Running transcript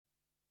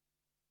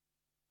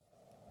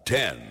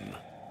10,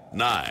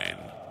 9,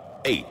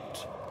 8,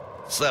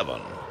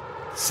 7,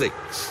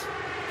 6,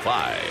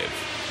 5,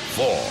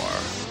 4,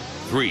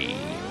 3,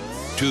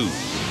 2, 1,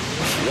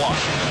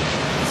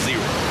 0.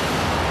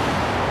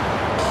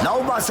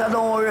 Now, boss,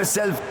 don't worry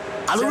yourself.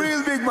 I'm a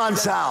real big man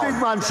sound. Big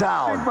man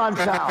sound. Big man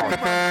sound.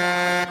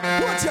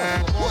 Watch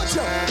out, watch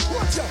out,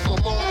 watch out.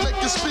 Come on,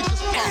 make your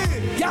speakers pop.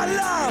 Y'all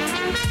laugh.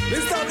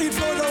 Let's start eating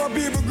those our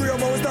people grey,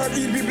 man. We start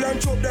eating people and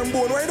chop them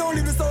bone. Why don't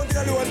leave the sound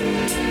thing alone?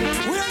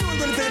 We are not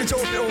going to take the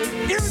chop down.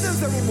 Hear them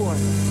say, boy.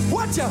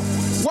 Watch out.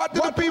 What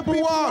do the people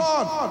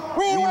want?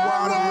 We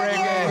want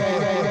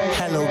reggae.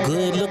 Hello,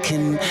 good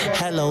looking.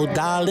 Hello,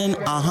 darling.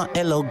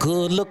 Hello,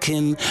 good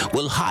looking.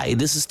 Well, hi,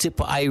 this is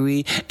Tipper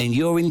Irie, and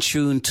you're in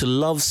tune to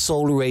Love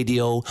Soul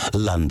Radio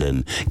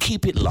London.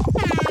 Keep it locked.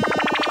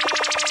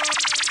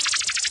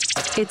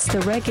 It's the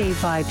Reggae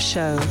Vibe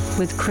Show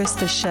with Chris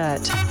the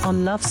Shirt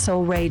on Love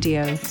Soul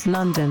Radio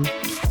London. Go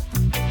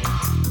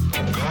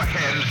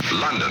ahead,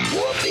 London.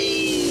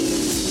 Whoopee.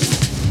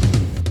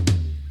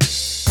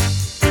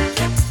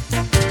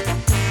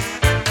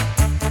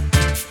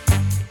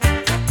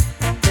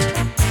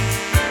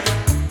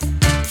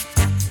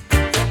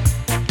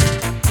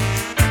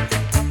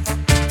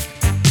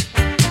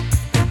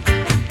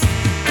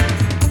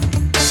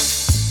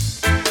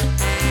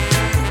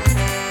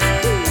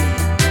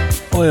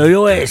 Oi, oi,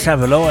 oi, let's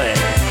have a light.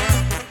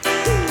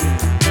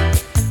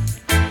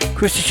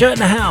 Chris the Shirt in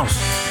the house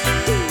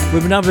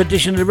with another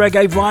edition of the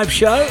Reggae Vibe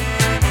Show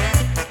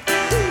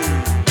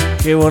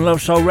here on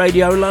Love Soul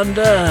Radio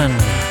London.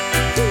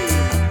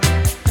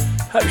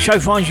 Hope the show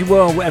finds you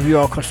well, wherever you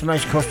are across the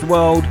nation, across the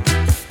world,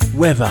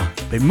 whether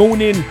be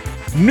morning,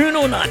 noon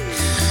or night.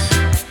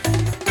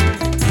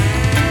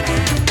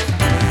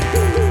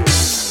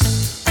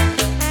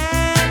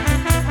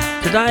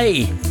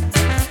 Today,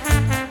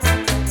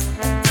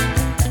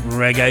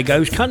 Reggae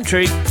Goes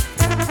Country,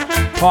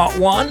 Part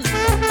 1.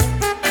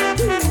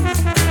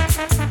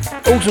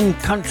 Autumn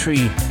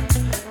country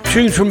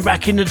tunes from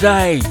back in the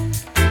day.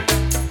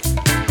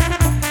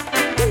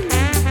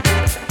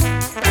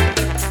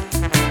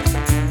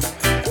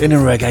 In a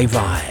reggae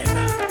vibe.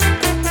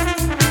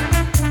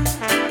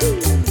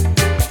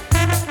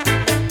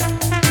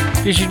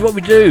 This is what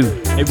we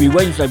do every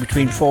Wednesday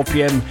between 4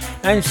 p.m.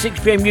 and 6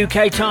 p.m.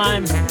 UK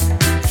time.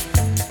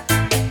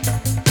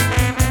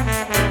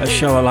 A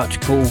show I like to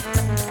call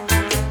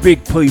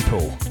Big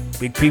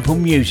People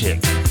Music.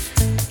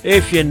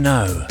 If you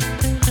know,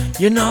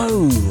 you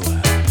know.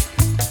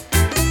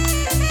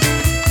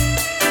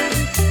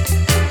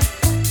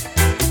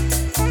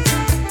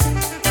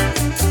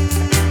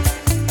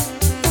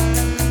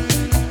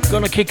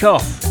 Gonna kick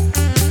off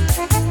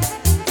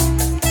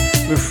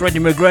with Freddie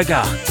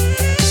McGregor.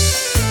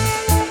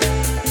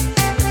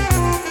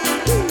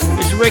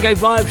 It's a Reggae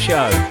Vibe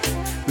Show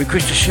with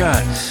Chris the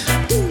Shirts.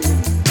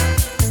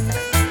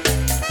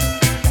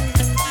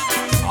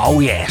 Oh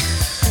yes.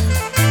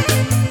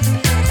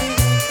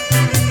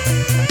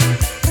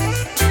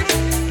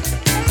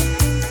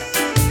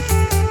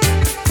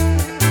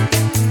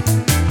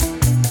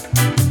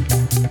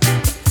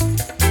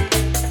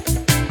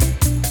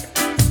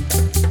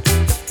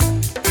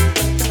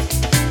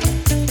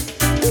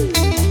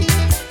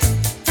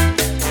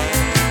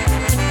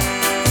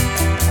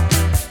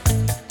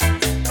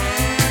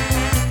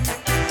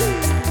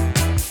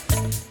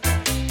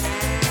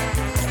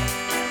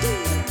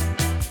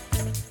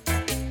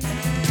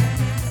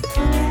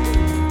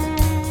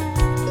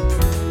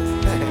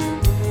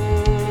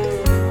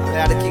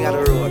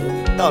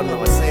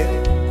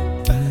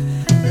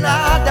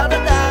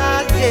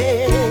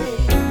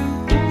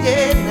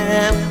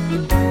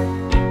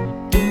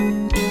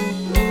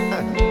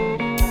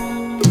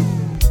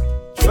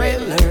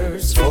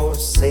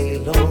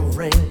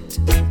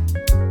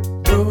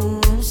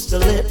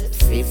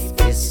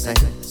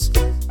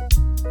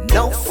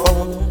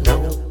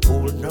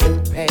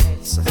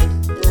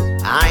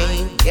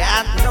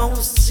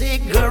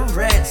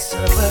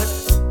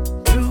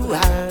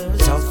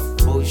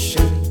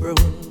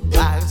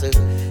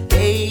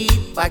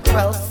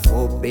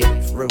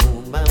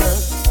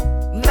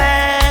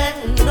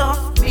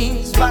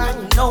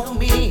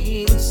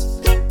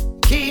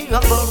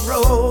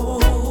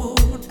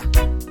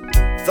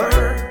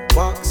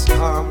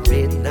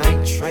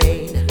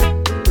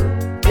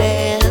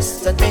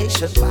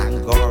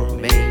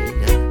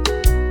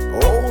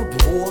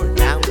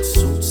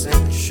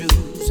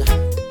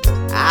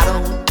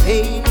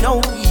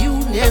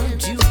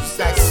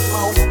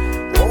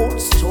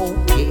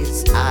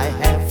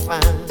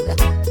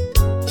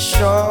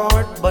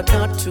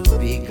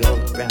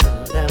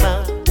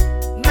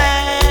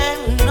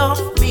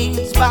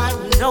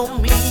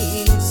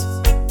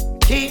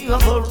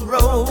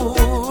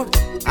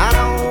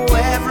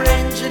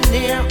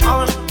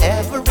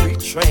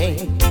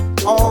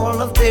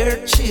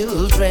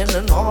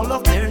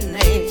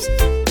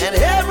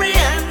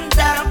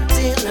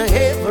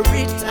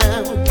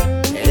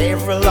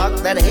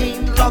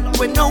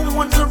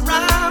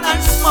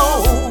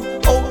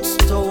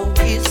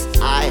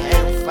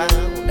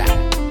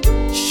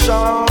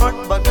 Short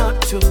but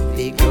not too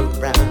big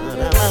around.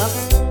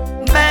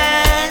 I'm a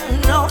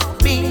man of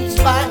means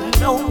by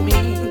no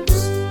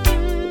means,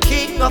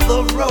 king of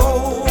the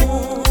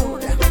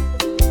road.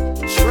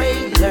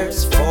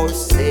 Trailers for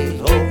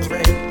sale or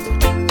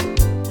rent,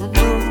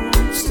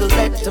 rooms to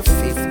let to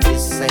 50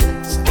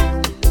 cents.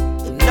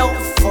 No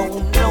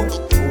phone, no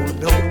food,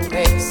 no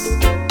pets.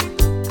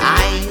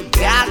 I ain't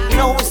got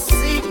no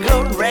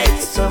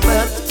cigarettes,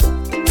 but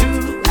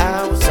 2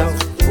 hours of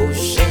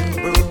push and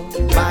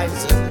broom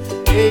buys an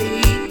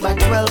 8 by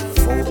 12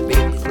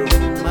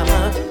 4-bedroom.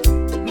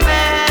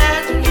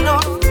 Man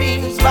of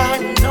means by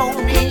no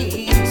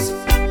means,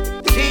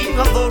 king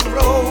of the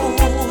road.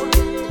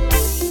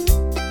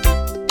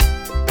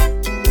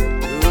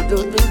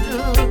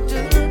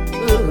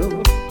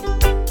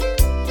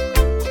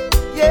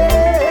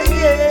 Yeah,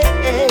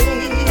 yeah,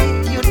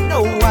 you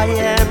know I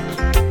am.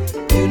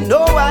 You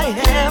know I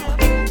am.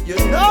 You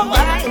know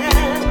I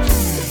am.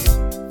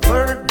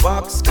 Third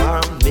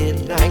boxcar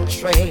midnight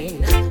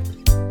train,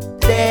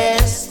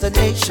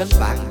 destination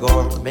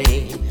Bangor,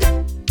 Maine.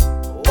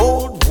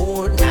 Old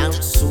worn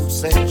out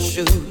suits and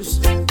shoes.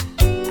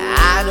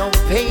 I don't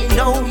pay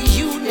no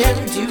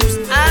union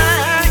dues.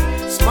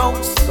 I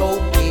smoke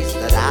stogies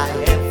that I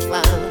have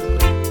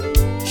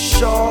found.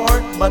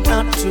 Short but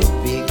not too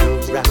big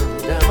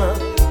around. I'm a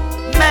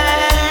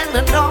man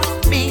enough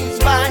means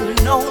by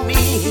no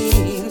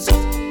means,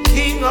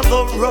 king of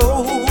the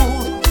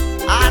road.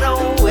 I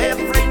know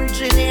every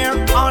engineer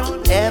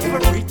on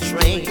every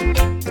train,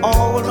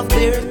 all of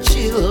their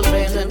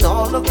children and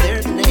all of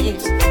their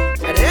names,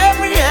 and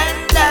every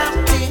hand out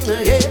in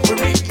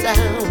every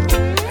town,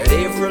 and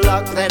every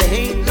lock that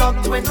ain't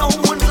locked when no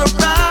one's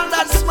around.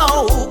 I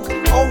smoke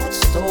old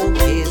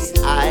stogies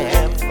I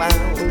have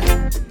found.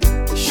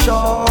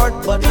 Short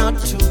but not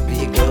too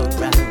big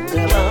around.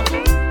 I'm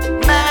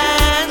a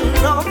man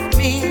of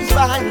means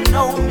by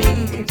no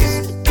means,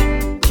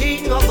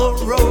 king of the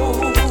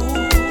road.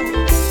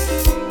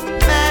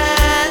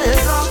 Man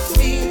of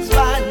means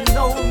by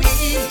no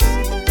means,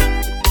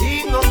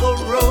 king of the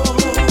road.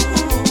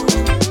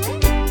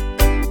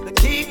 The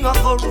king of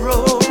the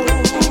road.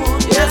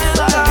 Yes,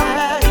 I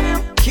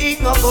am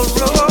king of the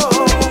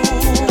road.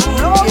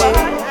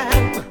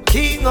 Yeah.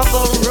 King of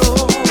the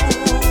road.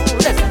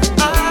 Yes,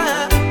 I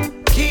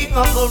am king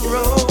of the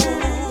road.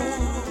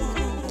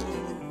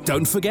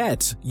 Don't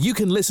forget, you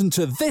can listen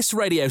to this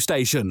radio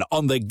station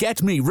on the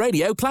Get Me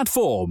Radio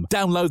platform.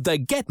 Download the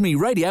Get Me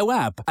Radio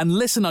app and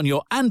listen on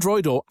your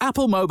Android or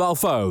Apple mobile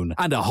phone,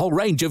 and a whole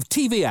range of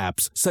TV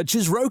apps such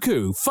as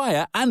Roku,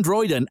 Fire,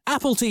 Android and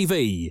Apple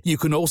TV. You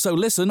can also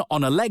listen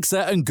on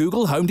Alexa and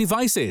Google Home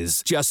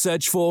devices. Just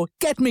search for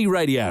Get Me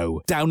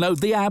Radio. Download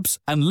the apps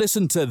and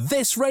listen to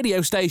this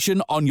radio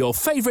station on your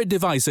favorite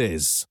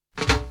devices.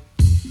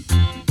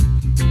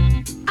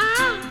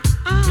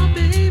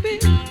 Baby.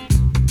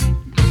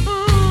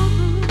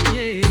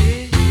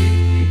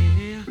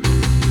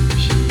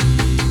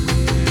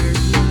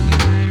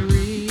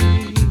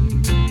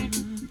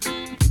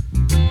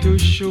 To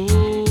show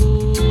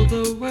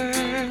the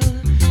world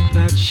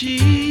that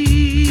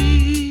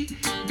she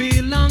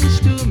belongs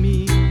to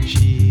me,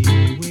 she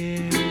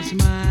wears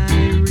my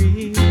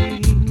ring.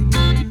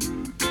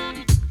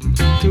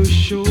 To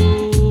show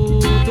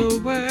the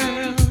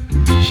world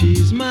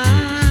she's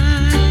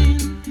mine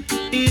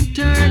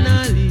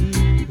eternally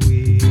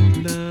with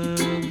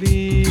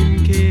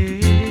loving care.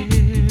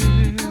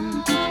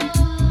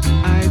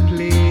 I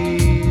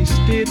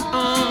placed it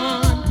on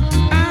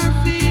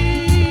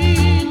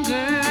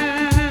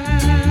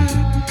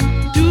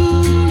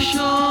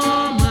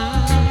show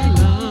my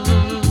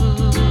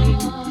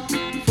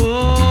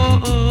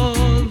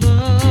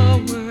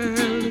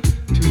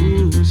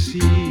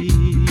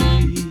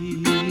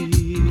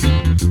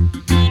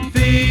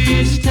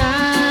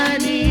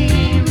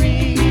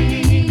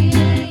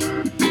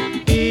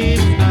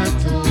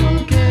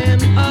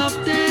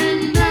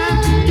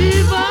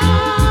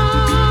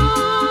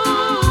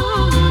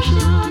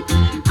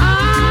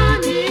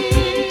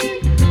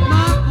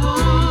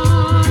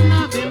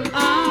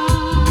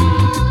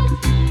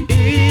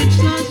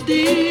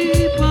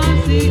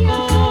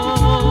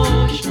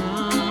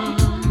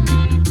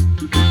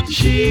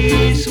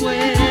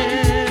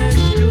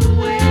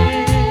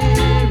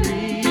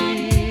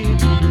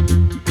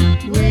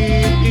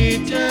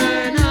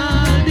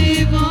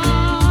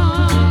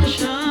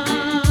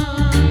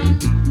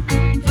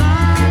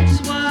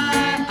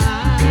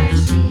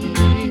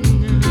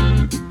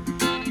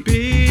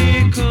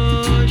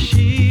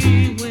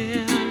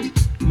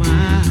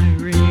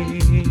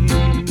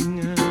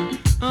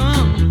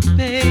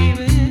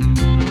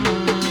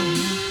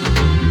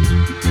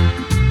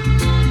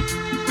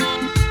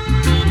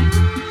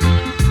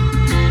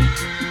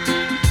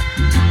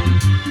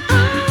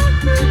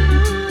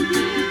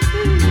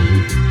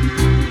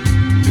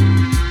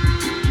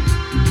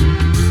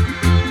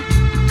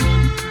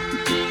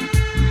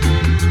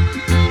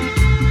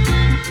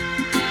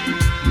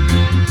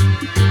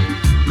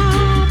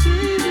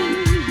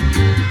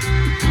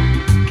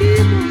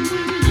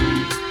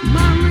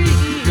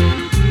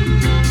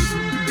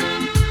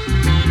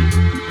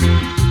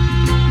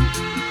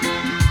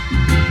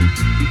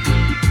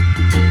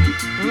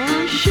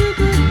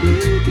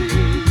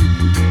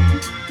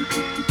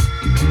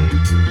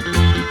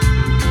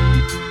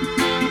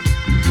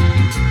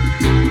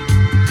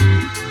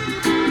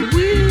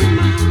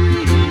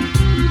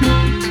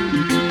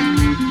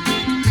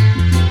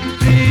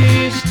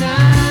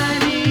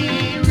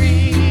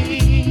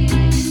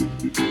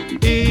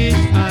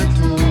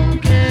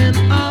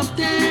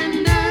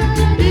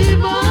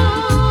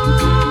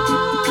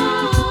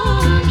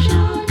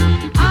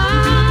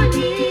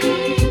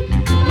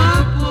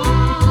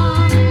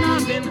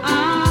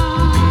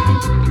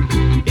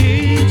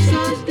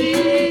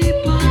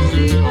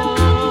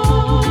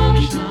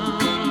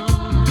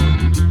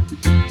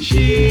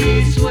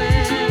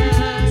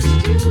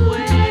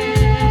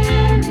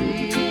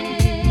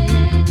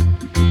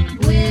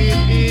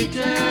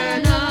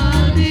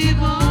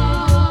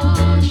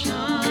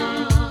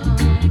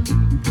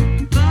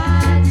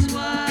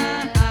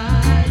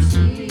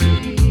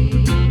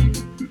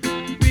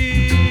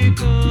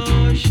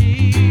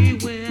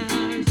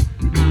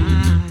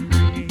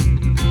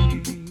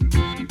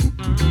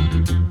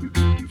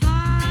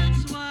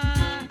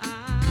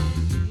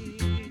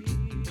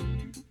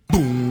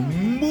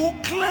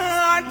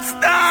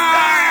Monster!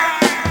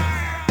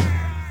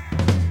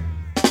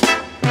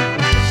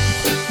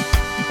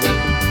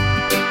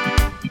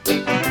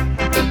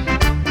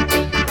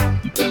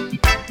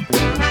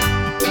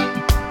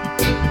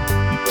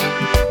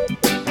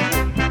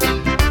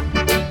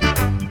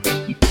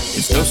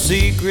 No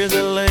secret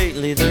that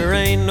lately there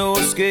ain't no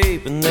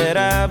escaping that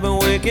I've been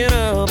waking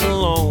up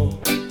alone.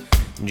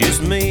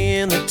 Just me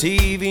and the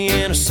TV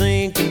and a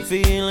sinking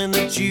feeling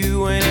that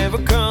you ain't ever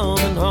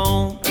coming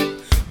home.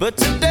 But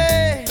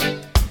today,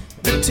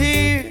 the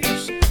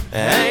tears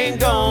ain't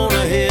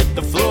gonna hit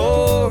the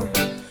floor,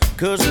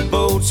 'cause the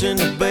boat's in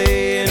the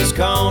bay and it's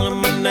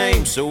calling my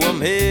name, so I'm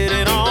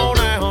headed on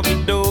out the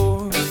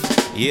door.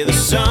 Yeah, the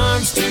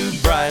sun's too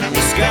bright and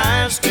the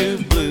sky's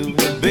too blue,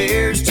 the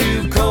beer's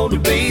too cold to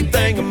be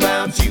thinking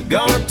about you.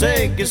 Gonna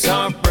take this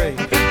heartbreak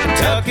and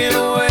tuck it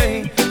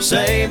away,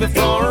 save it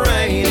for a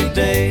rainy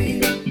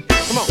day.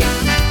 Come on.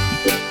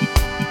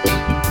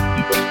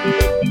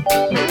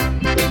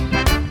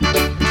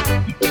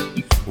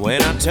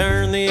 When I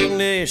turned the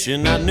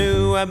ignition, I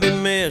knew I'd be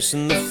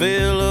missing the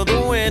feel of the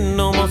wind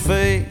on my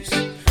face.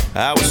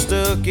 I was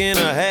stuck in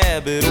a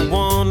habit of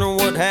wondering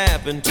what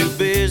happened, too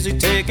busy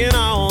taking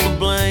all the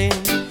blame.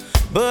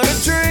 But a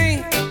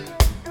drink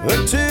or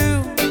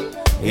two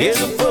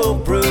is a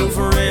foolproof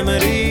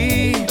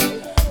remedy.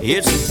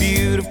 It's a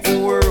beautiful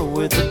world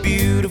with a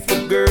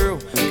beautiful girl,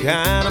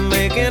 kinda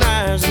making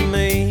eyes at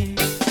me.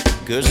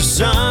 'Cause the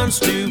sun's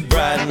too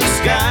bright and the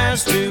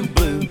sky's too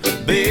blue,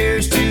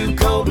 beer's too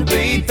cold to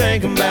be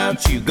thinking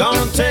about you.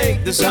 Gonna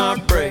take this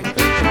heartbreak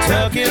and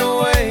tuck it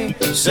away,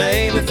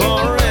 save it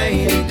for a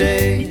rainy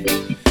day.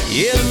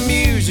 Yeah, the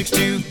music's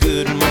too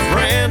good and my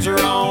friends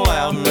are all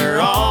out and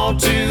they're all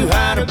too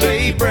high to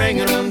be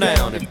bringing them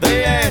down. If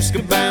they ask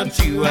about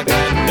you, I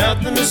got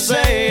nothing to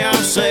say, I'll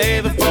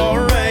save it for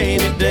a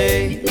rainy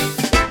day.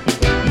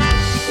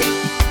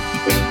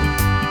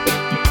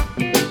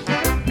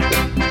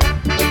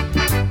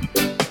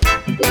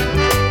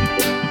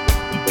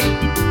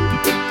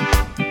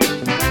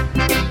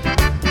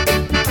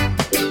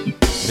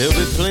 There'll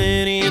be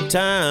plenty of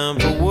time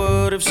for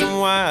what ifs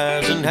and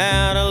whys and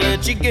how to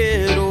let you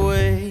get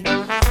away.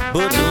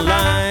 But the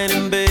line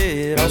in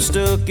bed all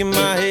stuck in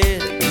my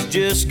head is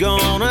just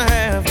gonna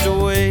have to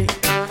wait.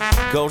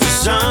 'Cause the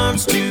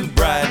sun's too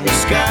bright and the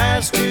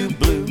sky's too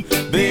blue,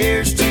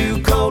 beer's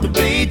too cold to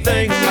be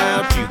thinking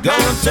about you.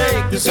 Gonna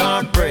take this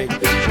heartbreak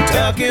and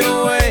tuck it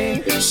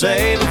away,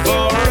 save it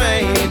for a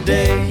rainy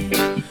day.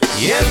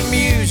 Yeah, the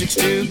music's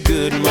too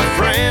good and my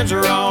friends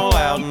are all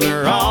out and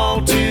they're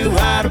all too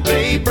high to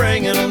be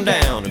bringing them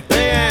down. If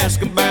they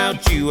ask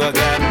about you, I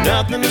got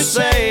nothing to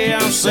say,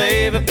 I'll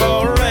save it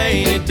for a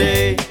rainy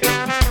day.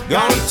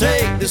 Gonna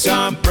take this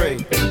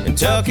heartbreak and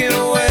tuck it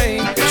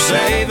away,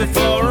 save it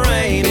for a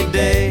rainy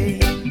day.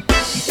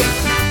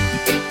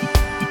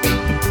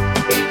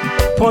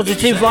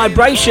 Positive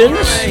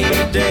Vibrations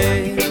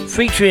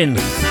featuring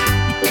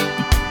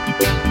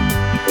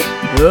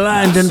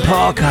Landon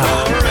Parker.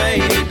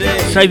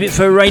 Save it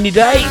for a rainy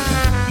day.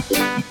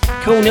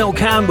 Cornell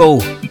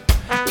Campbell.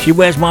 She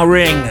wears my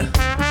ring.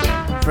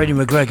 Freddie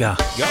McGregor.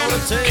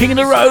 King of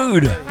the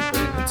Road.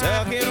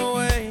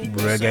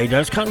 Reggae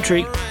does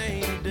country.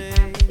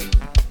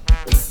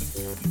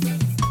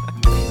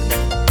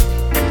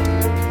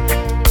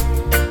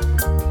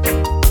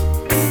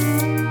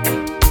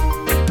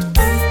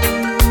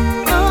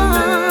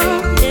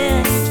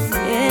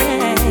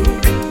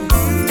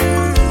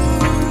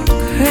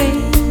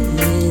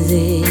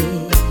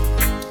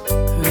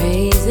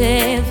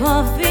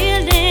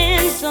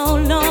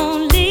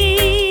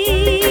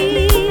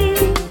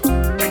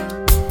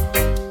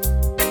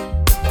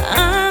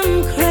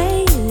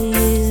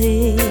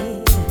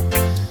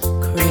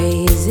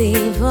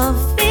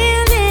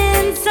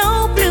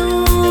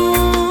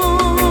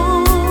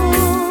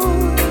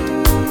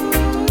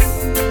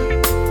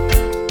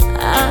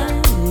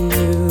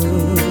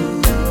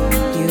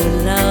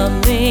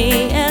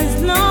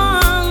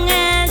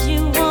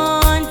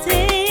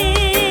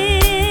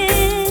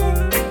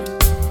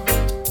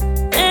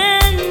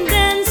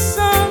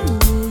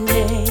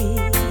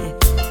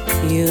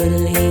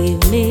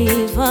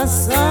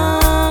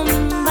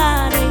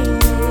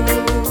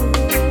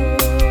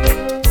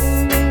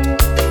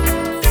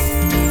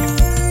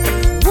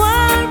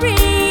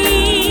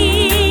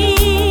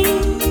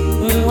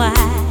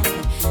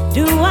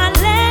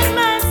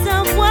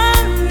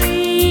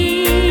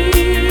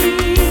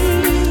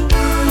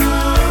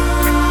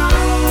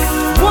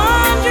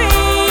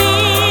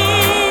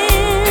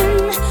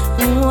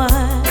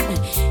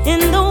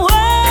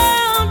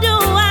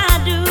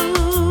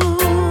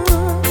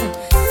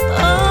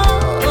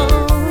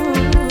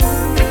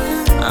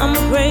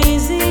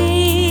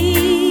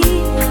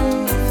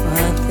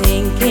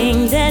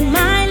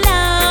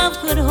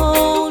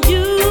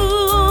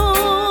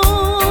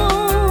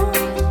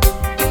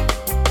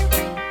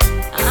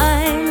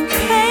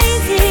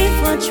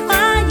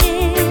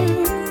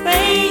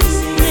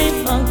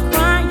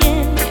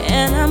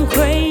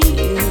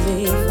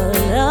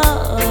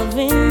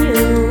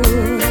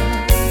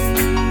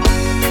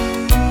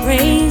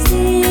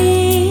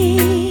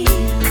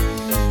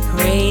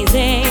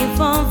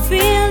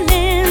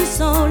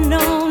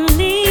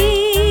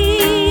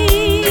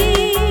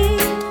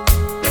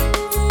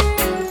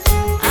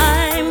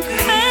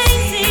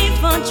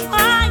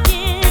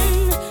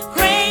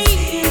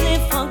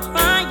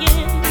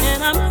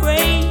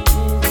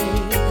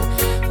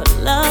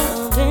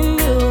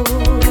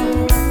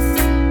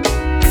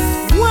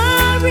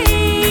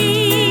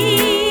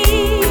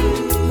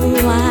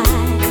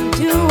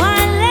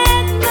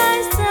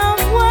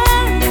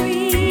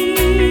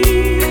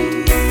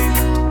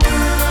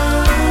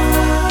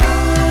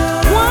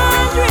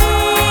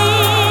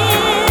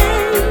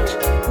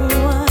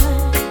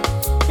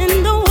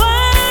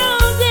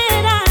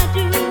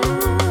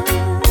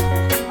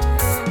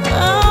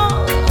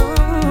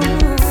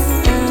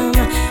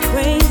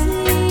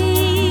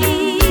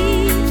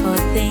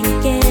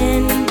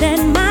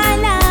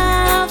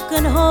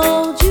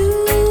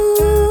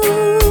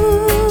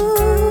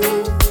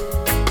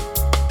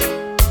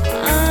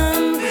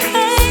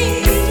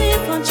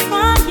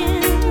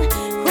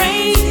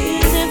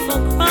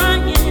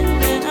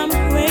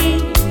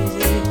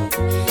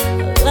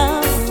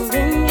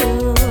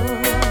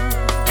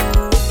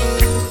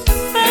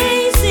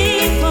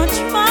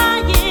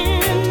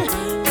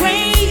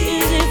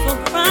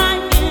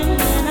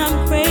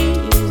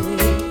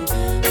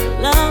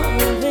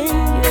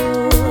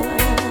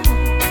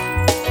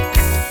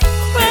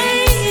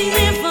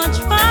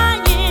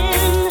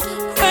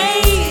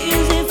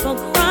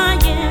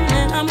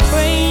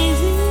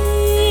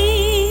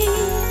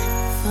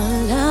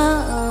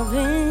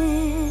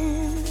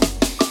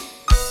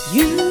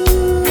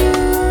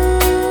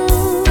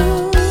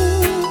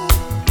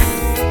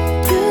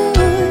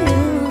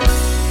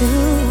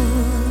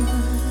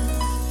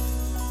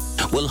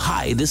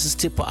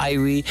 Tipper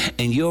Irie,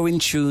 and you're in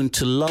tune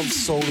to Love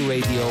Soul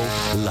Radio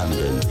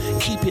London.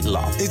 Keep it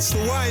locked. It's the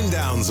Wind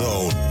Down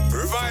Zone.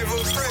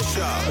 Revival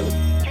Pressure.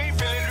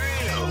 Keeping it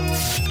real.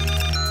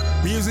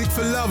 Music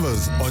for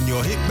lovers on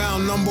your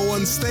hitbound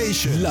 #1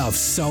 station. Love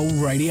Soul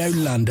Radio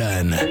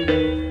London.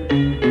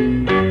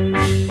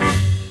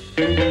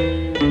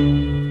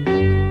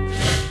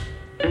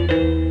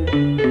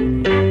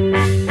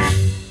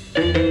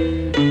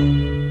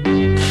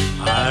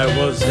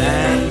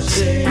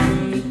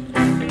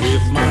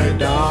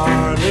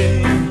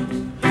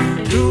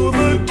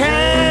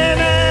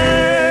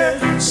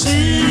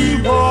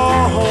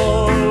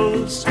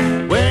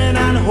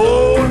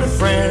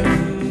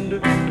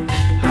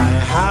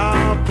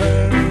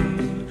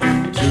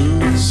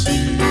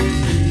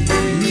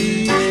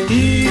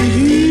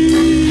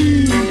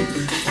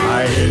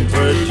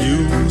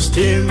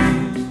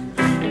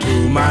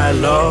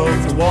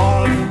 Loved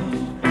one,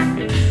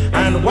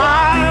 and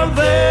while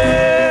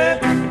they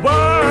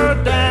were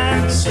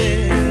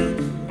dancing,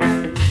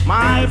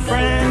 my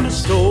friend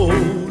stole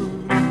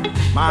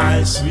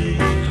my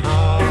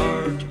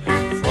sweetheart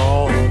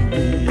from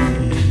me.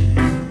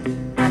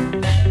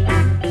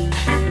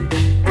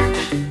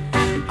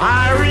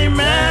 I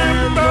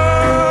remember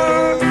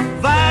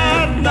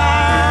that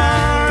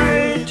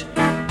night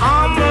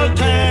on the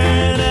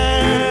Tennessee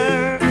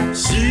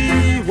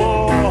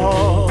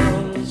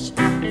walls.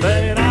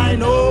 Then I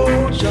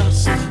know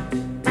just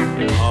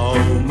how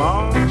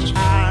much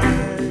I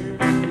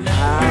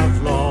have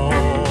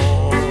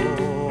lost.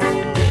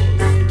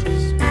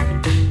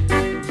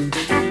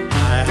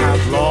 I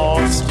have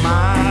lost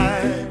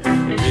my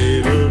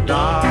little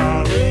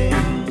darling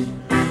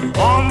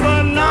on the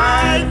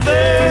night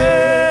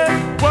they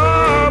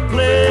were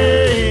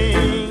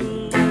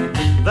playing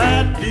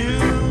that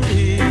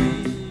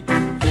beautiful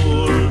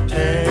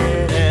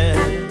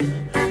Tennessee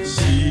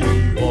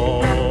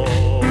waltz.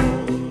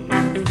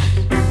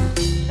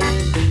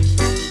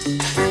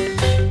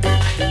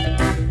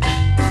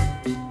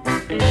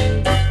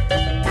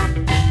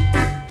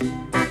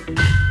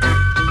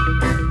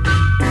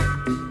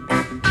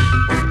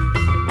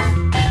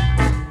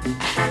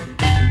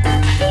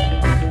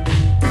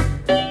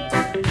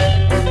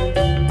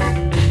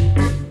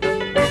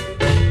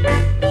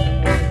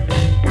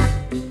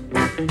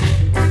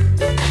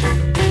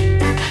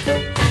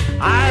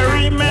 I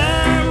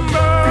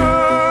remember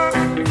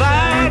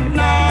that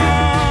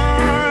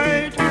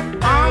night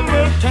on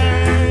the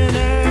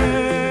Tennessee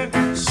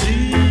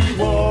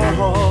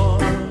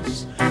walls.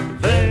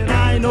 Then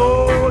I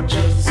know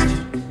just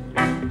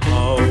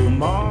how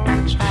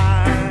much I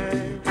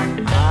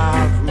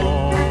have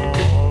lost.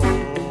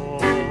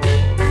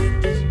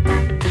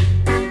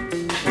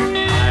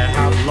 I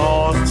have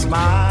lost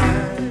my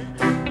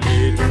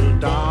little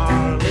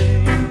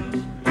darling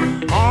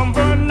on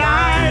the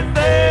night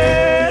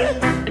they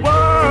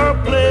were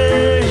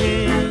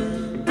playing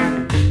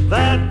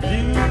that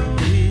beautiful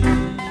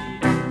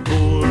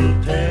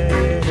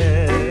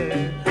Tennessee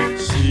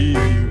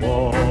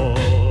waltz.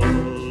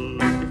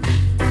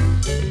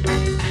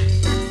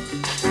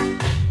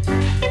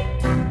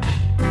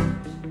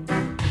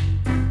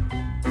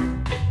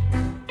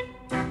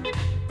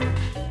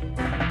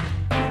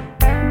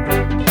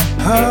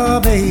 Oh,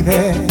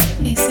 baby.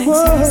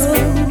 Whoa.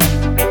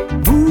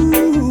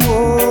 Ooh,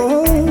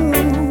 oh,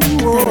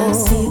 That I'll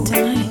see you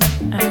tonight.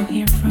 I don't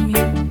hear from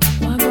you.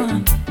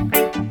 Wagwan.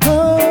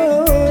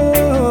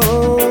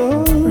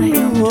 Right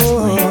now, just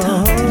want you to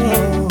talk to me.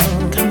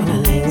 Come on, I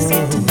like see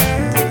you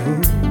tonight.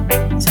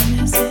 So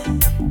that's it.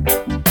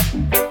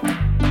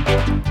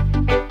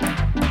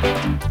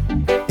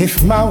 If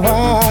my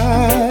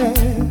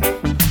wife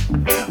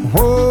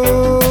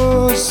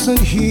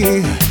wasn't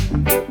here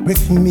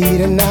with me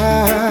tonight,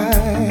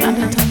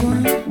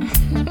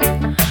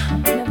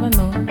 Never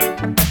know.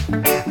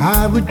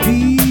 I would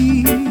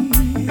be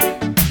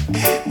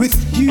with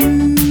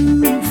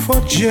you for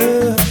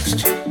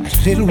just a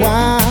little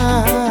while.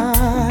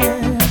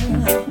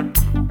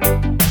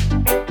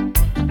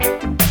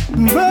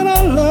 But I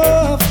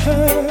love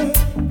her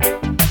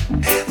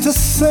the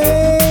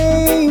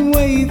same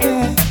way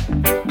that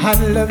I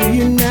love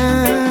you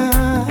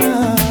now.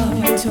 Love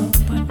you too,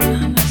 but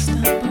not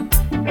stop.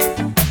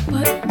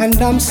 And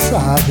I'm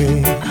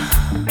sorry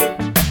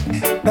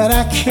that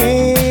I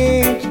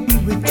can't be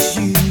with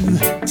you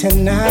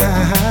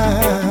tonight.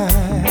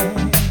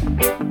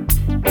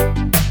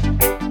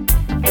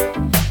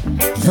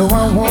 Though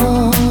I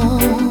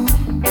want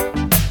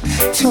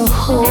to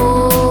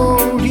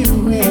hold you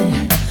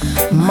in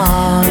my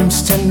arms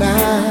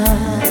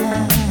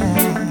tonight,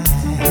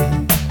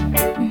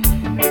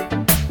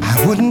 I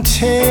wouldn't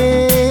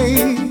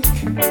take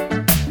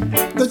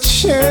the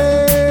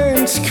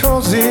chance,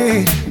 'cause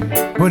it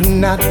would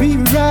not be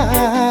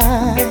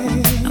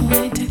right. I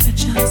want you to take the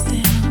chance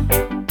there.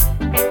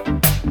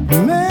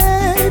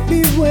 Maybe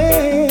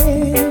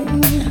when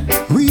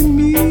we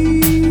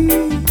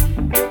meet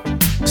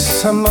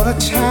some other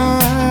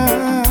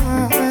time.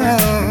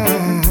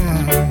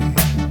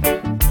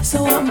 So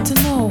I'm to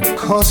know.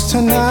 'Cause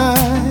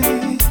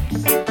tonight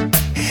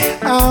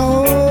I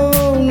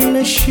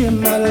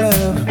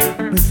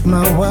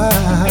my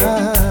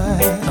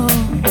wife.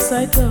 Oh, yes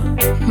I do.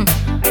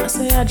 I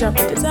say I drop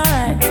it, it's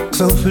alright.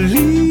 So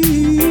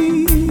please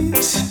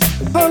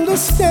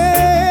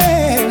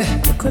understand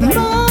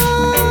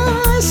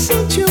my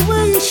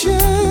situation.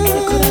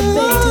 You could have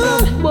begged it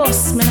up,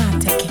 boss, me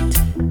not take it.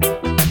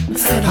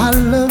 I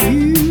love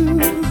you,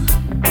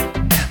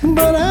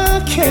 but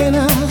I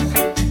cannot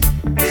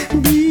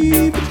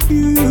be with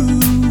you.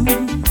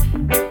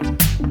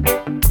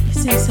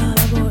 This is all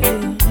about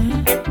you.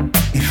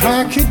 If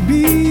I could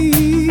be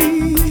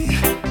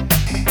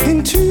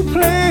in two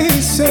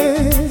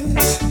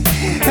places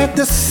at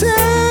the same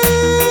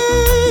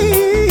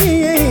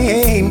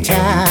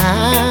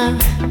time,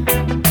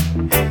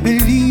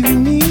 believe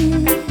me,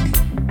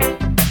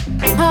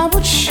 I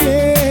would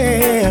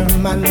share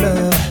my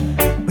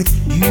love with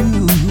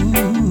you.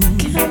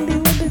 Can't be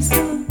with this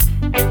one.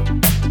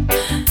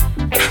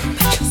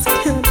 I just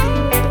can't be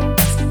with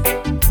this.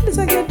 This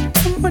I get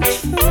too much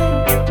for me.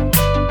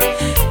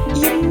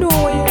 You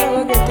know you're not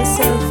gonna get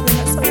yourself in,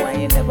 that's why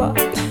you never.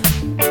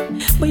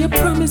 But you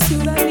promise you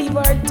that leave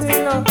her to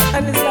you know,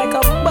 and it's like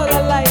a bag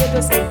of lie you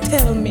just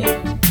tell me.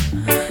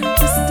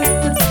 This is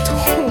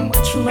too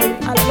much, man.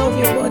 I love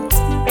you, but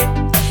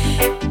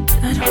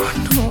I don't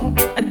know.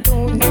 I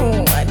don't know.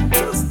 I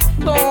just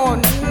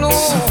don't know.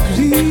 So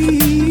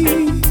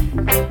please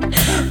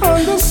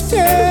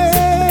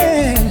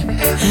understand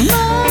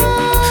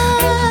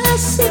my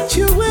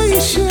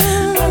situation.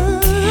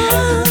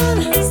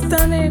 I've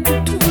done it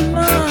too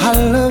long. I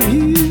love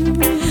you,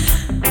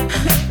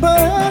 but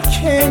I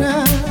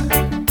cannot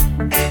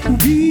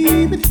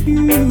be with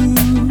you.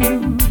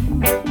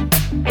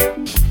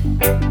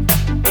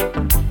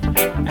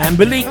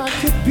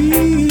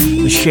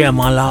 Ambelique, share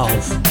my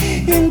love.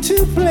 In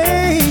two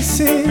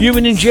places.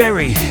 Ewan and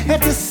Jerry,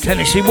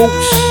 Tennessee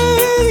Waltz.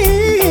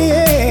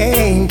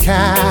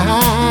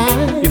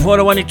 Before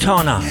the one in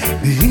Tana.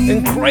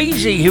 And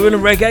Crazy here in the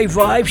Reggae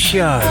Vibe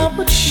Show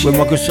with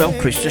myself,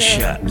 Krista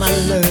Shirt. My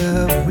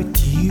love with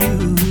you.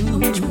 How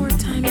much more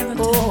time ever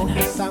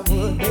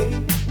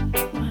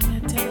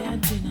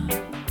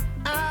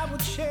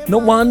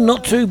Not one,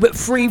 not two, but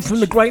three from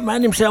the great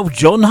man himself,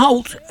 John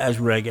Holt, as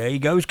reggae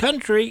goes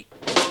country.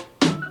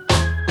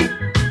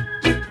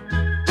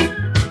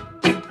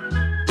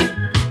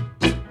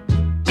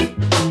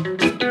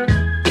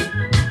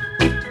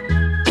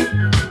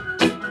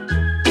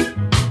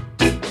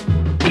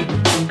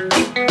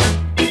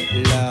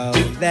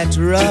 Love that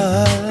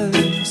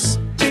runs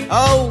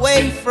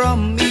away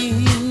from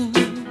me,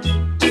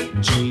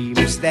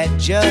 dreams that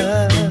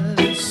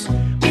just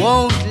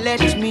won't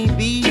let me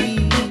be,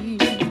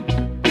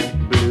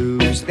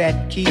 blues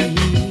that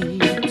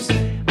keeps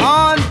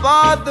on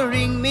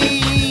bothering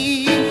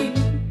me,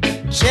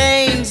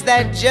 chains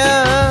that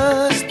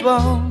just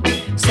won't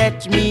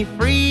set me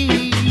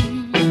free,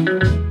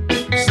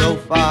 so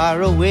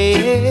far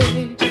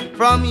away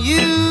from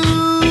you,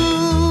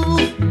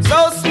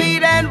 so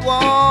sweet and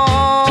warm,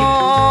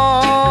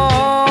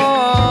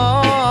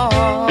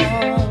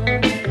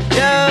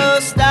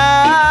 just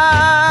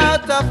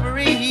out of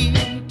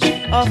reach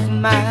of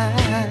my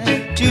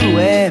two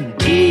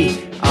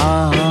empty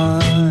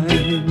arms.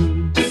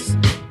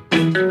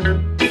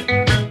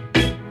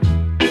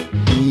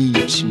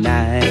 Each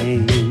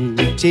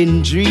night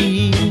in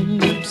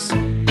dreams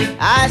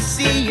I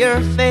see your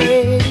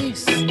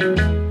face,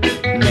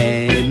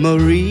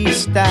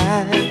 memories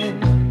that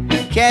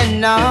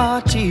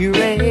cannot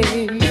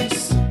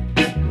erase.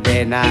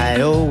 Then I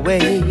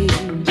awake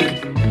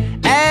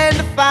and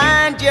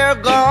find you're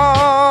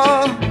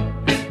gone.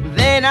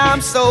 Then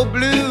I'm so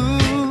blue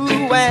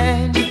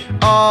and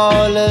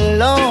all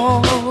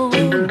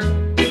alone,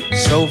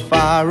 so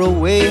far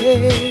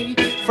away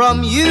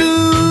from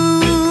you,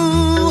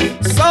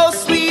 so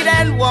sweet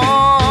and warm,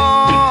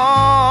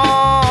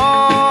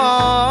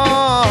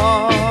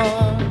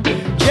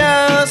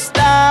 just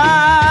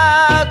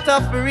out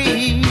of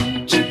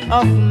reach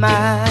of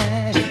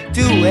my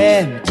two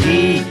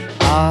empty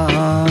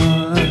arms.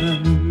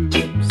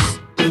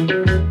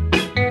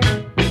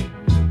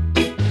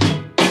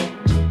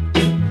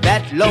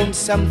 That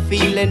lonesome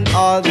feeling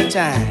all the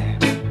time,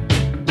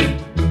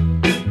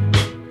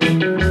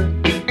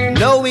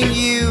 knowing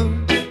you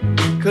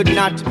could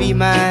not be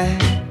mine,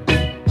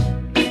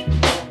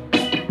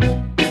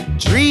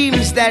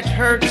 dreams that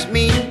hurt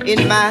me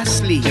in my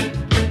sleep,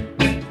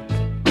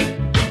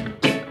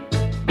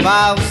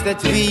 vows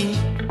that we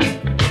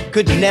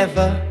could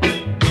never,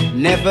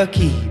 never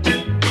keep,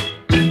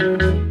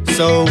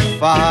 so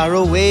far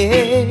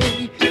away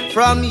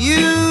from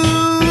you,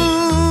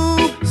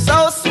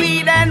 so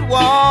sweet and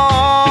warm,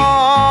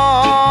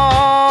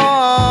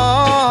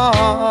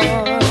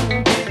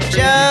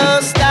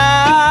 just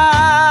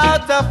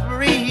out of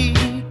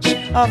reach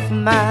of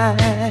my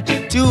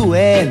two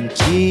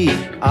empty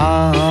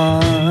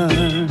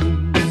arms,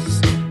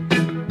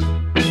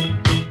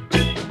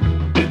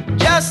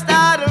 just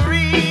out of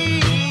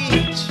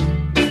reach,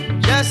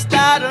 just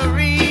out of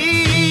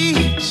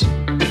reach,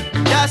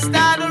 just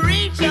out of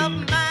reach of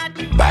my.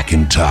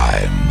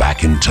 Back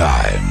back in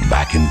time,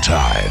 back in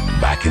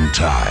time, back in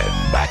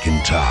time, back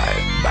in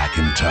time, back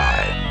in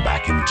time,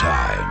 back in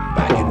time,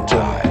 back in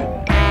time.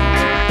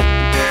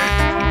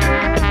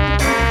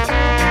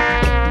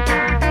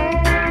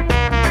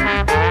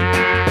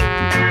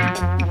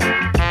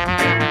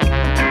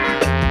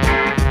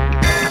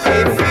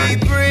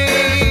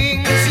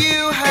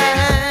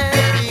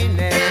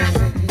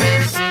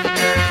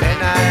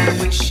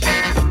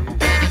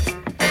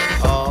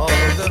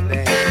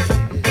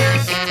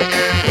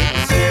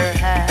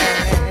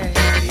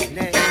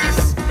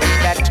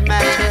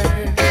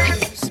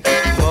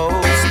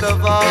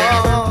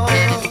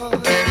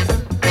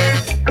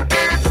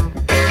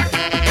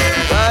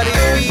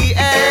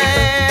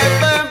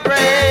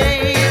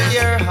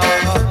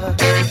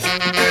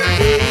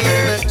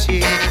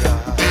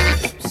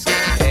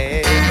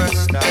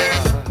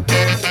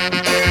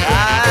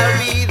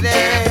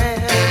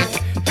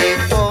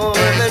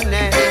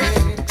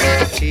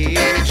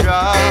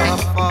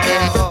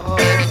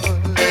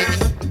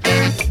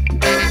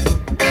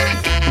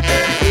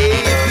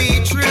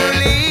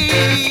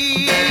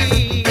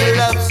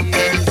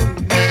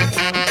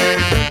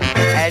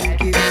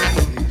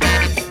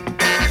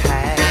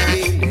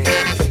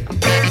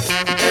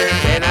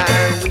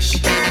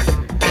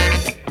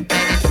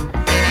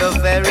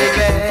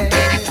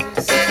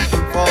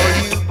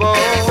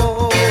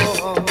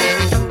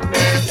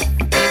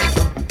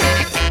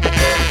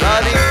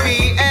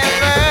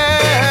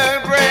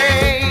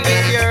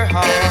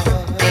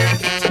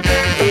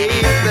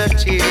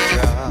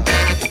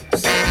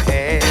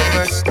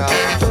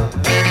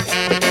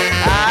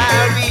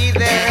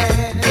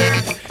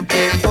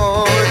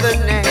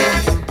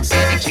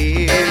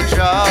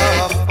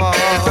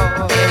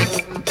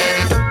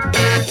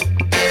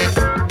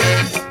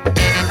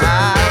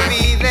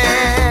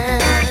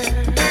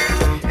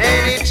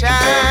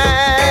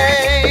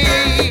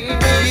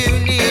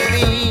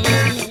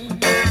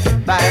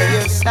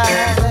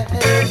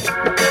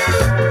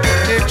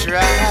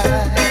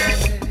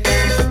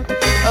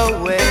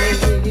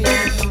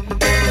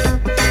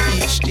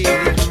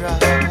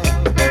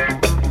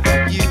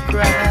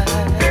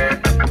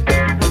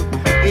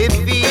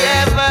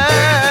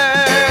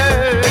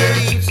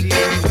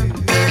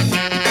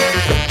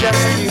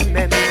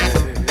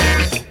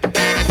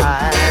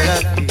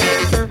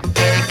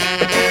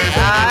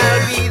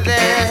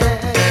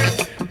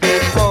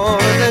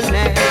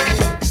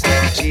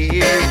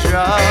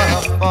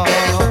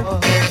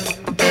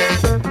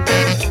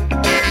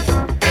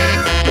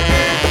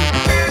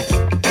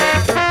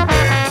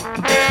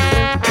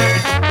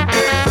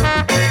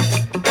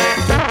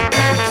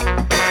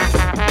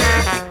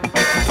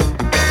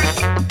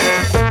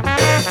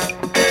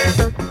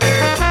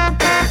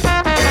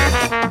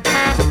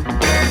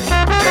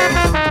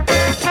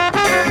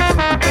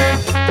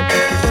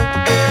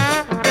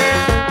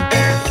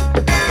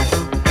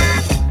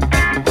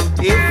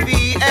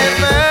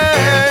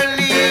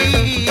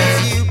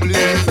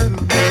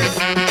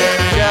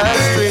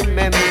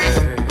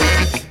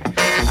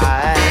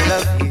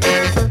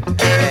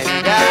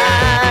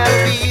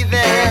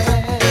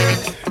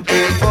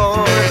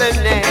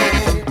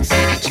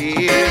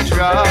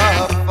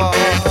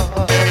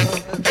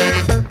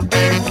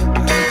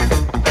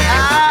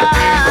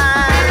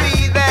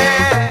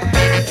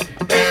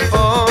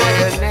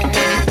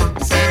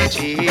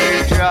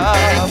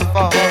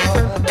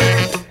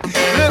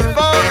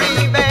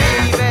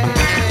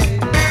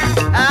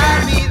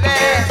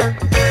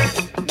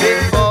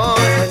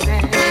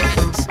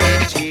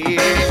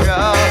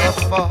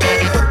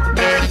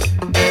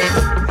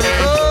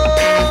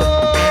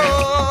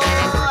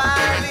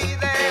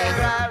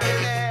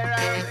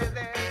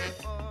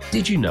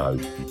 Did you know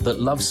that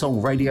Love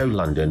Soul Radio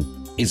London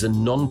is a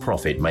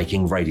non-profit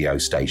making radio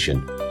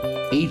station?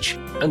 Each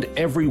and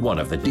every one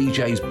of the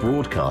DJs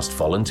broadcast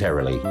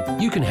voluntarily.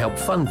 You can help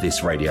fund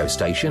this radio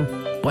station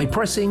by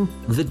pressing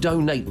the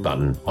donate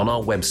button on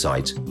our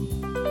website.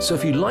 So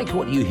if you like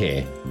what you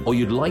hear or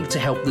you'd like to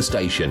help the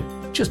station,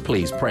 just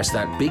please press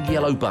that big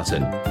yellow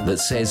button that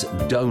says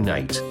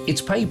donate.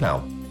 It's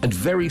PayPal and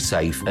very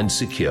safe and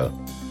secure.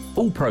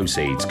 All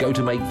proceeds go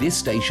to make this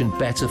station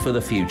better for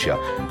the future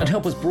and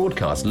help us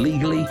broadcast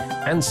legally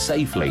and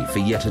safely for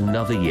yet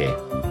another year.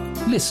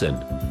 Listen,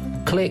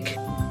 click,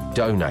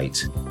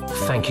 donate.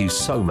 Thank you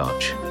so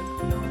much.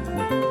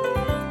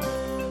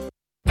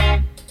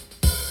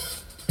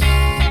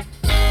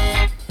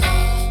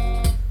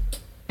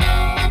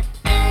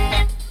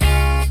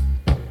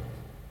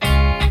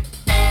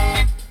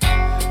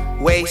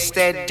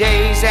 Wasted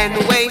days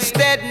and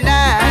wasted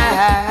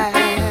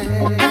nights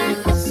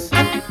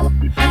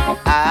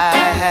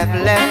I have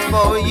left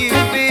for you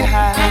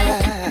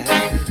behind,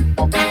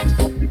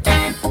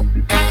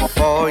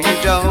 for you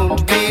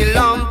don't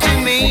belong to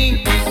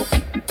me.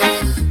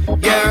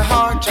 Your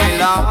heart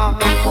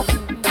belongs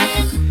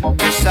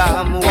to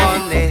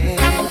someone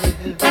else.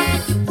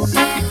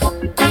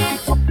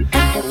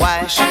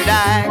 Why should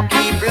I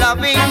keep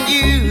loving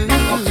you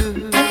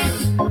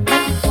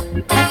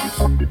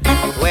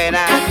when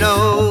I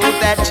know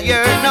that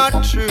you're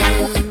not true?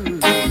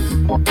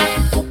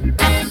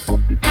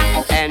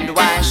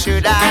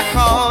 should I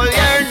call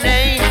your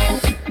name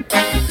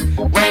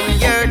when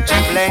you're to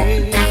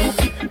blame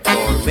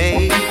for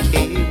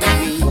making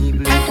me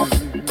blue?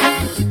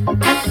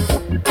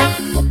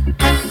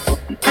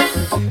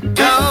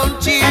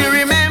 Don't you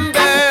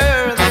remember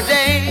the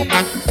day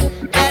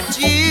that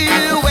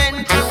you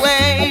went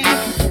away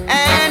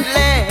and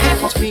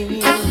left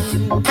me?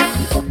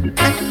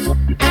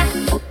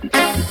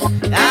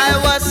 I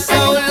was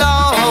so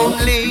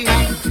lonely,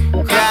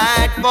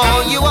 cried for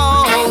you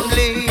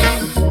only.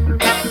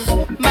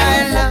 My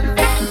love,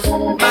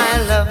 my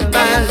love,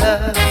 my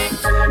love,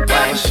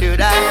 why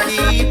should I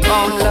keep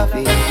on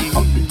loving you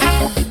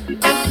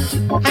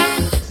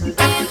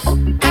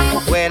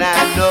when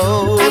I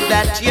know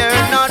that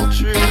you're not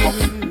true?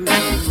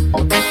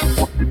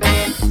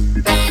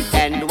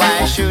 And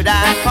why should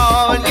I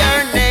call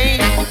your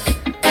name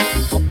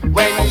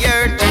when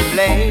you're to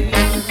blame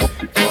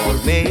for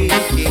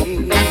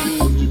making me?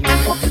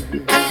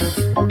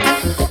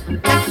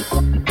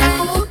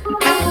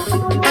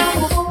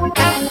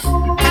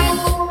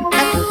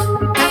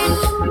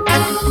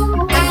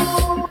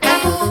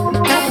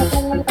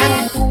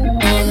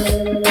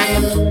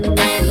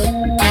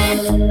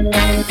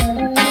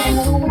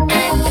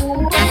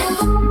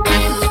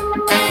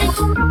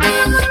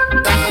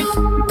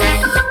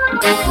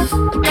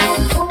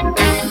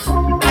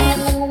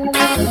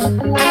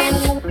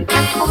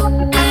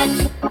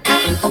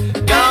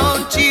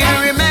 Don't you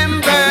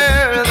remember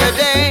the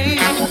day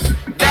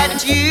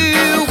that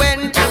you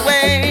went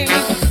away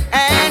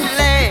and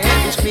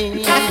left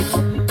me?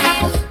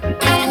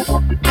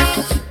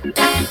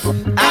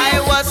 I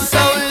was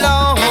so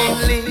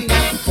lonely,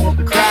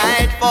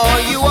 cried for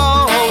you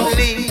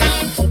only.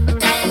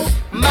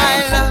 My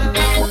love,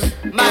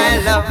 my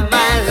love,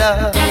 my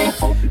love,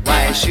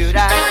 why should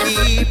I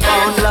keep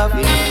on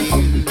loving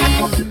you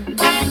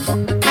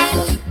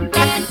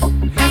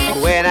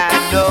when I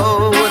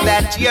know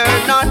that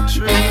you're not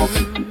true?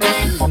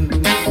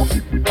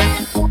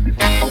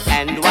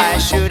 And why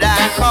should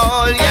I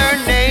call your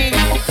name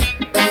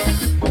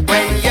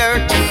when you're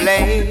to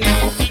blame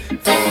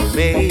for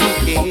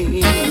making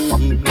me?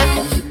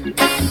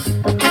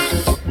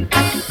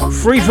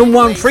 Free from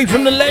one, free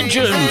from the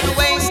legend.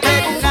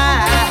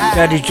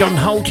 That is John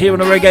Holt here on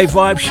the Reggae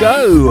Vibe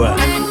Show.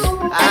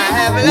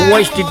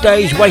 Wasted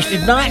days,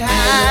 wasted nights.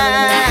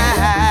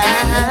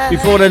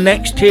 Before the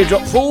next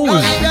teardrop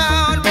falls.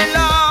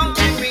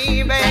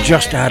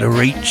 Just out of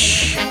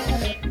reach.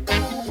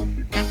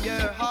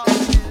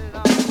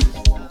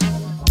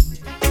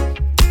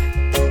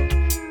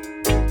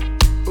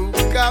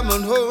 Come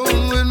on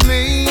home with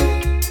me.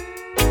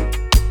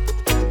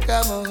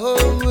 Come on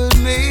home with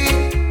me.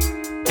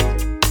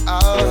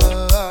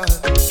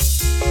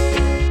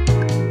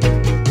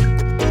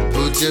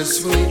 Put your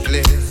sweet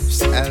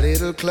lips a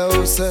little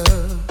closer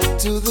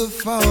to the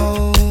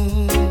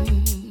phone.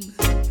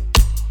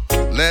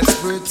 Let's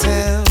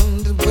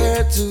pretend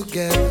we're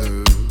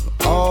together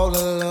all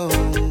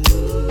alone.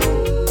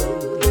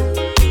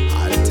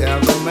 I tell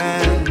the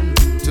man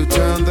to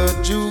turn the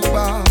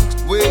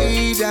jukebox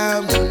way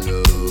down low,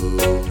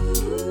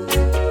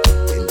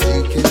 and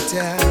you can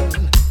tell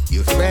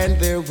your friend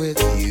there with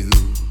you,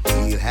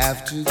 he'll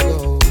have to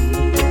go.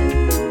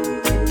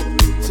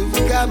 So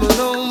come on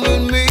home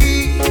with me.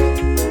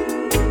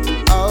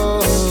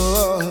 Oh,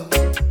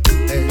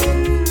 hey.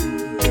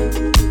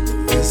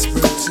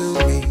 Whisper to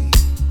me,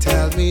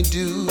 tell me,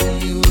 do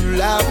you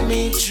love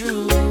me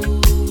true?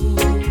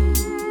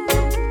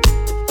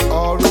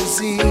 Or is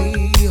he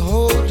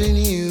holding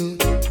you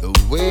the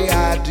way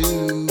I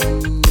do?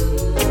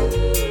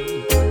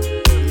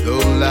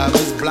 Though love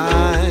is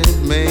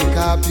blind, make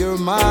up your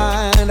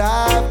mind,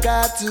 I've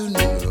got to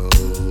know.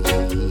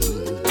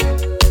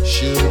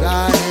 Should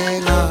I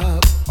hang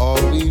up, or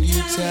will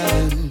you tell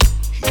him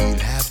he'll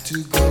have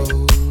to go?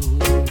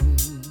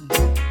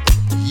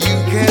 You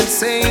can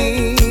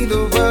say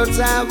the words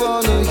I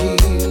wanna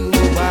hear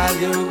while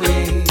you're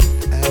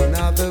with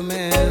another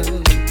man.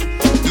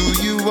 Do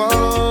you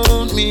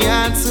want me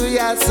answer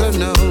yes or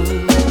no?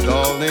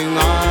 Darling,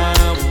 I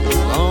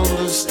will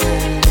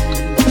understand.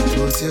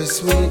 Put your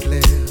sweet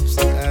lips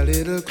a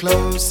little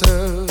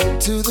closer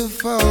to the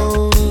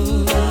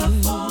phone.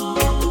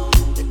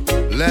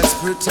 Let's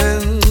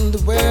pretend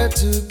we're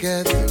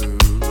together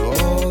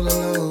all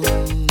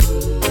alone.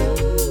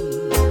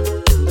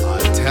 I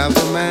tell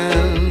the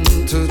man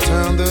to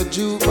turn the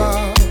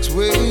jukebox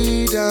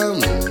way down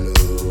low,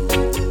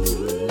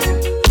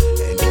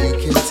 and you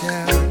can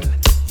tell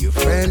your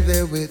friend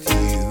there with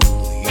you,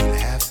 he'll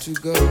have to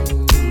go.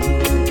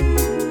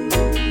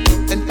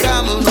 And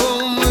come on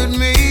home with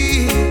me.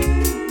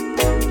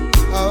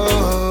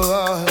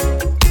 Oh,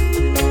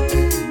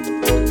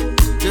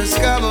 just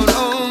come on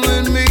home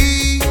with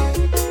me.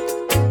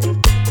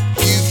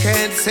 You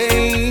can't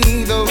say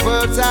the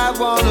words I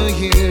wanna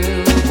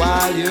hear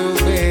while you're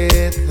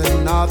with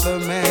another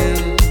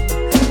man.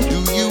 Do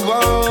you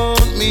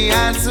want me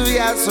answer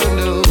yes or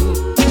no?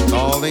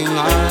 Darling,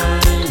 I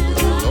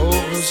will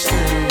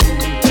overstand.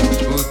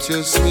 Put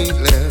your sweet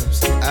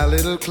lips a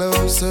little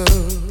closer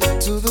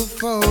to the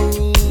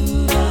phone.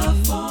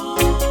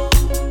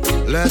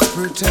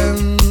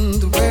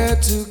 pretend we're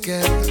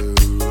together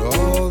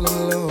all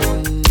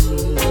alone.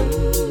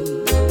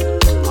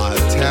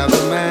 I'll tell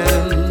the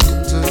man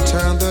to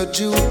turn the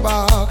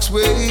jukebox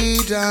way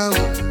down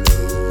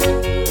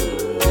low.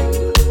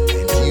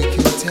 And you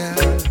can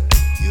tell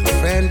your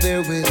friend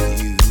there with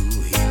you,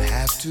 he'll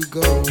have to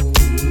go.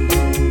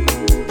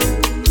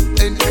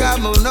 And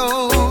come on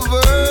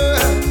over,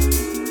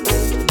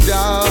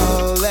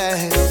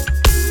 darling.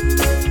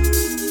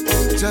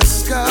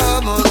 Just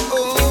come on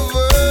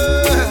over.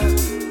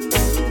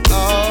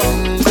 Oh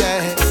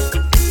yeah.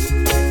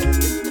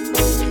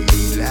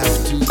 He'll have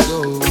to go.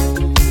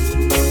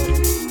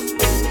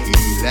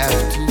 He'll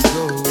have to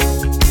go.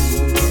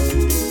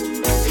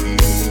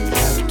 He'll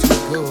have to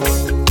go.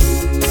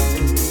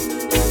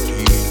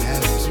 He'll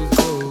have to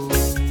go.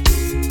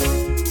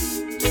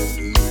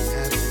 He'll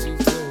have to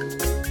go.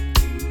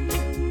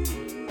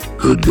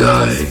 Good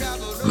guy,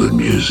 good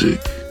music.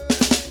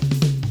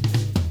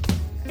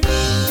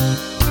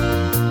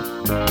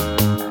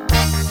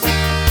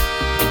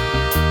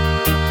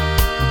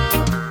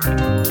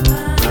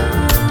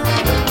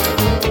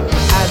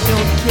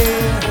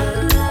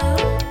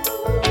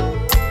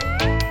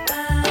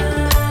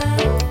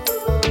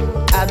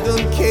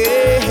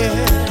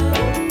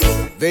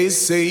 They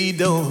say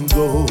don't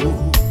go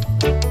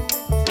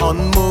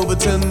on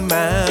Moverton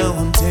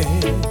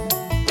Mountain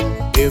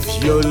if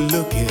you're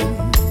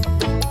looking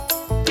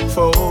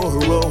for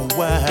a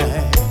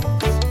wife.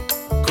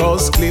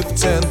 'Cause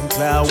Clifton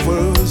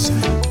Clowers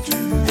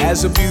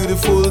has a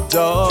beautiful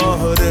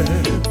daughter.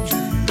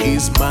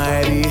 He's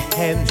mighty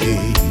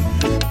handy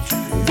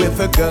with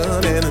a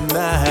gun and a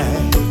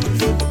knife.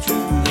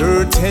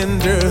 Her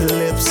tender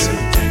lips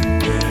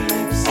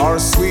are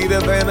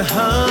sweeter than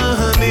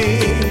honey.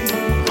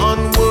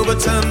 On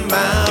Wolverton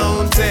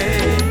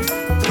Mountain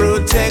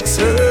protects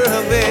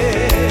her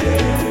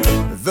there.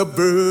 The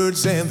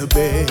birds and the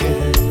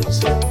bears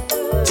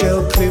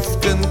tell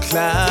Clifton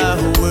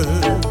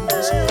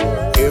Clowers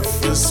if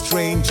a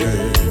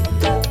stranger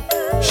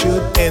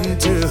should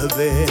enter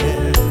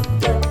there.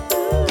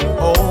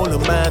 All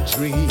of my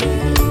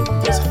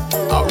dreams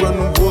are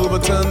on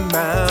Wolverton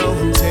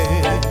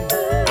Mountain.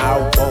 I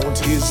want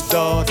his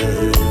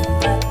daughter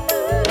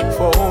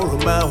for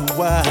my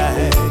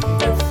wife.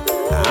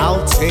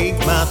 I'll take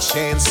my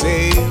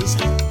chances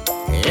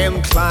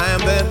and climb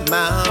that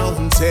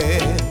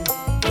mountain.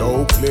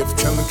 Though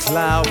Clifton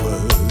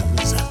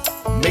Clowers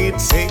may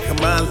take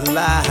my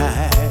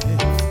life,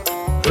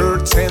 her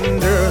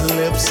tender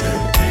lips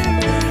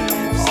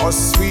are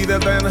sweeter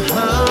than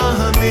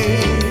honey.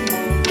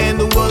 And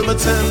the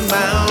Wolverton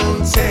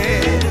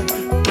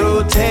Mountain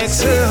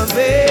protects her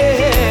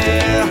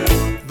there.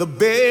 The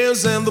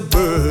bears and the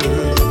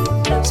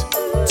birds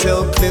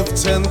tell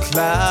Clifton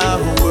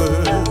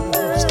Clowers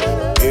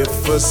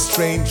if a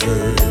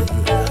stranger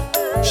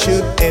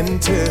should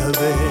enter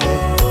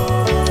there.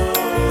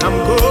 I'm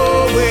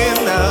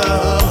going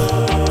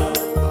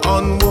up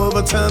on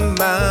Wolverton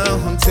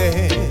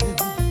Mountain.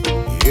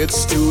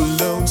 It's too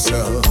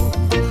lonesome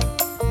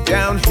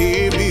down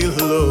here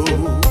below.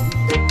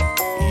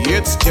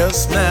 It's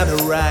just not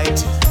right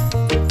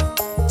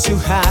to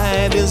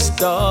hide his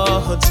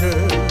daughter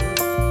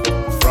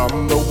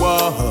from the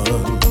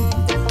one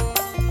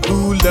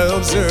who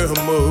loves her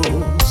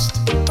most.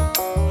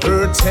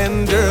 Her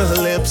tender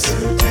lips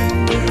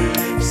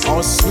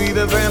are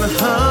sweeter than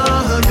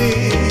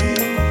honey.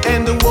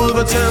 And the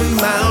Wolverton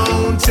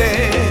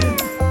Mountain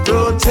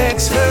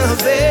protects her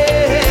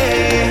there.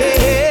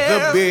 The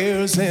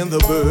bears and the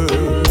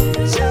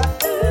birds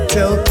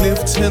tell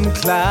Clifton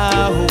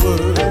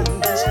Clowers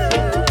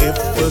if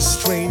a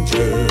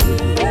stranger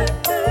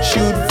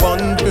should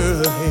wander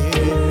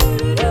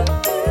here.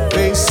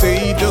 They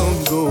say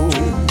don't go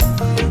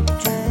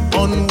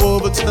on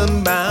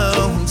Wolverton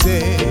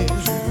Mountain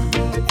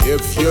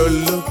if you're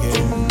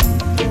looking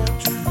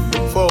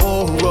for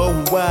a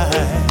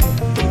wife.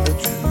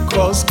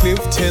 'Cause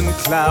Clifton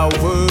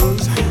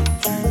Clowers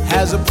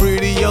has a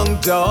pretty young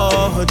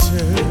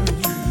daughter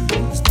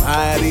who's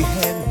mighty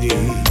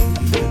handy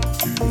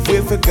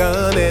with a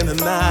gun and a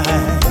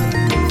knife.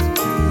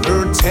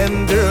 Her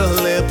tender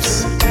lips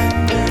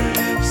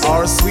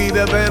are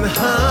sweeter than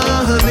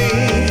honey.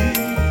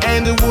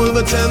 And the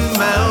Wolverton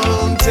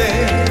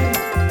Mountain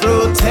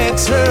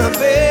protects her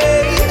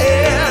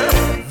there.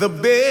 The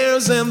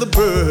bears and the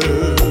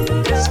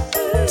birds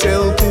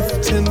tell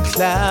Clifton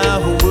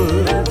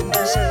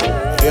Clowers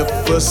if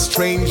a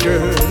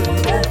stranger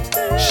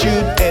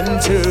should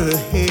enter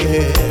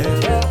here.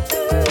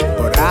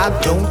 But I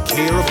don't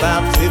care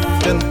about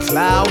Clifton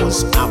Clowers.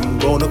 I'm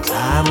gonna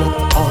climb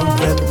up on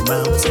that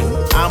mountain.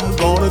 I'm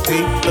gonna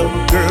take the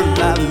girl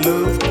I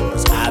love.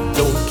 'Cause I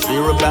don't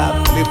care about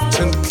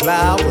Clifton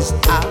Clowers.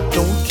 I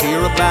don't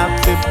care about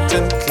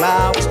Clifton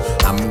Clowers.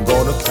 I'm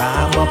gonna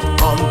climb up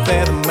on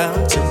that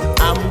mountain.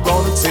 I'm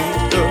gonna take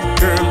the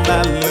girl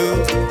I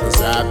love.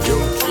 'Cause I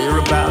don't care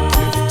about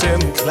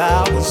Clifton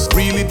Clowers.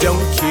 Really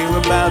don't care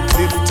about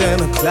Clifton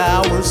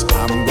Clowers.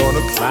 I'm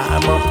gonna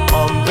climb up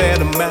on that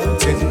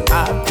mountain.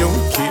 I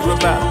don't care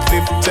about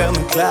Clifton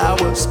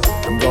Clowers.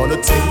 I'm gonna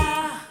take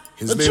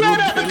His The name trade would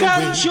at the be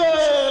Elevate.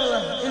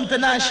 control,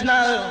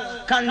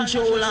 international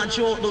control and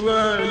throughout the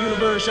world.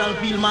 Universal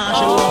Field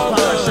Marshal,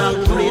 partial,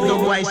 play the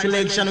boy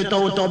selection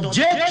without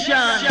objection.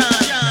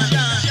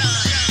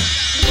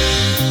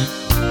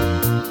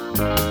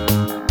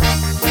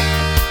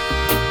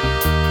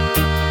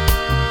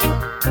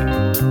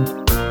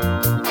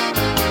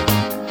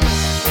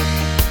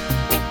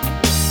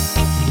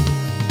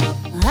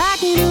 I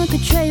can hook a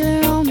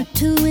trailer on a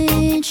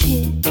 2-inch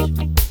hitch.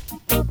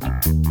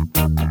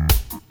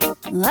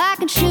 I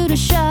can shoot a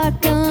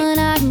shotgun,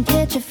 I can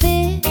catch a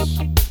fish.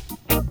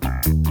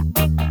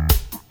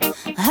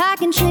 I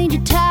can change a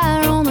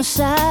tire on the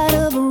side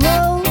of a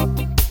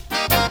road.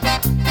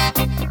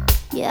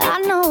 Yeah,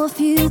 I know a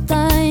few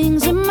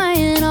things a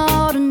man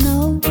ought to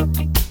know.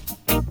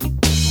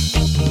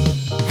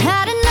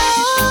 How to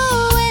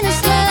know when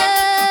it's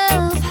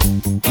love,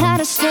 how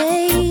to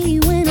stay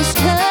when it's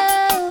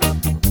tough,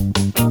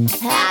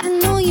 how to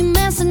know you're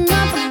messing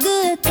up a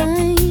good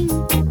thing,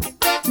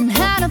 and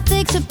how to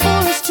fix it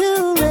before it's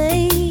too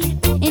late.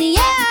 And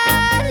yeah,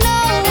 I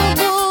know a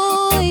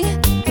boy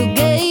who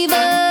gave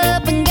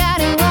up and got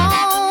it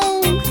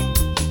wrong.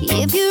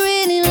 If you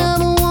really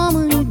love a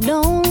woman, you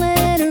don't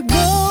let her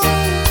go.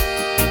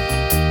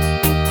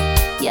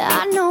 Yeah,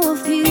 I know a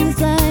few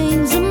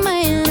things a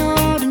man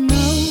ought to know.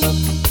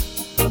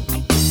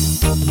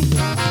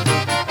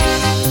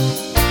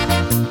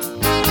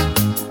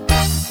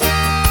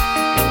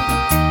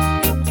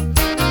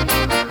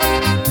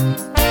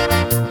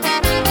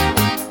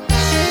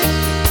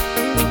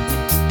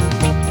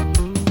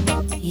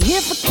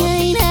 If I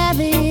can't have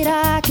it,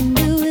 I can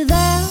do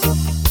without.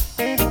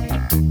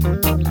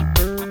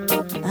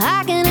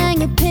 I can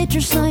hang a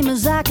picture same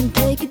as I can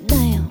take it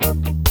down.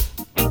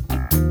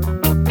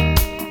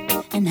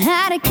 And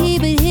how to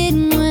keep it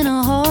hidden when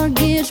a heart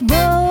gets broke.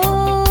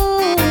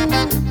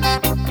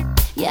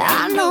 Yeah,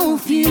 I know a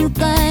few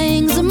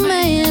things a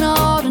man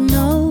ought to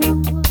know.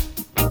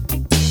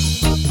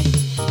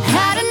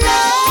 How to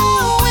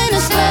know when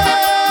it's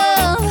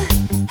love,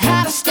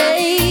 how to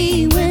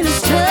stay when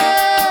it's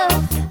tough,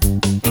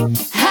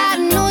 how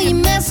to know you're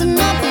messing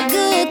up a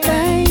good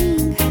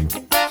thing,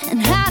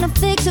 and how to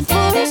fix it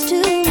before it's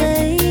too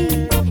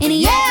late. And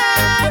yeah,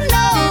 I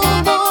know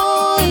a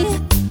boy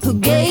who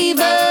gave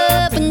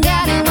up and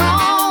got it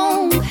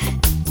wrong.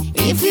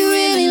 If you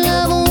really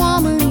love a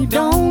woman, you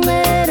don't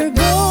let her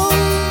go.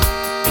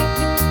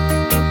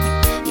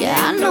 Yeah,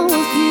 I know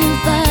a few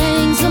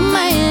things a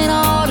man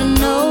ought to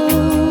know.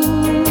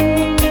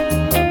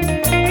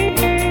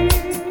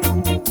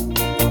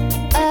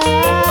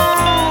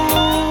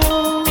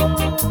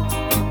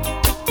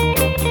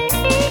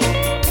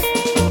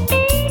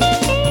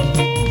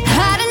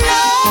 How to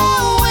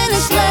know when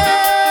it's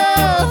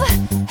love,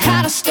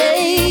 how to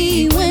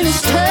stay when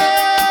it's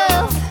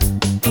tough,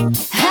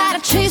 how to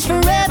chase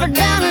forever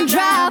down a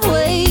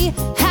driveway,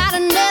 how to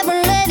never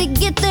let it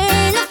get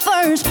there in the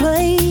first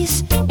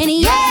place. And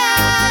yeah,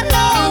 I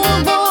know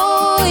a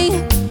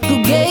boy who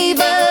gave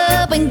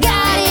up and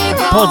got it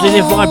wrong.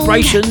 Positive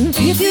Vibrations.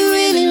 If you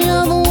really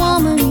love a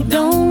woman, you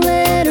don't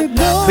let her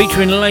go.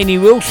 Featuring Lainey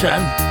Wilson.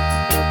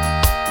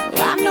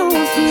 I know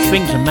a few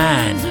Things a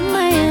man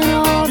man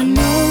ought to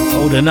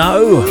know. ought to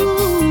know.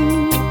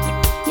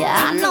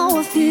 Yeah, I know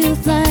a few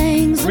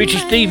things. Richie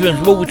Stevens,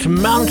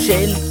 Wolverton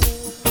Mountain.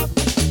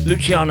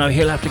 Luciano,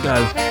 he'll have to go.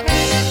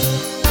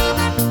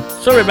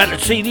 Sorry about the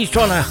CD's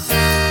trying to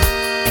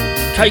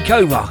take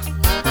over.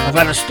 I've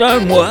had a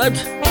stern word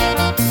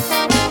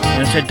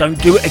and I said don't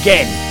do it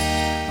again,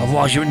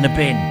 otherwise you're in the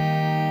bin.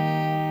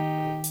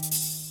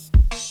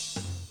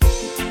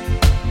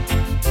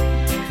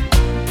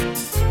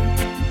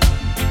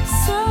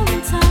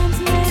 Sometimes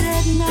late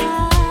at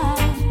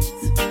night,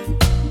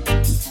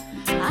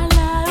 I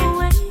lie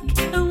awake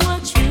and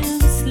watch him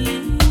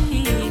sleeping.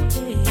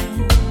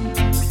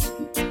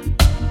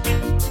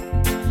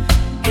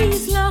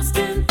 He's lost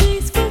in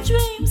peaceful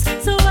dreams,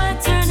 so I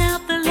turn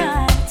out the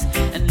light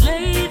and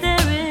lay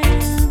there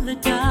in the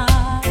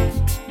dark.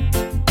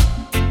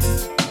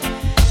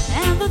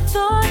 And the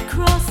thought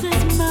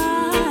crosses my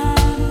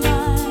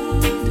mind,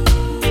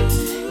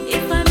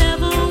 if I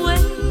never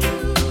wake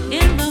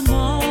in the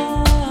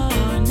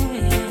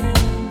morning,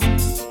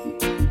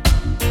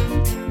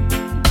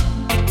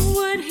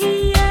 would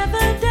he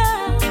ever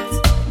doubt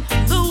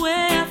the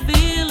way I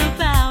feel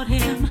about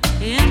him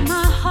in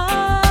my heart?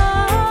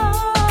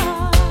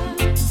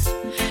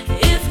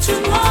 If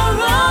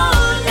tomorrow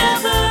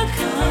never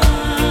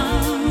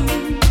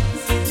comes,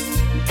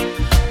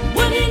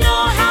 would he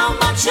know how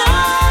much I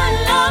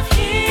love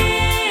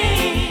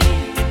him?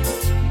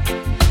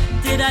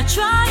 Did I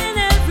try in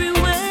every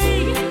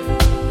way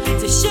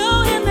to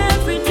show him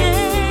every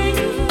day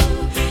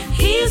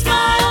he's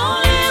my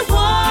only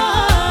one?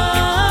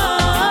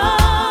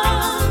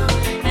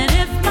 And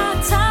if my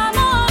time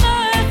on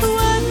earth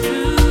were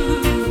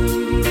through,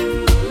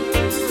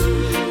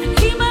 and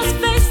he must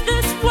face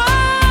this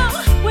world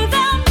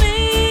without me,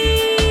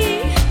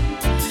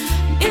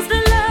 is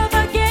the love I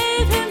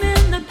gave him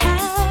in the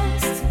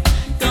past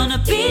gonna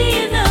be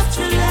enough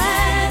to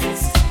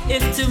last?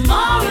 If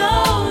tomorrow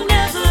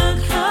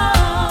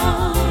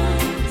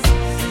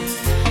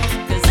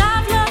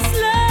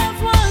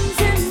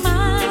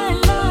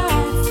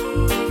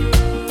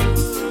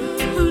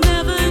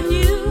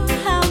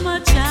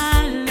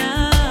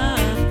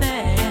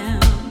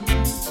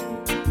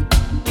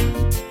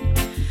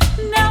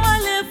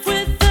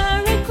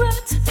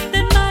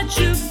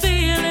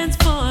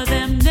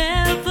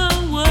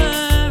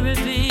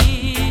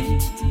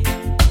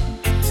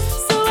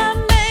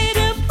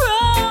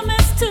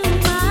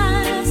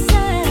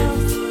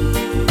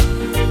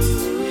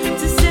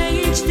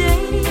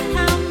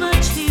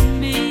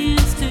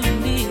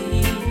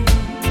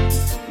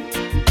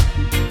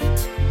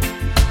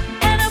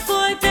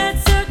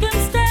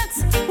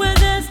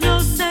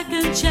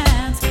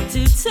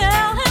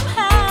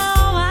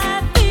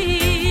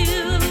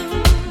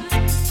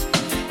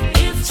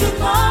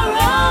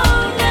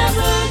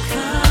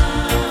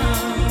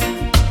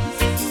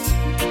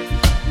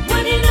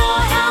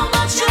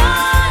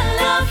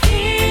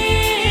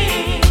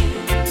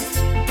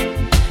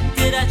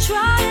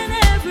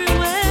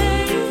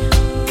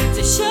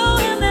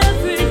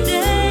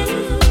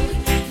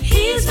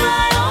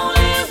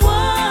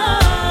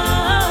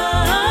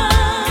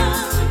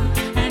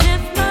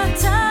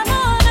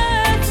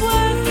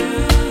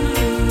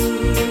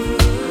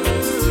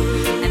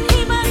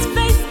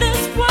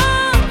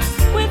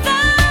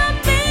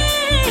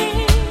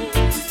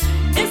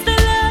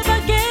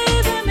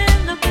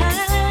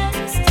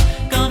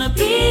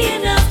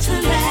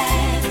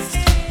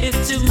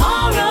if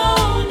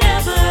tomorrow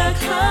never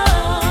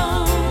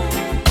comes.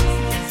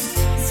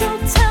 So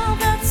tell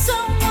that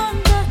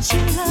someone that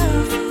you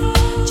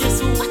love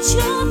just what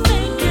you're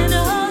thinking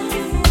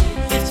of.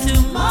 If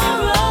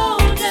tomorrow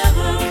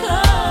never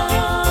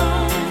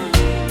comes,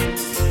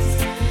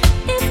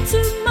 if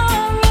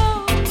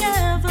tomorrow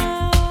never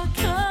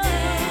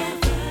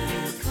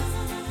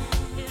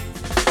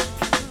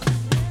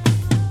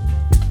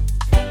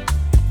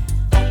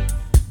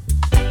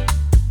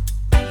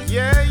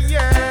Yeah,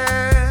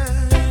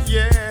 yeah,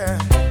 yeah.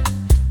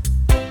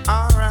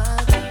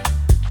 Alright.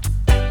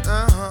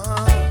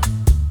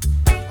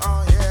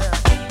 Oh, yeah.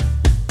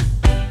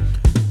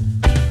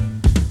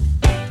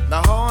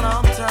 The whole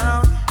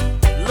town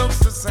looks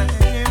the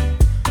same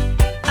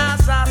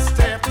as I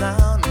step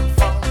down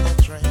from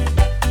the train.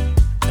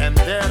 And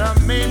there to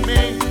meet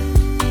me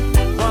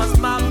was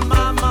my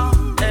mama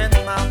and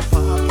my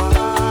papa.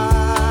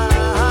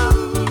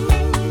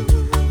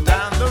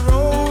 Down the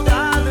road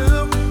I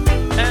look,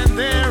 and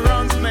there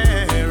runs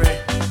Mary,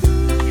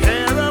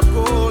 hair of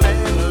gold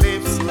and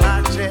lips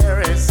like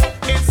cherries.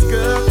 It's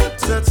good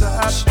to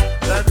touch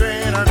the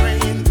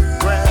green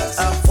grass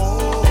of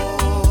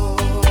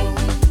home.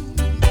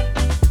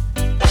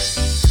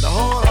 The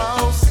whole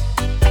house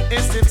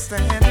is still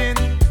standing,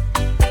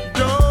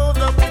 though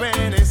the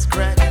paint is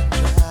cracking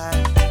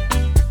dry.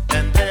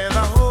 And there's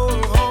a whole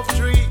oak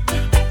tree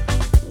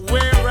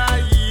where I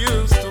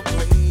used to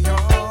play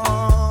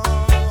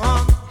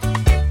on.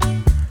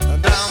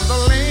 Down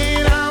the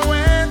lane I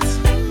went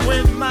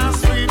with my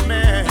sweet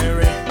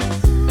Mary,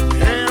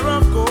 hair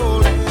of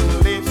gold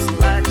and lips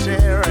like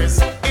cherries.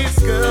 It's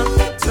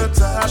good to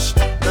touch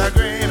the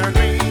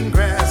green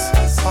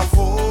grass of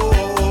home.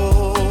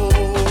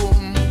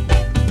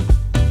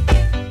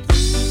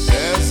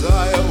 As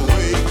I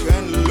awake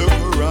and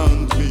look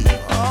around me,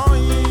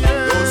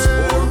 those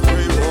four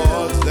gray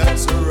walls that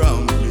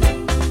surround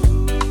me.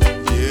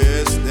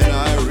 Yes, then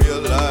I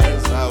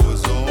realize I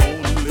was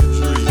only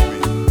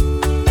dreaming.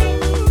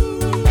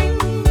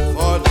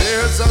 For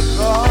there's a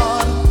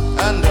God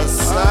and a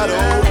sad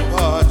old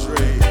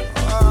padre.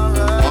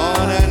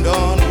 On and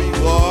on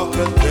we walk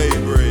at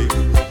daybreak.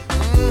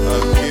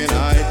 Again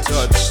I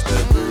touch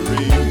the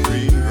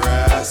green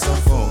grass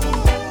of home.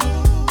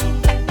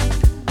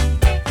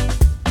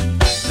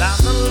 Down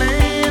the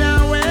lane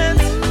I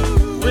went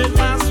with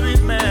my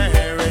sweet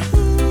Mary,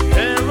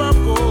 hair of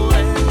gold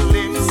and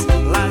lips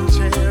like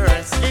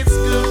cherries. It's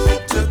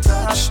good to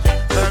touch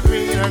the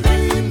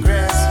green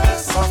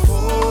grass of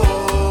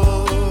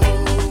home.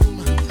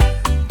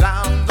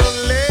 Down the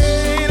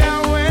lane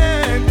I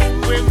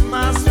went with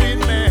my sweet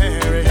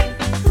Mary,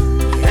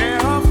 hair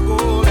of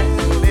gold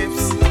and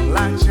lips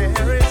like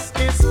cherries.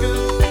 It's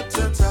good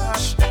to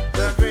touch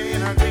the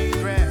green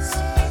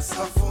grass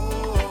of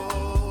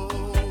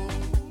home.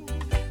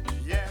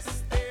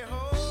 Yes,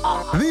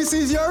 This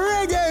is your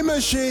reggae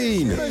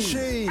machine.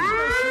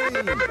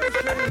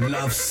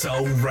 Love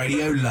Soul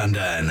Radio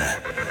London.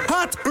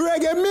 Hot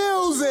reggae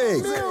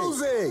music.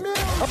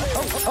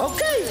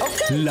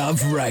 Okay. Love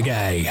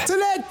reggae.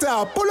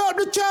 Selector, pull out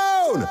the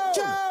tune.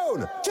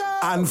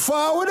 And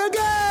forward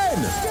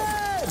again.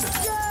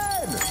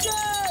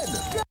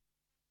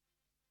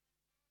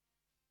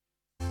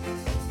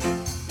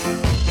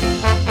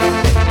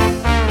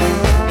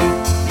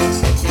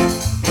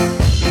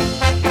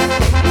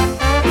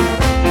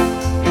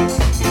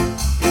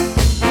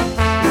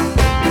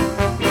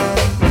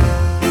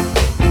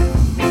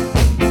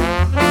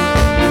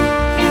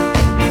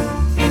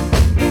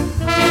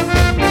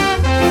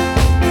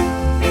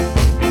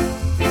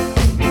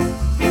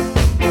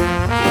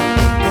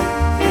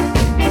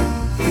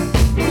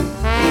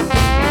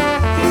 Thank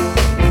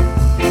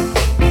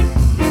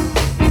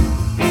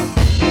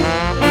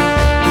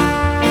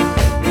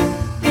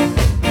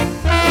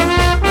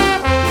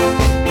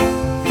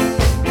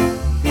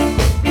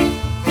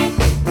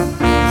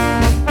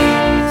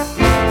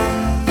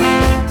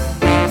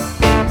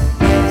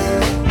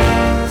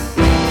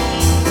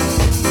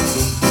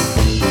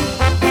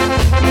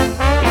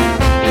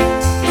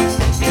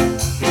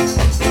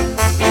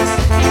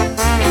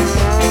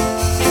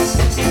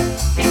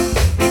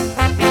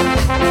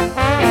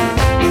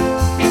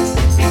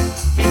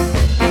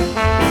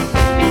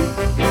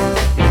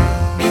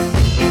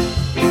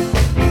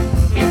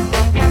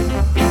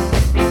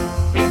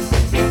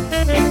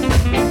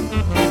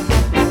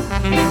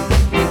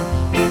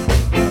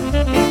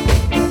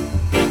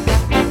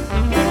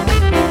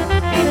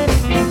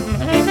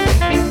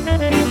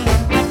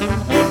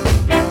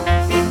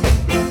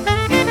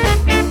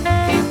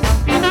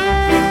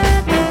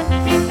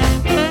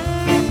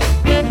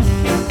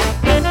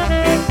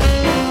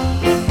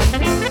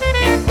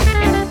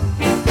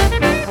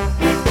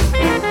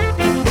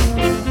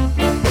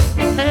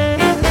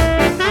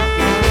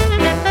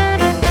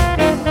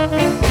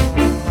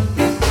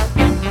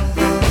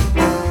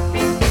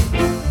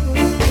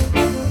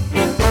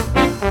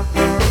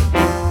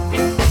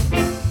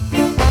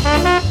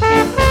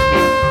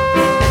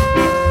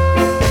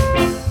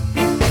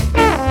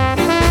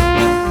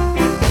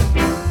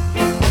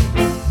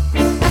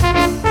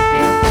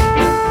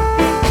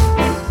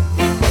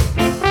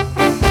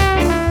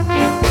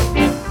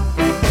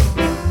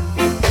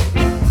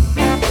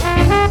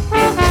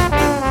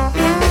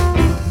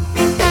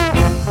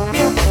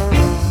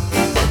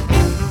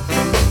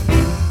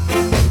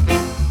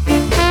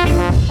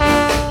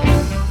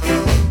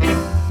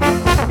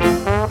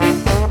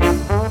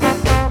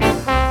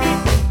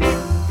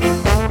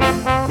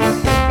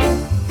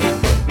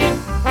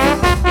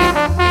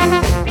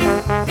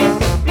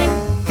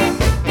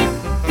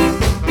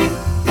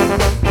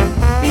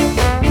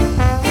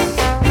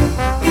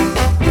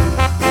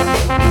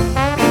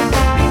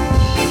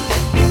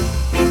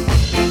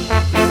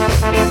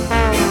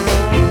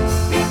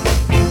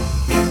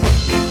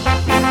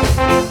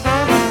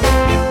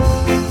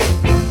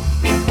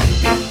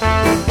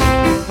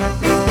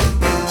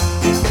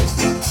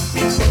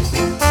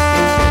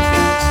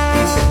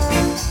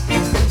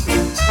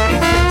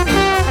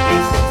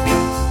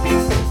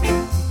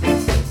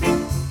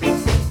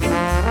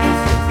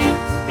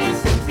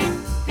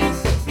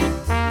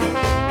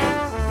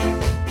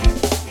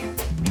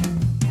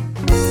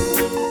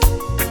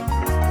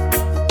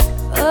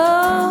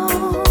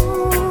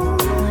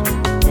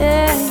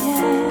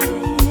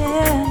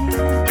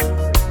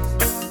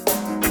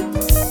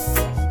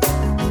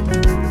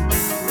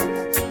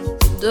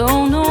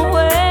Don't know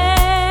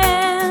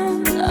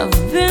when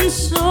I've been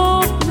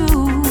so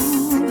blue.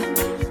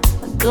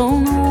 I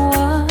don't know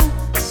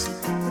what's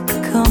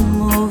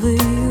come over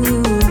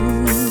you.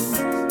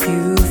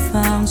 You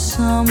found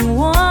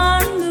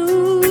someone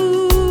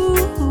new,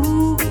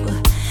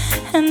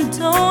 and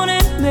don't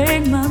it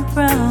make my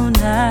brown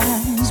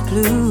eyes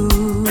blue?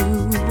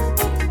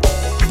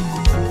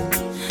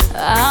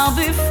 I'll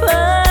be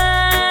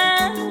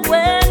fine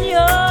when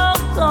you're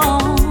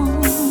gone.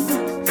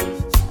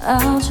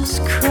 I'll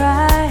just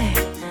cry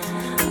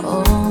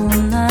all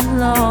night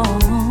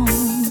long.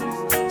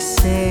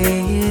 Say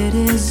it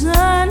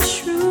isn't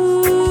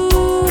true,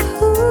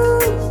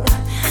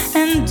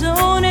 and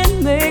don't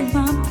it make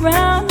my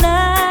brown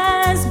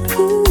eyes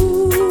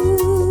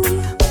blue?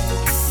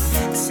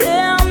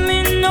 Tell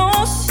me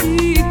no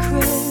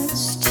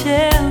secrets,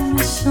 tell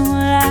me some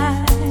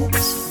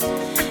lies.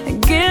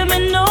 Give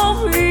me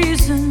no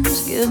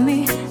reasons, give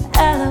me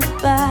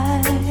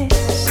alibis.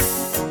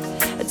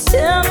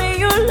 Tell me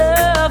you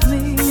love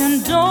me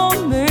and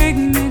don't make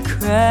me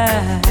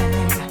cry.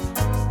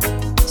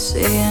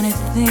 Say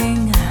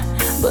anything,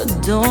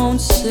 but don't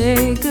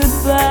say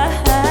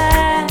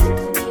goodbye.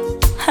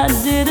 I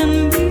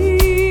didn't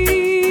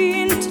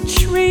mean to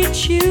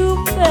treat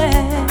you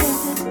bad.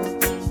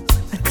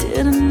 I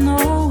didn't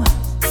know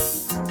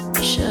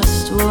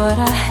just what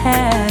I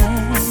had.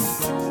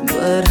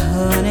 But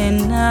honey,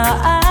 now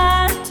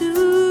I do.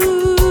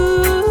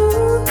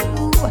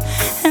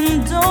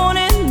 And don't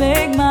it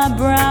make my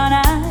brown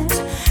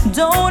eyes,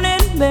 don't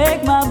it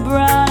make my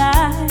brown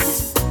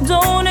eyes,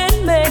 don't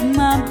it make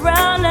my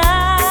brown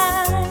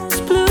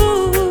eyes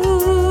blue?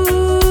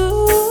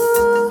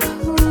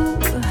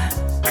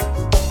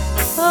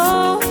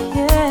 Oh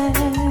yeah.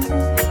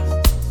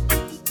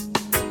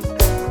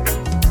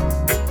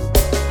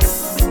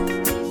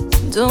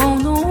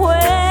 Don't know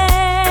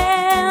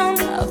when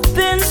I've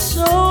been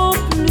so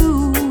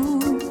blue.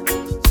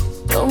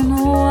 Don't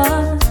know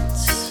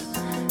what's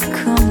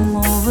come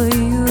over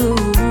you.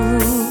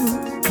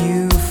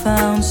 You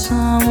found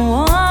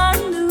someone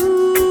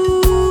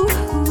new,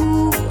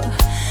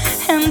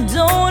 and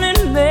don't it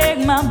make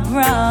my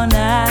brown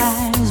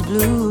eyes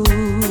blue?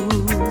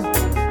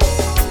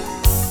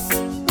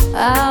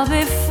 I'll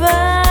be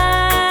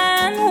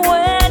fine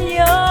when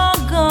you're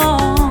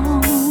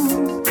gone.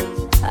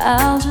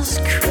 I'll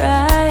just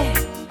cry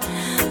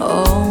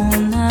all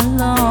night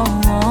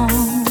long.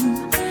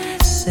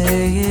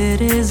 Say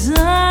it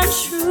isn't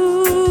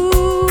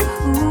true,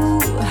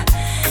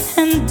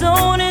 and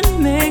don't it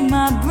make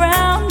my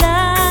brown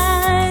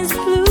eyes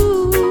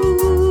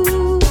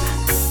blue?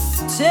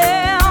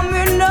 Tell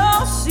me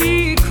no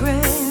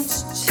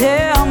secrets,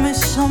 tell me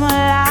some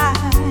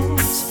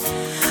lies.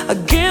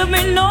 Give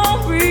me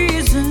no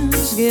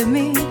reasons, give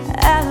me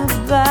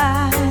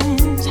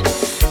alibis.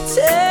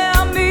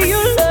 Tell me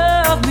you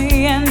love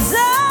me and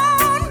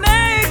don't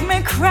make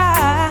me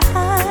cry.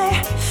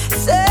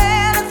 Say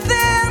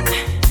anything,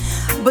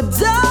 but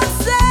don't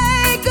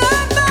say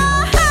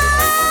goodbye.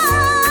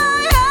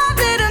 I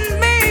didn't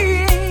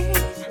mean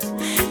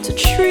to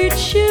treat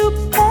you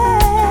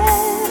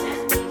bad.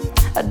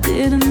 I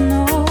didn't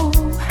know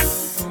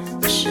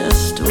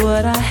just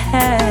what I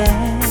had.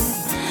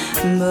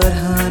 But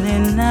honey,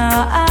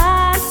 now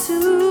I do.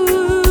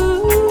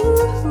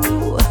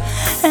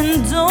 And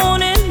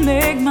don't it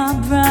make my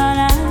brown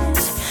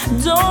eyes,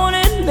 don't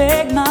it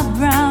make my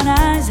brown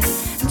eyes,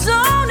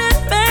 don't it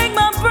make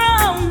my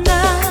brown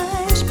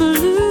eyes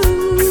blue?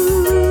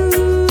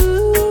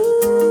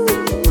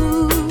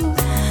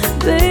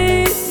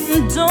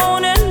 Baby,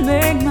 don't it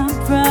make my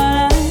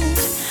brown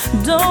eyes,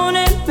 don't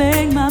it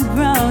make my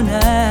brown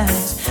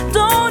eyes,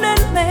 don't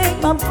it make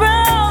my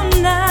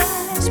brown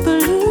eyes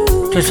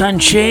blue? To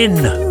Sanchin,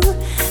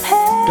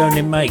 don't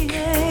it make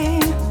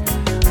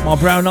my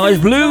brown eyes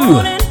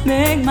blue?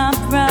 Make my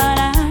brown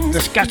eyes, the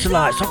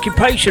Scatterlights,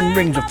 Occupation,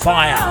 Rings of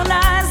Fire.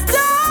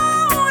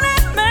 Don't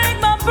it make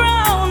my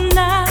brown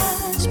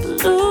eyes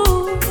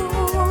blue?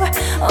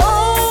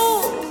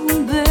 Oh,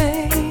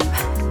 babe.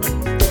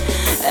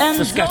 And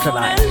the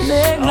Scatterlights.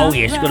 Oh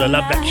yes, gotta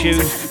love that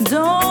tune.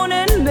 Don't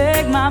it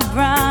make my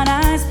brown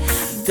eyes?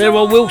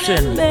 Daryl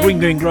Wilson, Green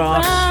Green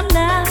Grass.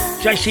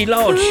 JC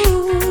Lodge,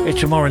 If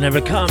Tomorrow Never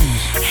Comes.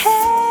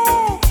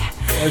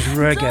 There's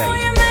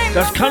reggae.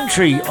 That's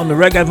country on the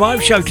Reggae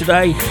Vibe Show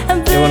today.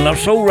 You're on Love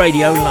Soul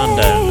Radio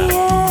London.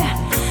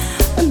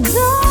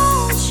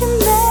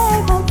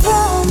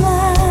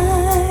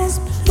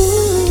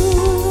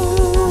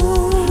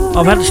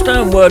 I've had a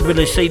stern word with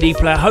the CD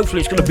player. Hopefully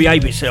it's going to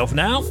behave itself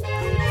now.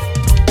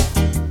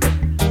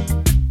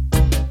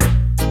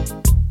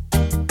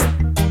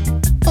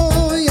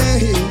 Oh yeah,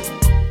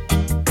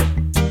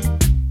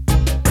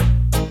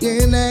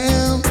 yeah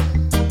now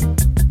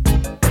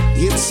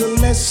it's a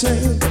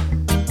lesson.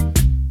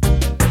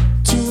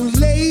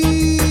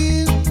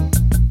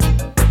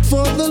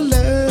 For the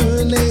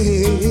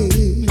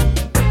learning,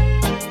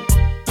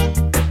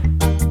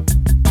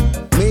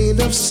 made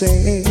of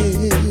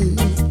sand,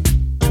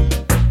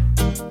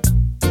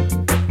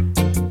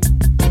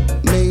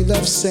 made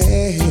of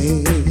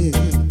sand.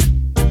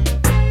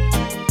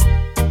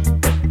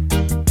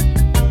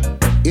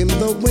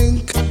 a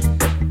wink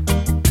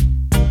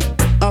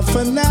of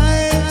an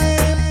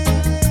eye,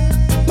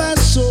 my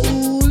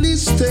soul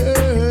is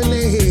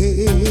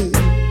turning.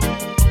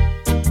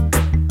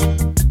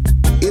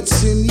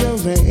 It's in your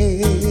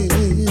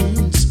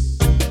hands,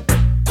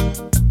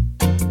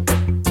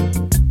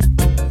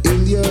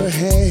 in your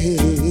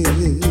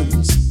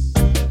hands.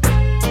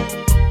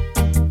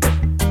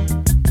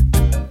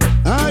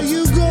 Are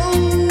you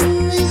going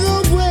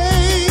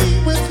away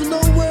with no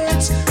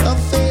words of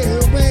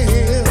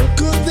farewell?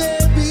 Could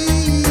there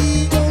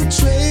be no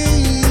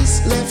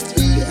trace left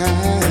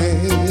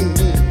behind?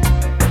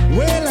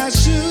 Well, I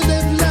should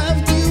have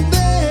loved you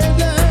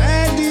better.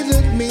 I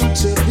didn't mean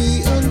to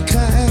be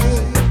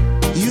unkind.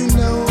 You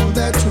know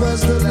that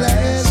was the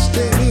last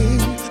thing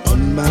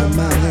on my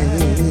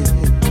mind.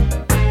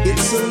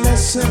 It's a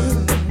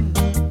lesson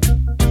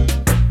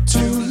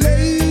too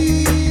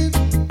late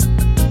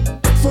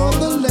for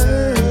the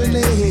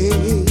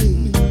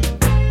learning,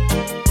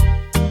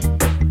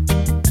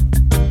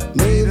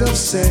 made of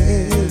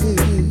sand,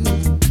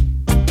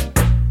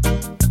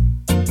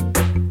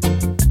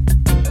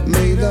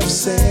 made of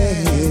sand.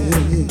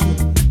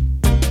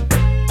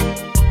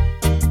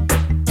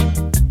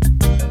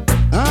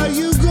 Are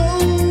you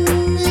going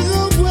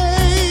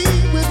away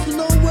with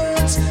no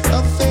words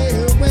of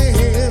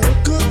farewell?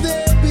 Could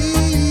there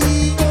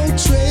be no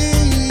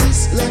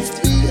trace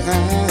left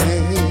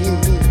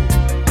behind?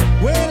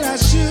 Well, I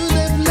should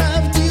have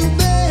loved you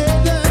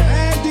better.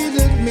 I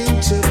didn't mean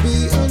to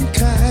be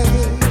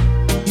unkind.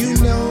 You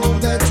know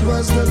that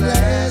was the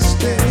last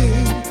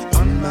thing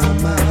on my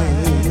mind.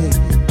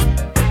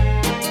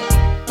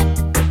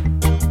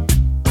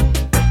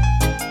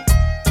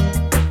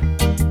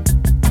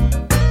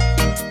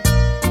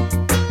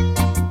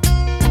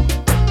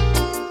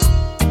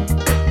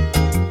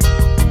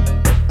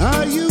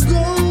 Are you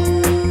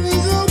going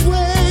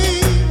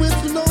away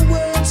with no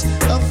words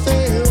of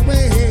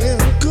farewell?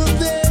 Could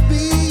there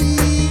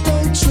be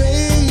no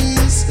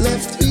trace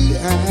left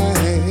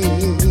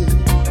behind?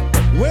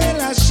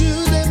 Well, I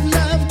should have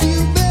loved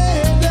you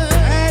better.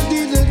 I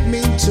didn't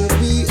mean to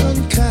be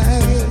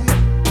unkind.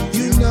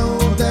 You know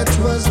that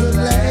was the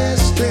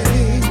last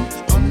thing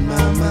on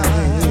my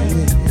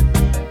mind.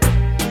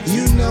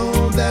 You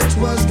know that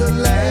was the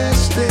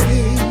last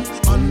thing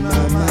on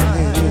my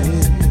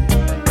mind.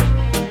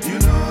 You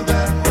know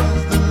that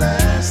was the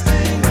last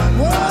thing on my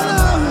mind.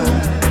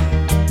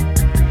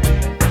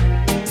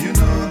 You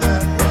know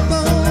that was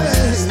the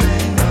last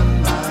thing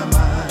on my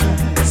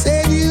mind.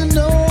 Said you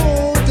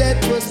know that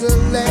was the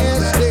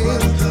last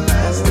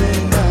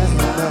thing on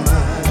my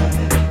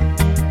mind.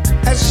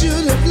 I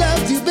should have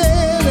loved you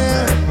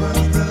better,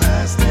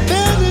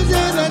 better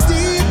than I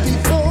did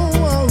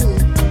before.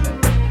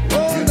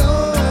 Oh no,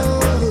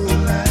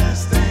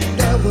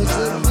 that was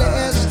the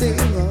last thing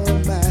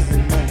on my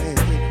mind.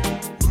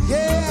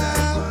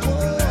 Yeah,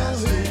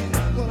 last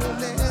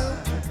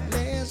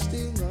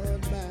thing on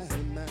my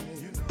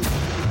mind.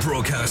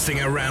 Broadcasting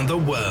around the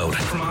world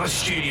from our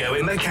studio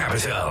in the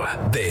capital.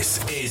 This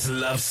is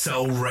Love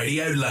Soul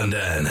Radio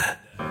London.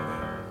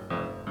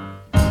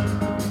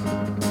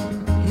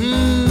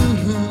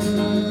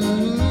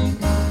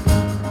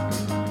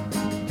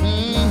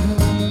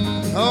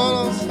 Hold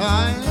on,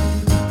 sign.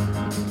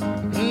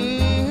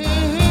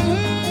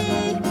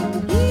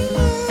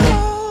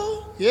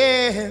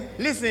 Yeah,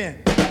 listen.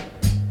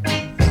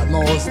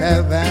 Almost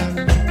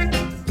heaven,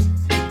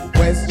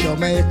 West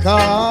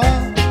Jamaica,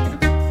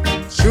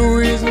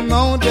 Chewy's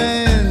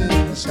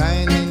mountain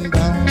shining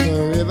down the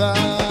river.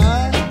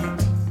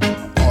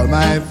 All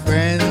my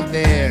friends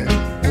there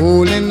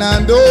holding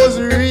on those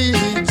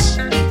reeds,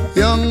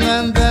 young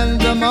and then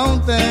the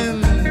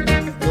mountain,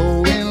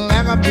 blowing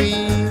like a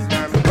breeze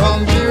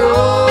from the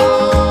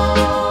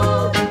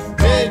road.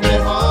 Take me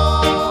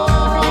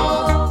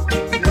home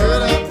to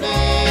the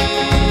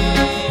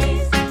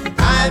place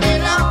I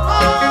belong.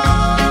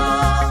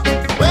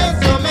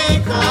 West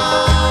Jamaica,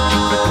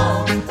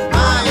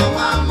 my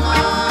mama,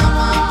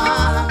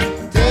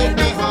 take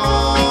me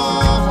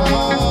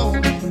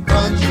home,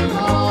 country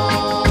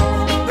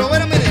home. No,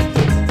 wait a minute.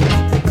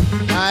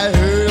 I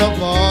heard a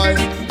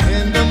voice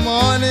in the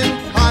morning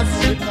as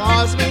she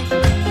calls me.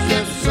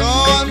 Said,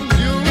 son,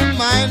 you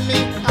remind me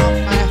of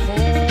my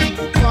home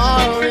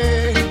far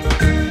away.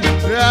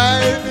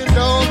 Driving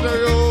down the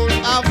road,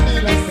 I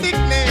feel a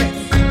sickness.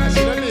 I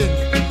should have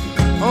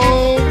been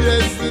home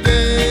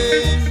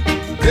yesterday.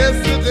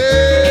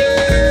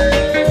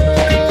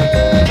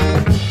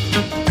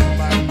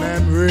 My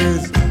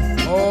memories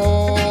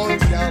all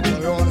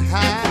gather on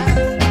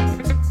high.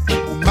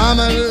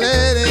 Mama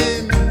led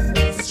him,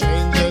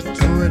 stranger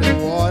to the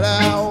water.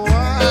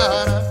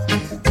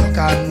 Dark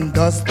and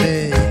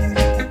dusty,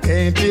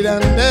 painted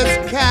on the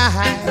sky.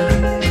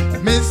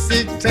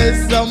 Mystic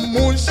taste of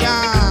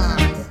moonshine,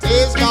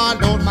 taste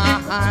gone on my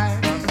high.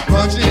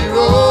 Country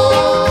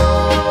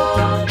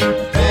road,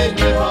 take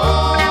me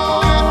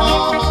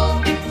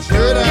home to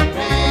the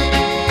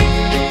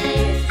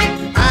place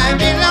I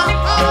belong.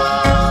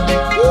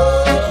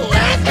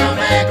 West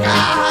Jamaica,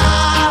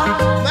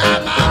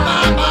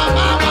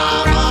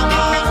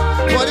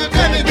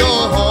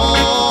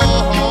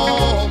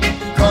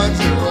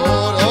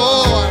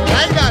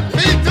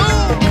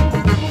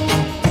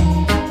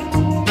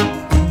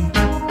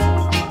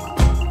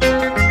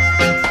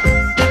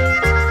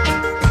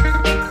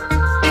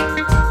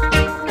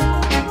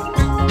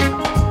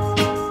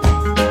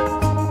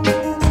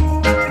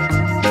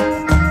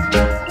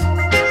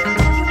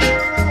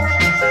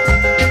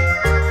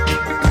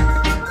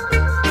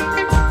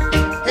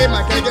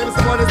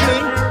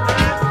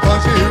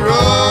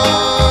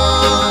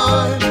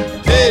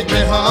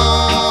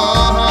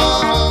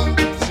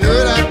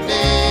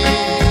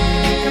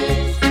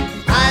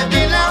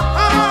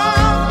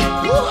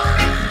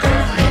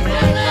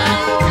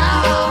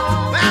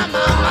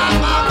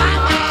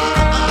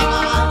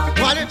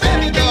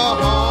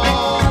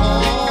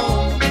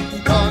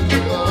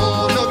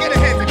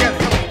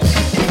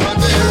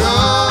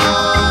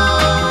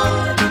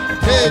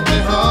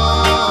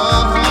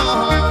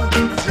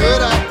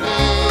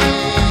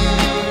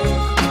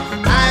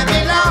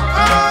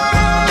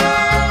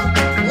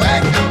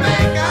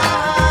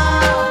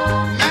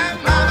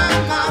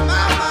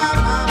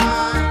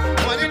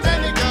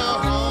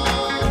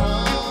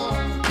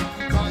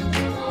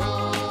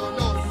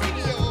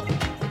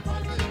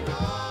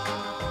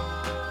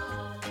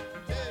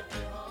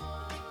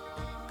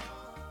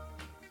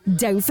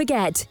 Don't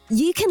forget,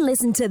 you can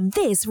listen to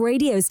this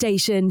radio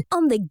station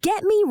on the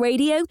Get Me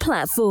Radio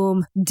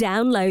platform.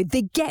 Download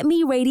the Get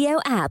Me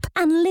Radio app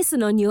and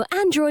listen on your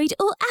Android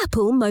or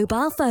Apple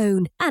mobile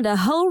phone. And a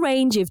whole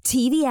range of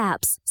TV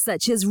apps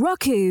such as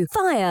Roku,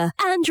 Fire,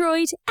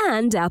 Android,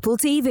 and Apple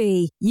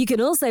TV. You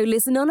can also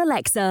listen on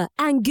Alexa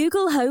and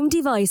Google Home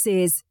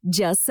devices.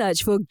 Just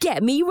search for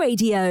Get Me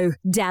Radio.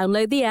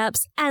 Download the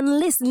apps and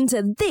listen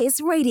to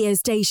this radio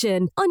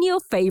station on your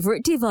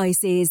favorite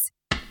devices.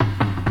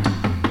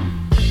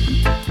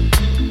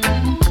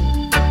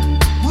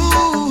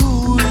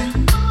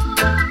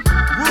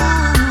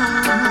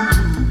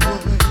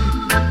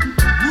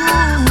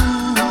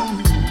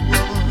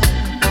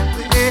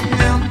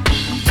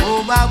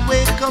 I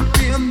wake up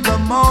in the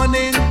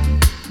morning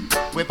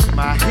with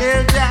my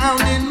hair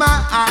down in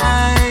my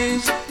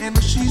eyes, and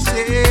she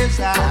says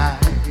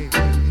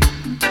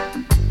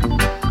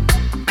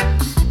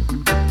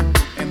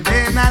and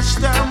then I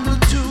stumble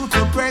to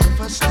the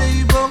breakfast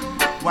table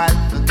while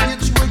the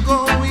kids were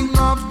going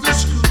off to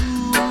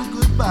school.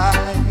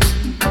 Goodbye.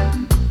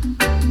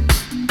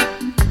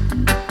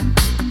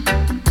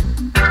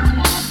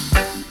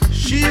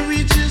 She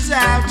reaches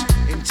out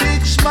and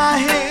takes my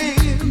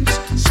hand,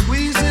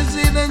 squeezes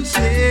it and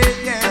says,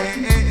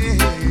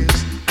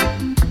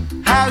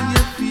 how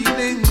you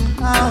feeling?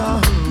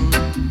 Oh.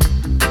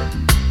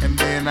 And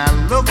then I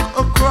look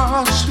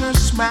across her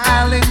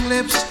smiling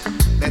lips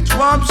that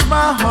warms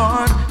my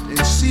heart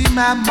and see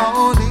my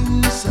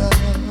morning sun.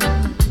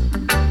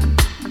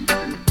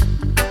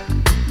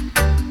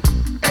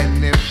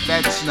 And if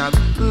that's not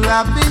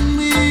loving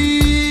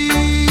me,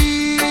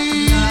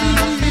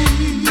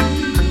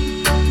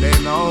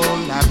 then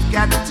all I've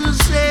got to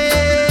say,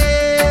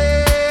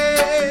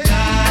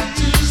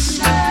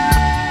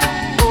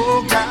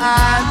 oh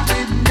God,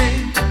 it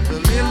made the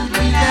little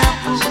green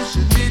apples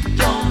and it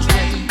don't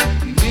rain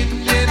in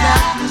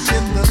Indianapolis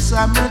in the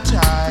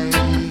summertime.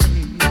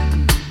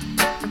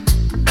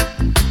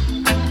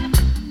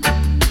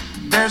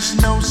 There's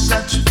no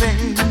such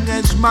thing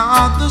as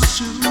Martha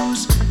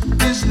Sue's,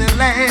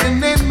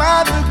 Disneyland and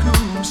Mother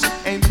Goose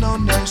ain't no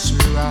nursery.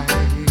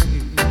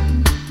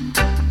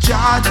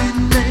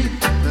 Jordan made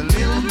the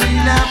little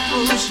green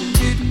apples and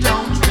it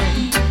don't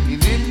rain in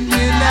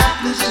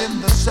Indianapolis in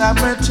the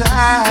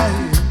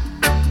summertime.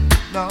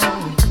 No,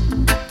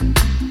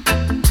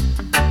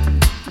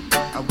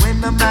 when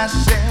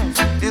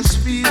myself is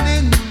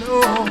feeling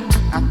low,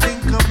 I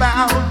think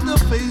about the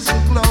face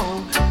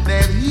aglow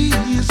that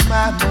ease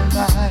my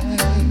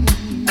mind.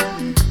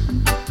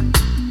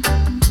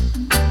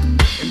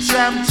 And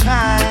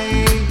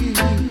sometimes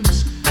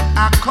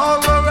I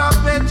call her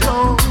up at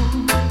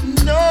home,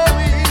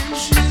 knowing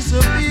she's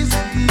a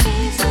busy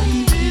boy.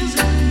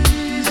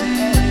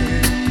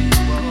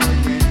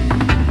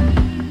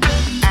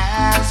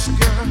 Ask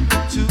her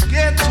to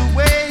get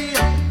away,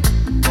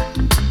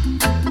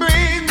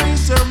 bring me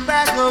some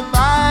bag of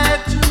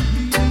bite to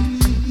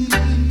eat.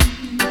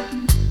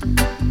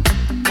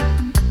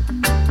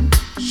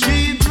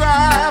 She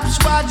drops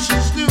what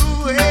she's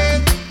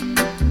doing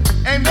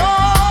and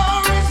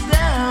always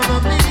never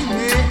leave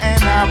me,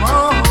 and I'm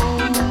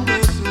on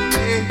this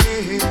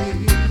way.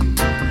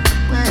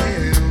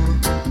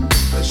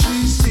 Well,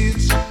 she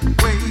sits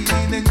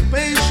waiting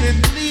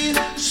patiently,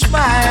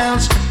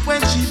 smiles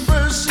when she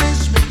first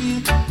sees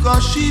me,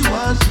 'cause she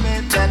was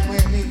meant that way.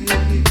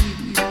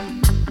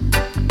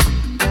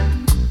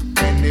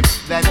 And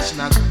if that's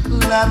not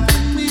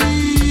loving me,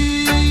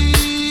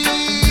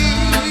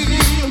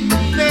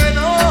 then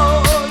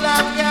all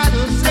I've got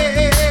to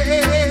say,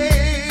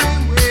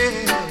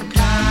 well,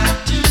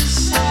 got to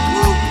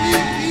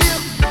say,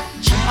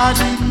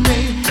 Johnny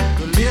made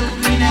the little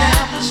green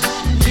apples,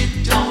 and it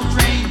don't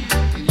rain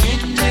in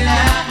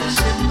Indianapolis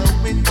in the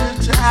winter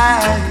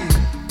time.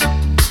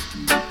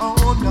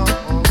 Oh no,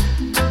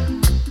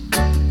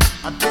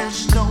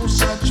 there's no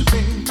such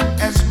thing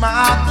as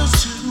Martha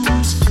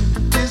Sue's,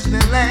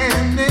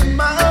 Disneyland and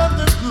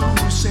Mother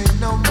Goose ain't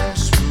no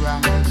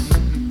restaurant.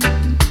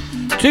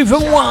 2 for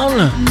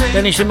 1,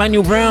 Dennis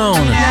Emmanuel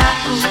Brown.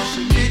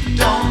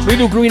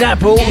 Little green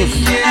apples.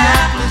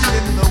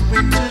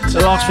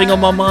 The last thing on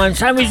my mind,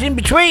 Sammy's in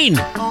between.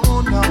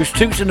 With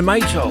Toots and the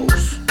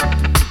Maytals.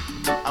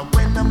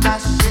 When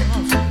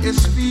myself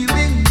is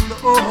feeling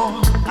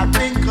low, I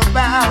think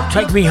about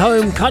Take Me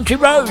Home, Country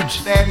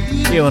Roads.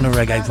 Here on the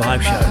Reggae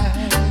Vibe Show.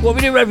 What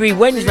we do every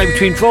Wednesday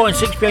between 4 and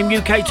 6 p.m.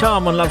 UK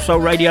time on Love Soul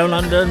Radio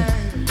London.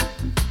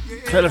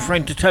 Tell a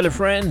friend to tell a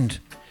friend.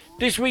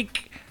 This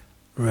week,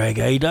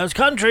 Reggae Does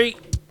Country.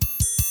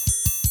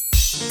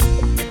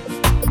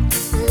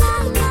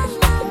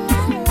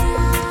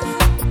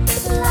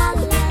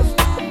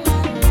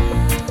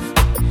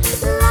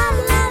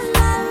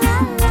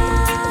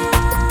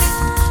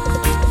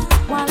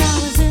 While I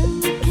was in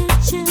the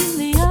kitchen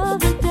the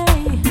other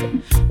day,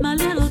 my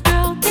little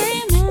girl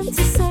came in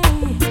to say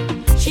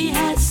she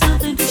had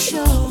something to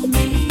show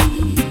me.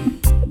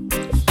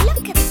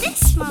 Look at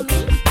this,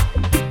 Mommy.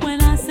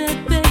 When I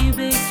said,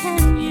 baby,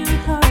 can you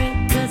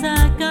hurry? 'Cause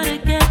I gotta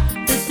get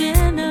the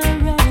dinner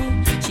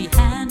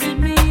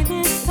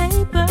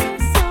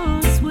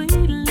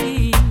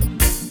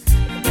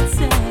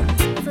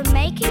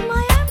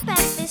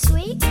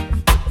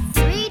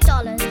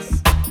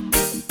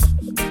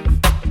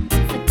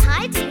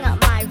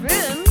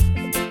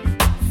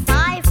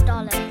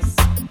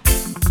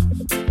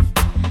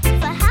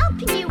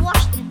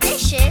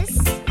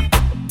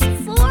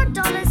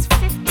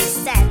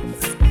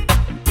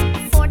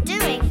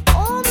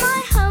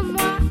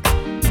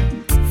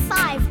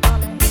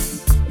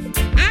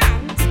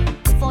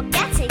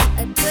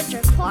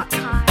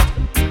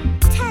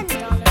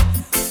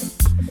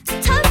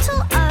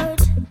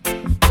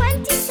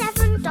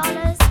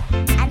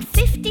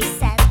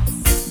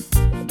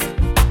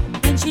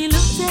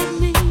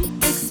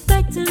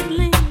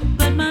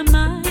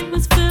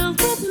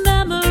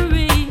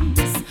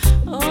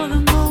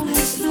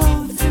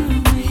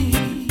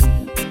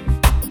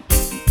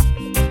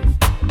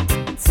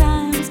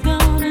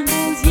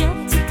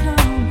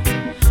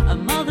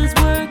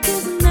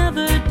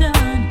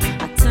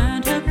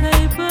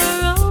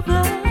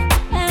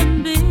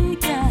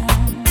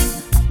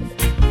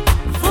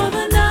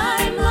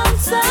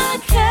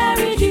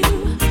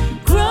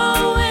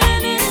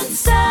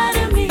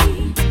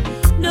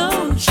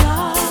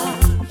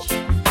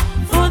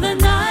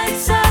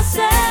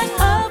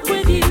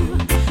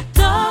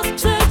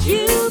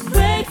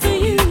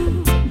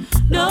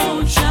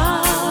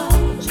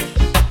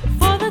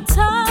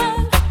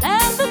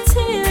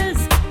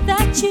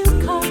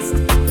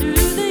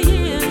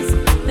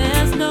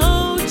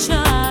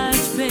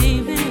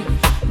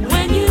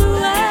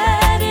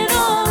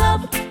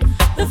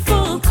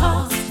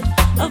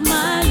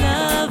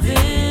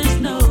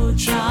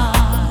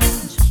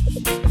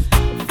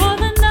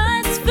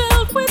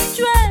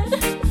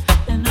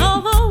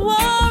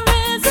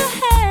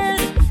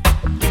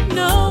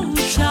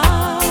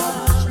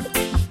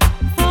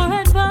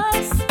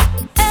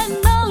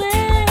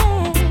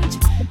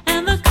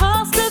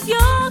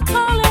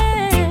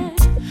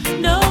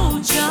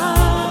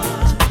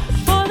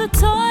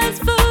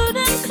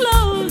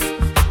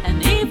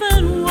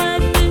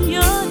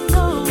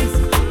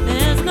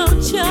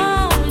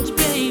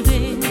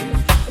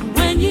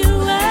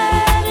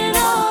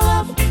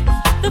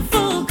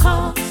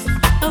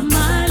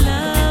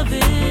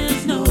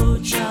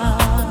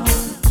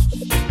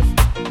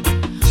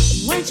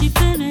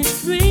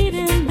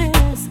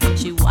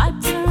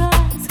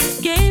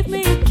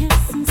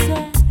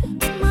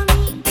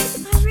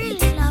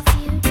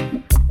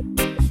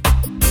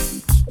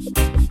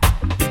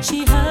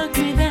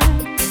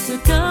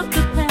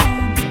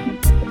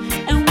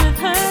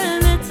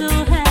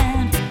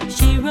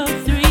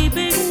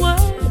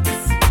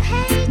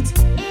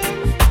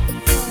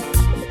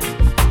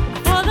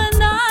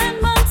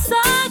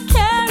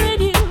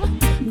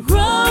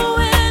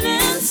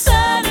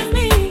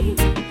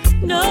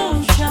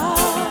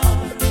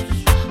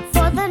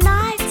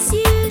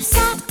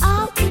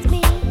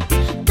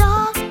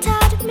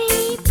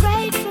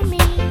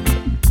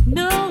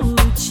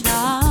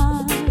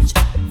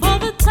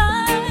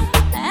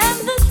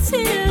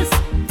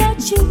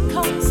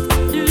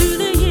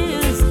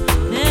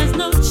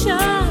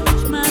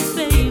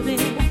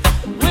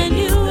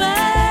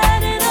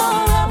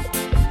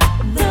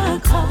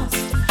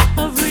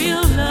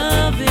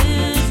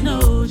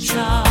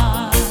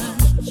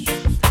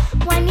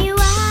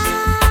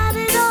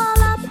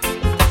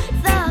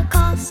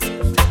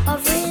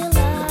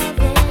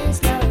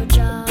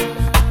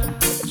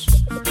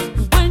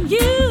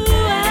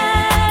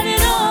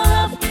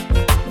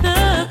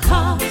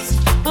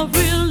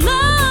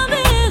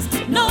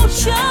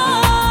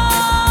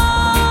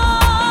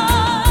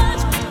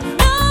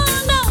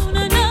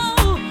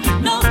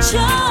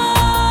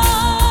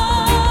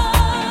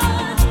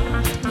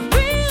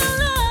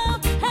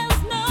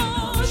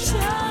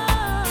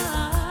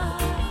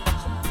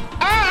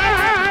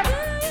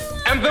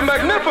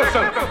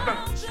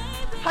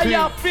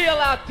y'all feel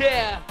out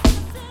there?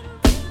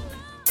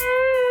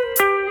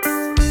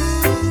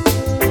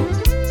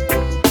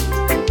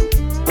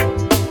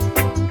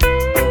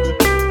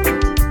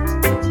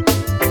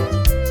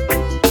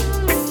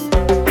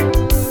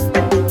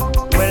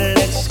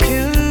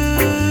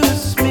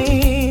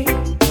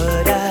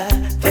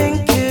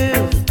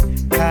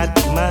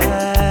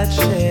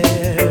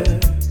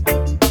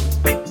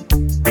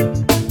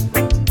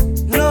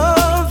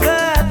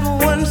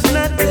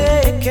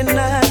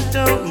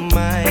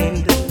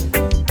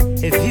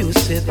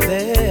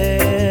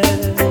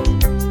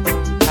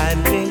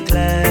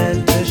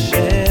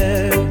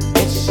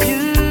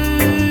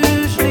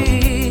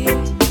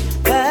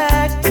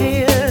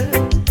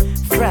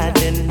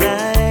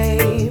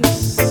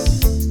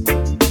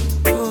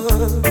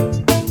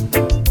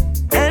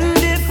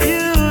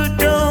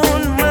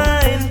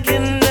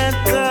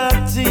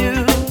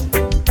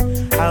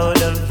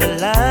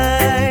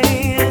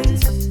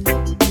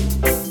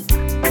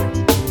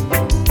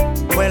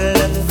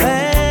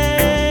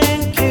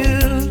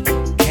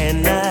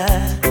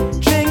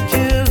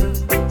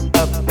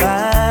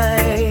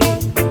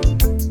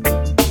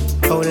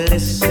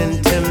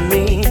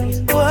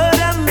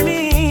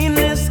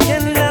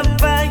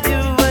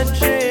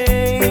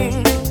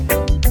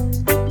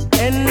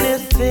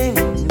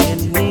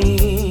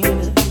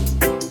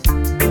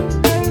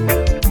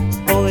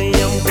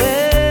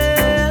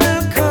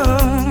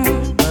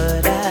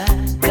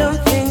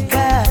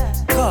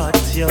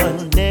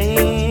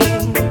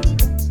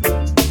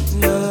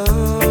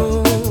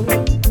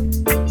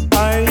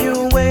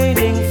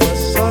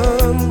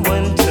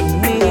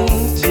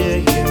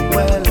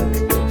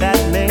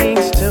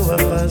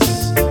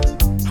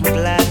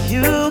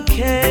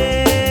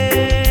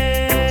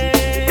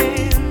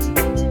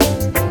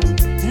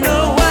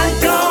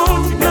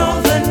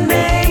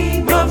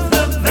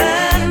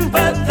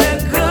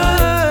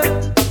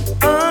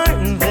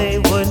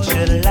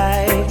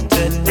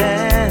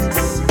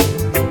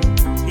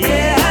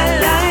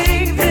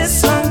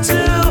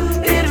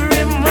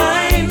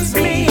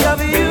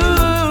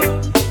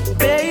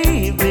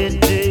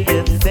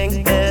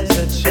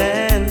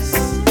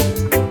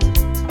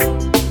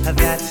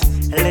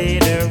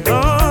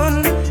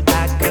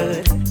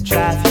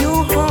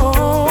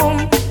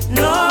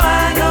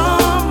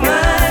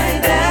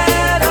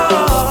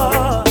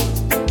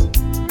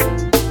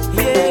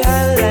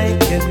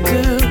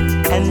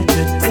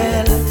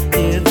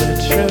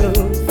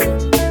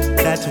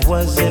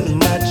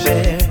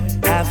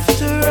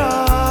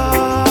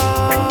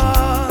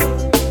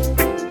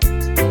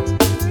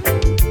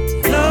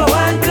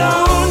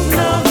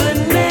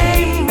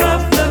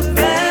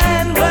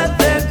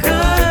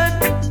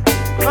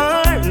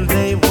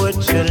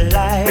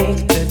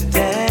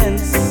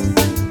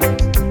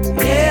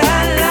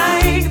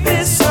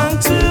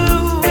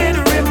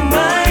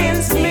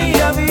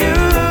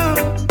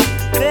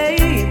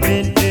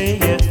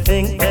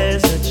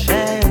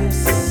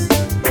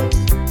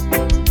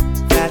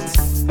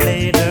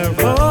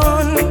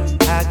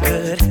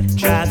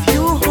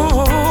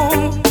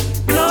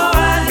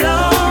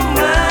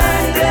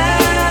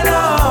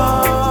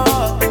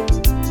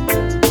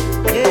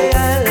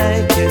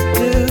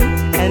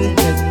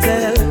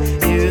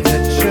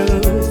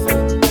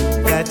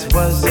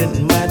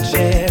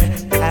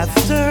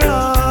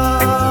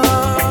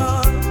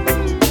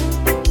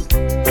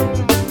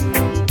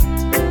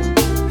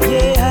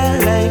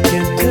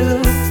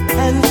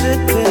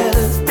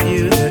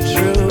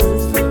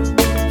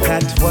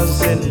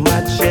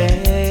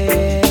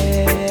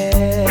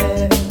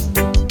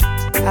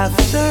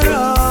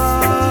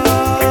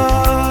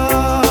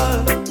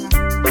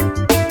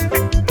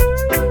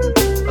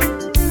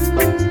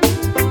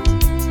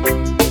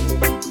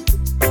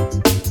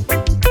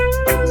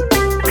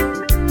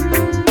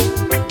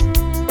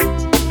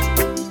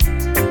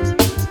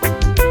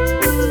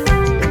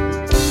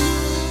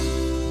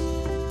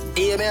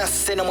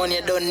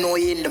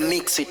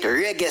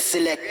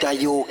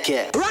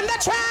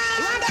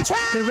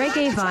 The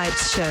Reggae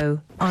Vibes Show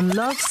on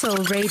Love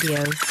Soul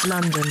Radio,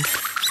 London.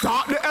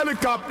 Start the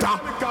helicopter.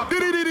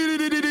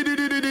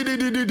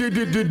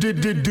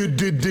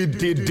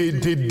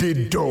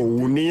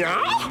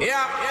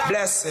 Yeah,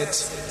 bless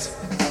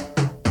it.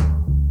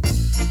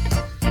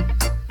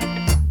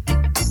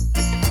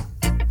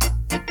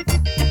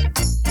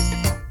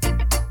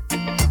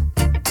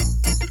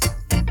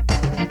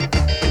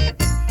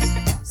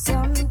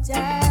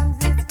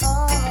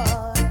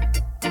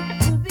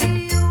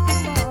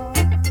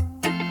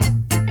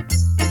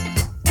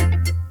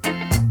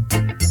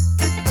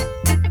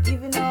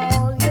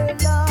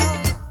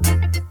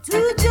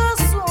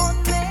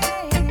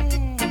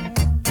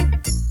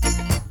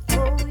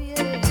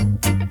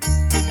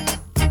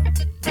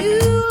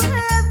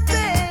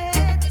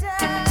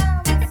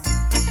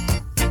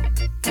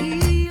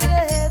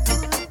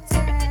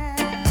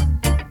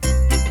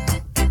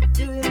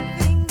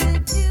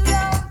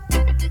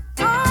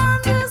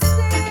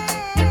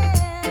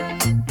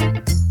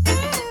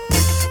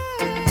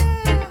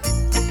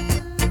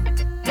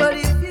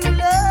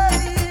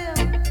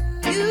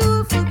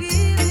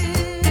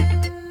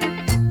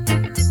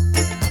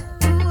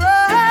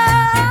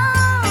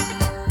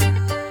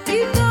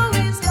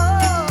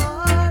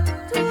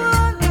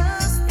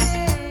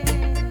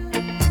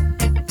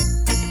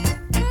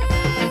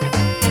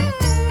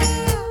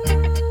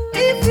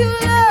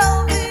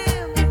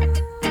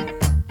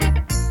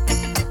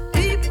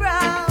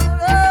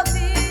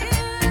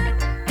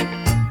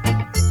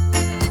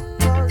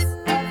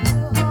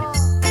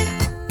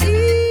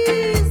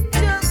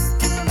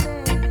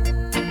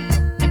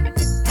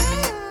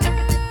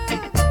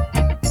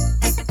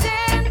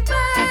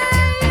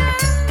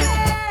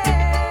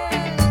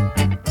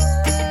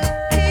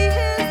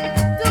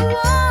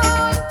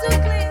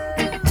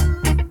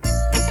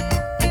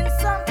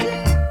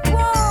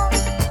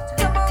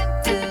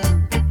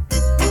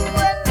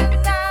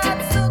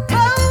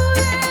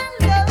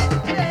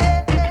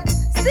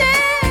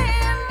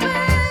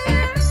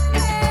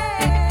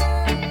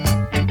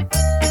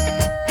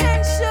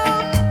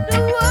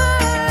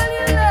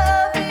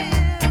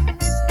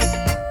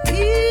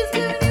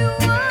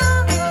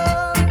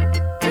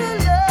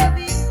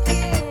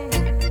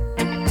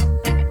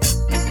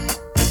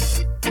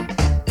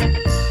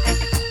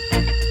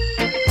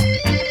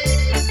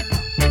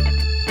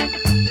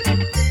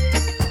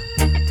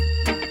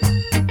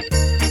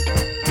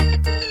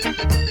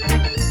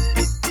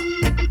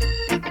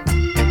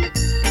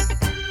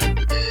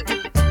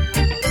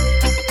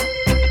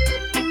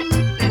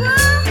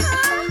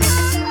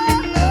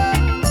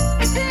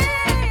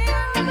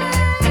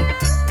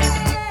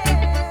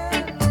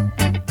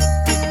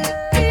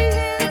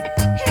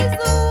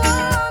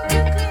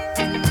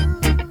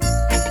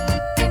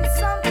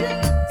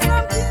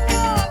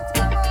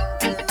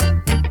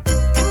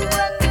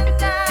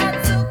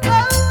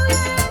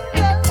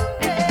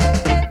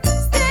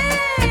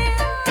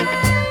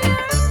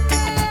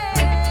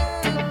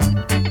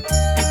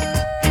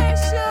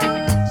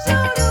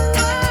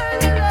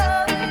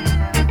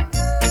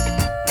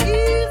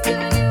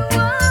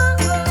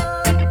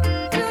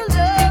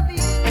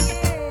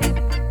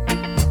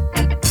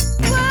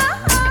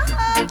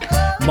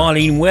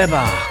 Marlene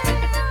Weber,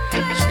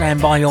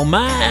 Stand By Your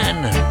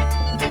Man.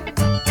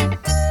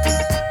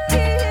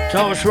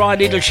 Thomas Ride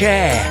Little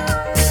Chair,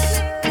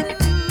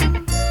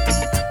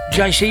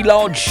 JC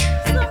Lodge.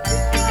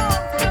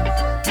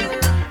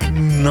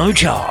 No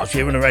charge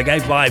here on the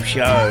Reggae Vibe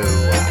Show.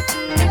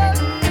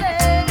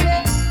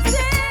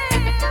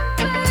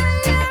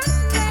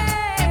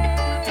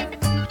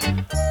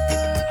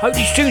 Hope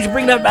these tunes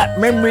bring back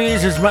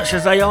memories as much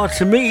as they are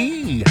to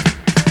me.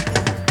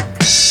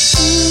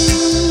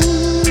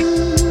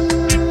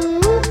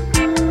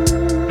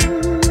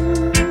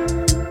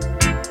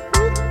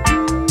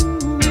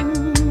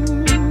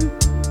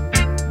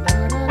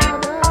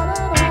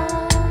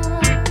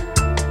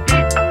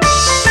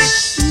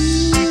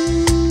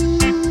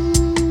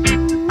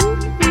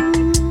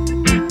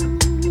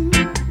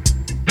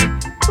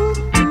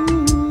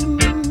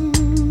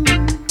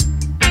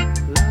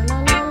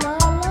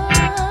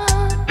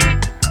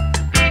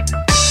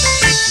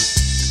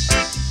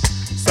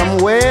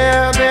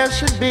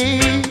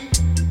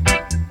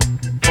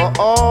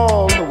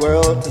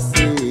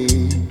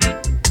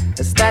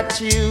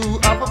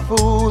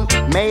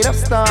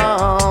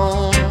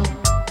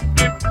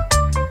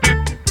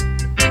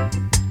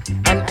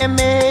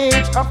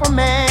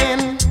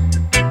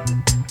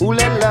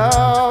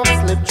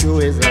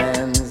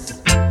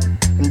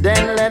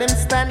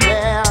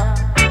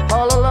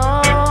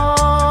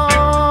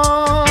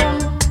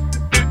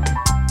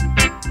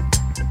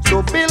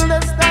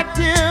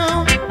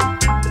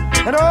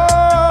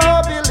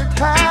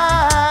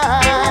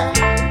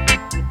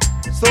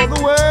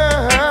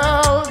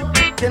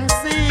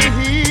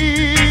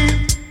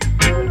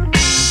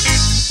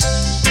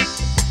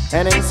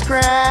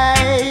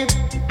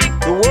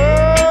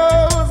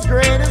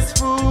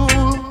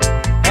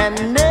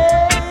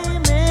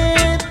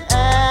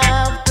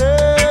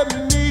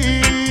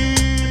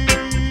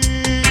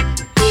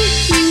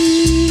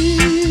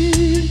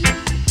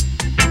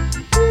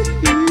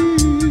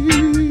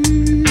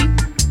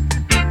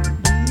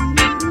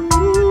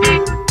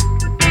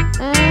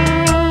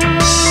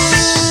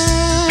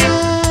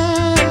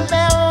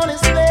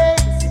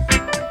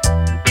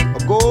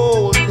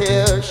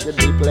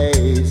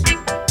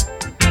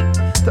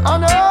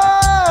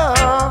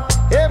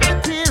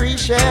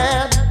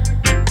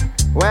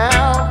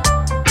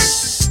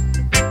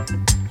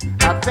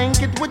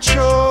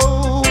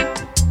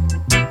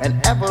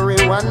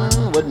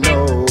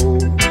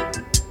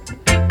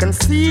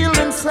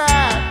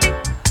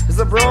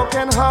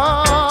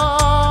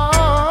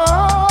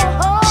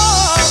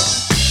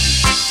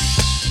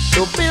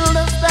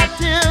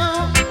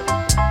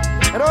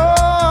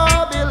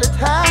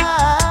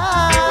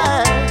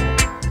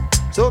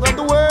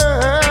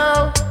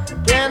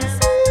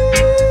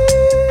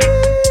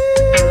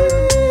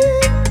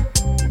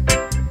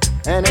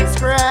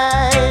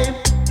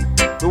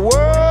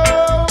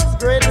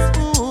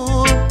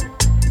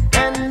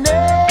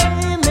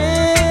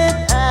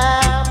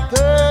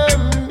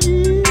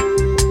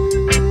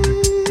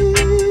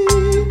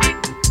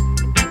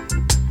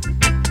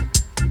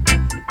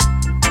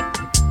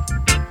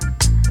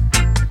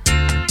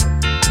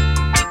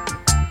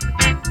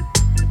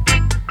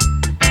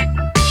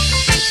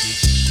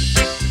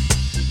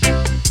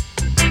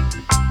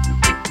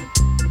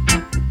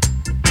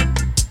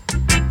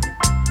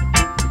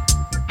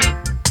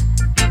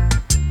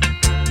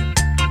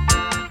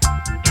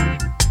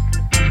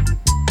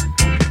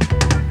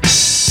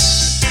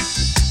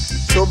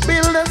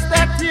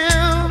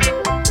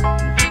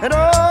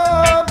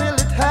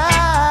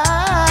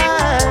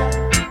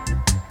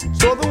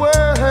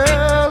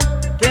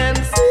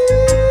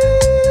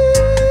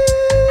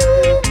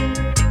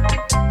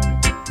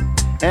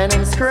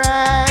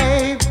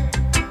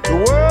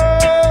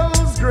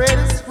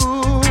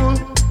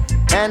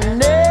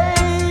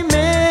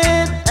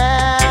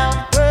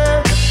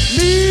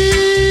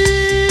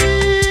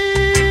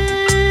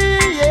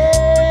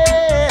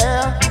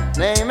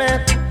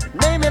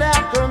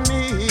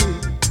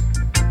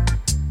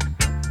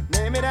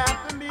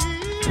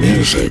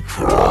 Music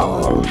for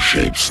all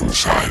shapes and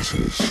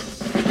sizes.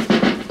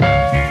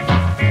 And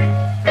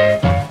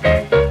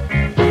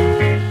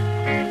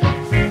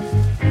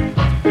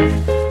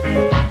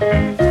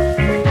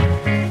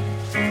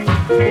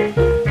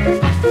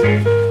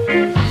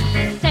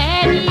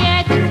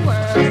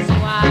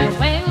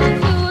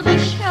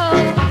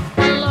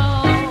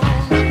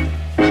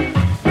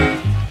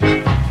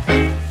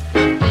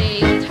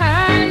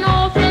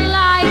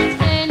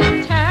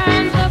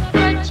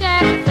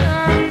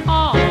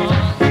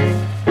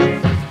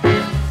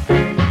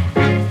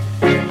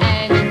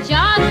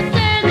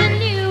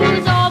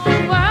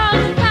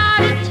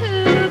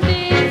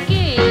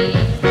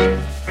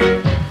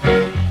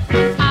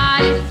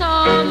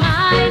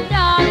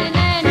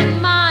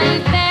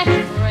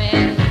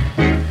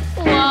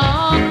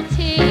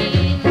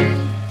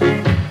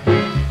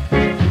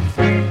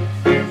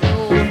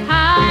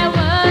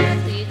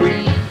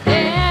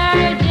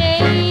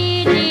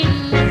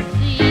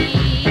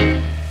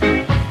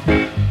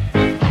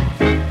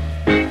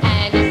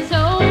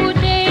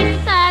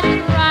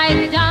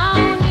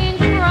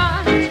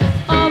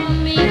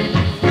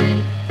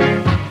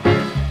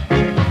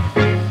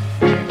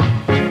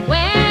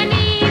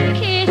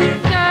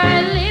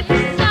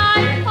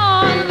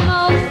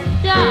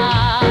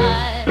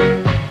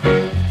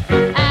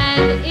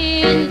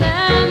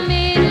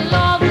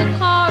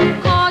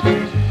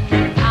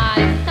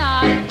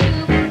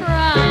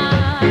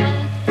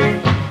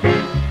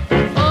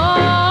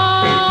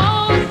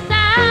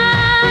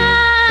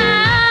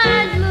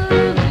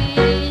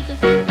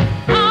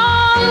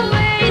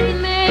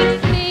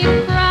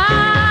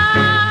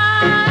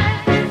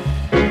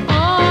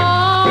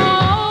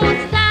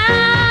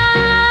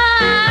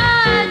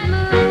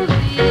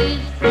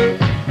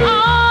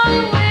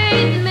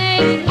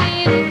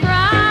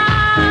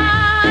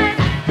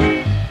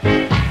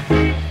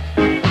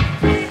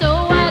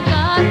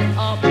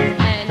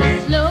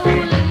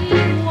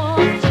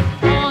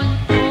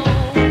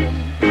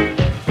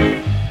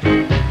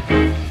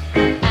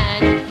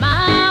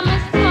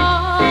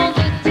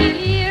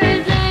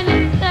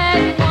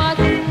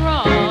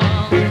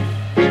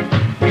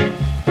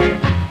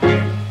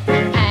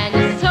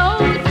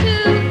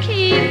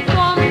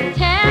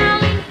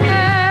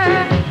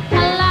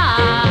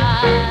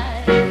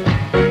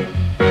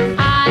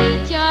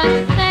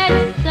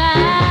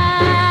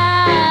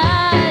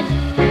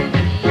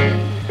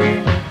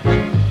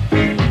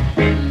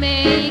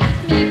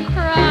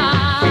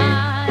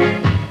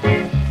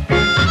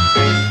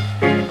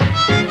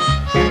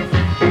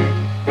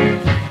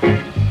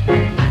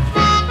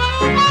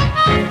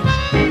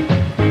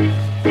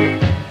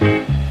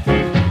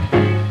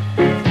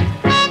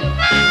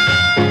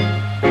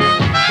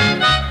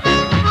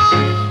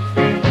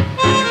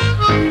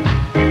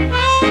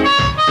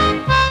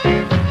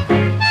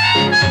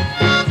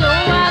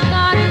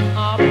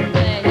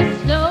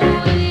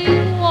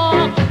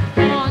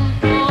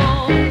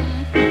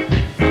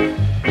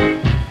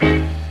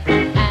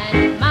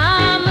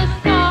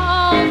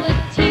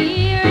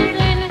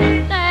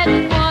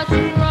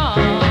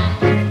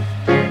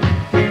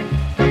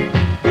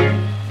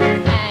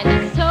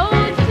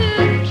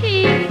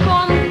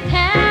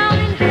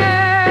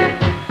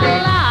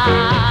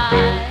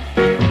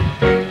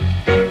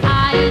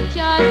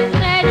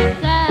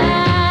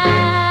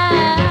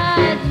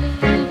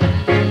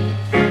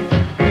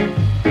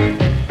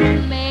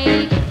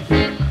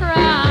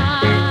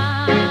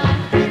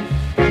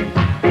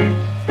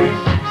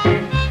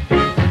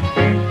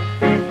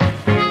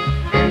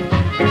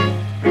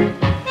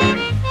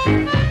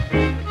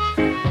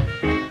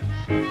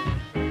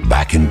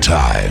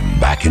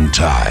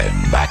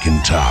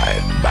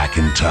time, back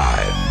in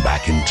time,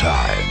 back in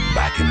time,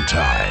 back in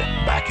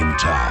time, back in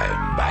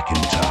time, back in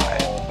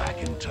time,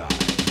 back in time.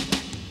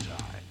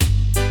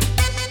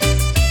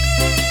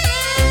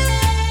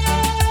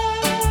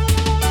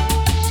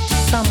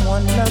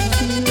 Someone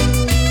loves you.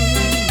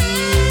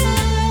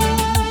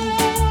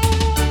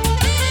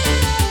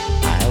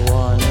 I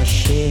wanna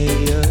share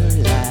your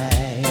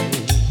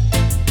life.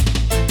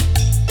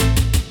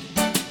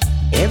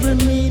 Every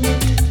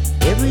minute,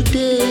 every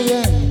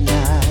day and night.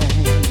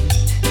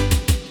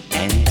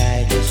 And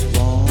I just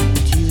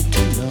want you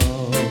to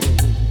know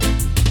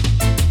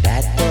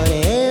that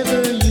whatever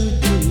you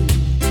do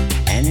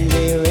and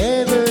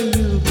wherever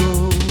you go,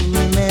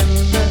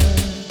 remember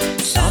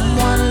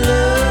someone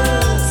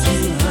loves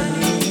you,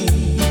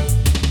 honey.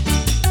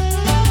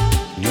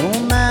 No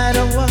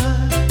matter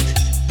what,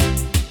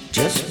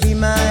 just be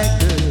my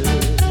girl.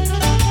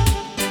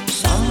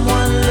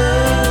 Someone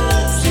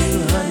loves you,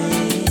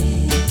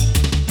 honey,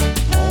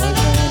 more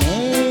than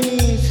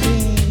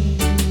anything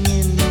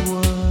in the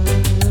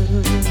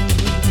world.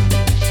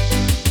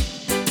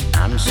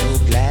 I'm so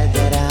glad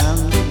that I'm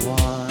the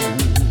one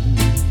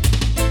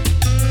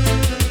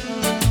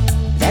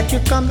that you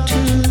come to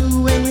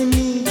when you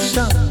need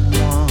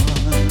someone.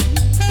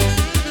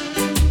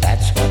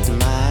 That's what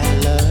my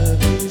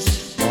love is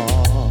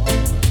for.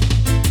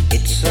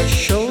 It's a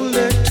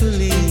shoulder to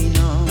lean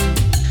on,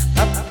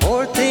 a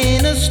port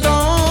in a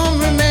storm.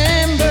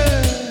 Remember,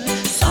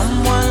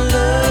 someone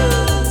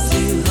loves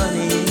you,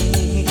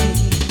 honey.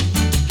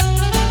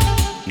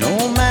 No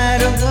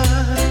matter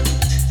what,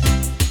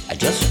 I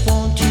just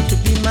want you to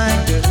be my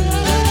girl.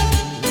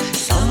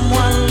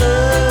 Someone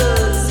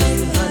loves you,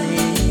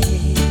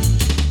 honey,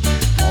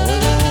 more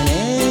than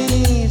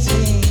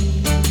anything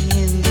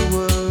in the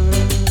world.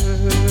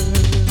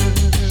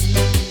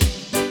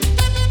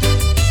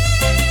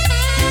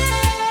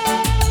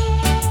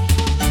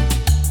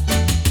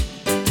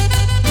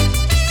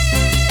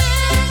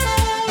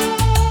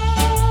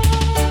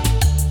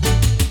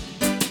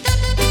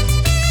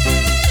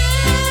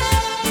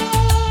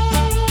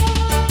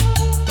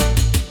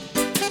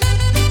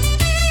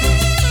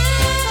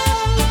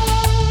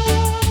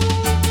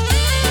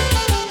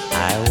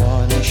 I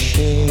wanna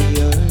share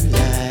your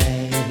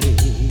life.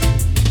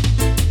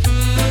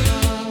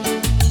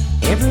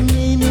 Every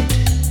minute,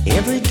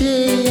 every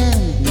day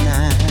and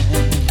night.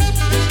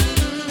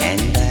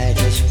 And I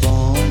just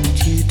want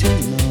you to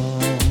know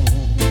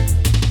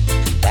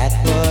that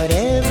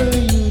whatever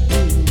you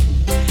do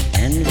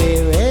and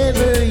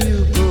wherever you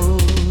go,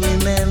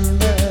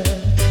 remember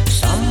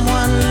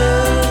someone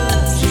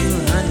loves you,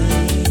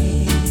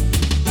 honey.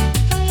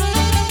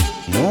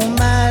 No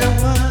matter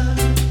what,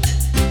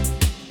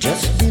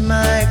 just be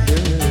my girl.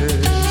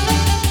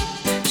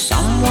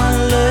 Someone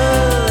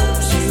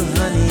loves you,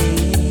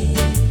 honey,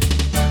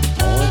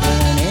 more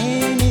than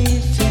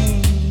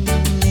anything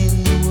in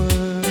the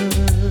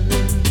world.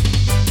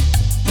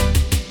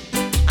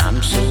 I'm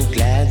so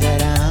glad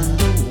that I'm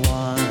the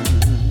one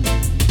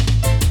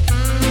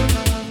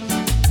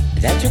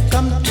that you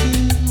come to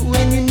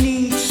when you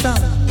need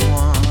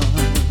someone.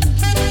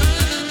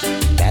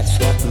 That's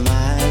what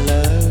my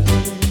love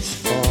is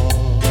for.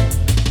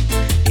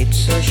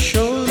 It's a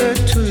shoulder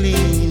to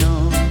lean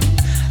on,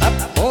 a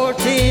port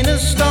in a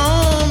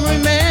storm.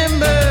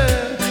 Remember,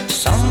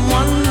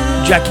 someone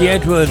Jackie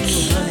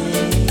Edwards.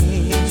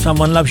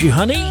 Someone Loves You,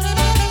 Honey.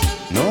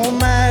 no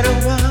matter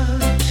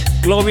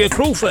what, Gloria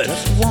Crawford.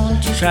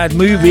 want you. Sad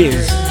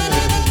Movies.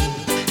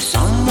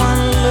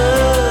 Someone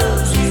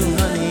loves you,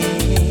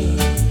 honey.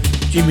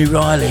 Jimmy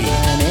Riley.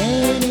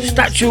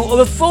 Statue of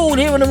a Fool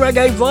here on the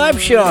Reggae Vibe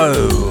Show.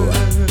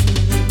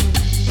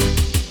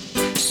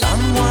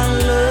 Someone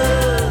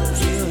loves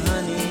you,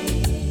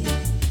 honey.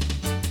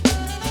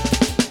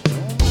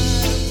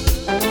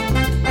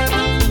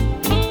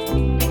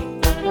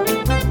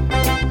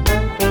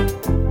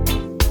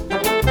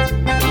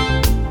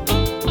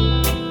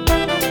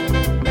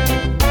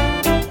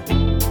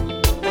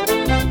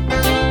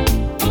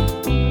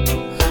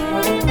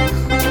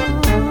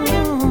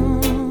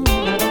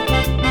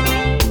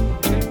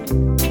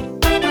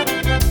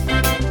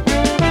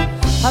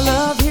 I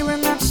love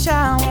hearing that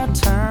shower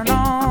turn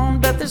on,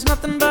 but there's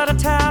nothing but a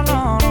towel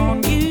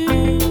on you.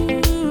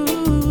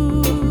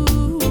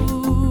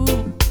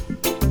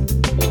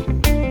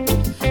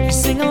 You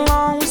sing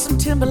along with some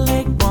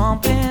Timberlake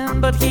bumping,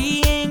 but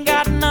he ain't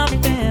got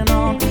nothing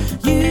on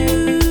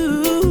you.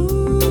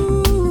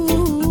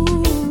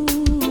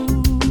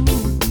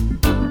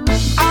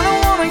 I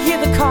don't wanna hear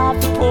the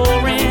coffee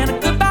pouring, a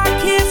goodbye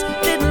kiss,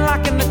 didn't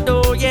lock in the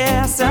door,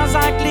 yeah, sounds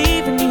like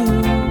leaving you.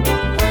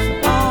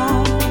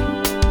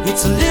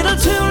 It's a little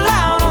too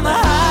loud on the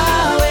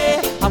highway.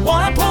 I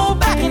wanna pull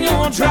back in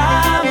your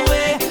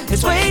driveway.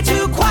 It's way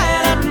too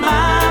quiet at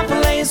my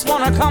place.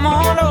 Wanna come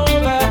on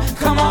over,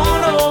 come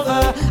on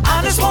over.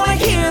 I just wanna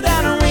hear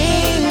that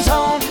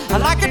ringtone. I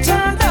like it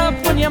turned up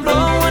when you're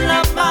blowing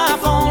up my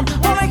phone.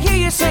 Wanna hear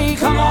you say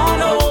come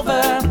on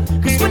over,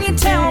 'cause when you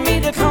tell me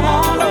to come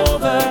on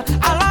over,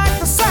 I like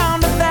the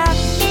sound of that.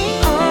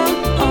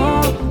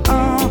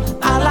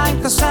 I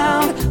like the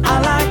sound, I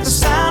like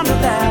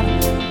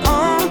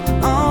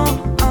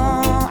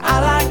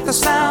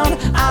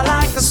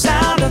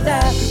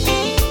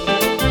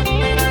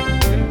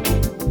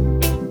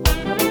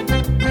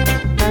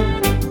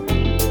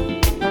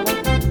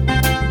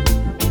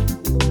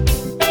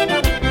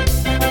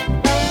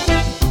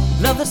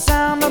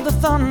sound of the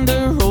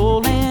thunder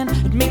rolling,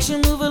 it makes you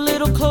move a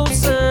little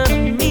closer to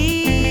me.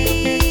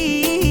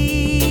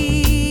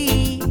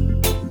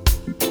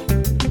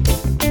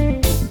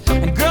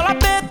 And girl, I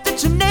bet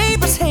that your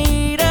neighbors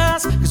hate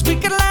us, 'cause we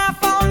could laugh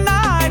all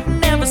night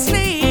and never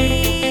sleep.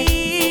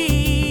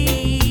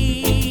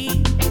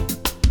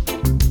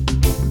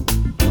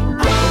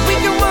 We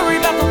can worry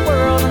about the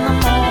world in the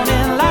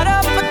morning, light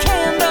up a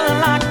candle and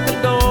lock the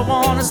door.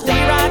 Wanna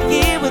stay right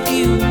here with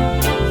you,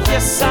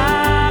 yes I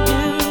do.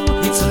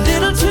 It's a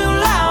little too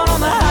loud on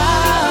the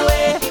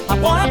highway, I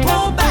wanna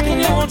pull back in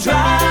your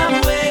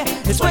driveway.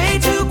 It's way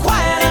too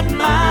quiet at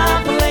my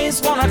place,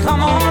 wanna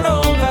come on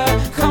over,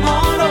 come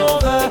on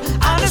over.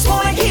 I just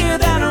wanna hear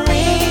that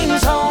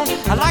ringtone,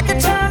 I like it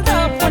turned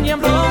up when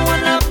you're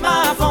blowing up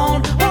my phone.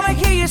 Wanna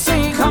hear you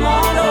say come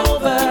on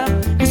over,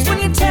 'cause when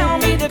you tell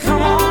me to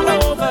come on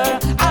over,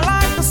 I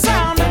like the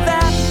sound of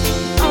that.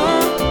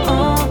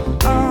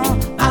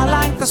 I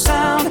like the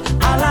sound,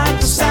 I like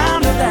the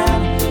sound of that.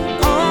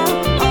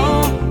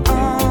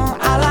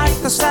 I like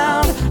the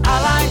sound, I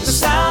like the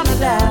sound of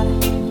that.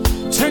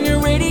 Turn your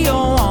radio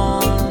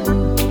on,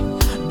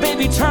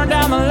 baby, turn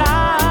down the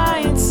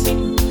lights.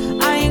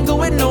 I ain't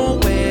going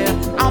nowhere,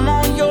 I'm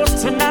on yours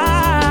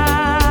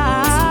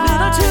tonight. It's a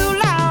little too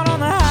loud on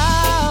the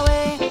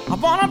highway, I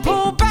wanna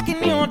pull back in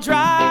your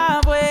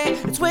driveway.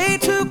 It's way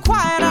too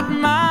quiet at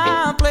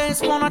my place,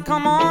 wanna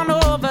come on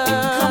over,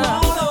 come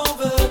on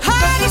over. I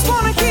just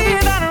wanna hear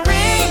that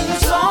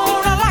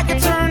ringtone, I like it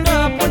turned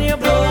up when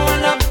you're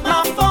blowing up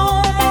my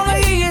phone. Wanna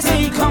hear you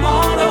say come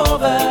on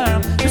over,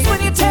 'cause when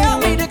you tell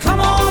me to come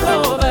on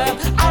over,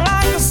 I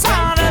like the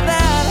sound of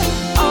that.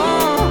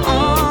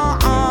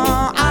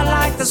 I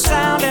like the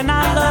sound and I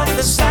love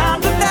the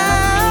sound of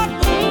that.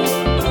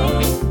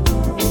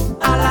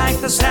 I like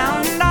the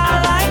sound, I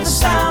like the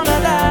sound of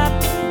that.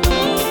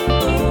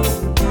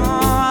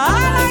 I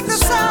like the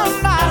sound,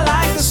 I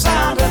like the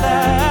sound of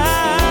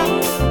that.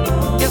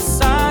 Yes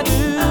I do.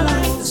 I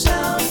like the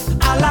sound,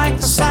 I like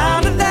the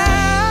sound of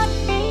that.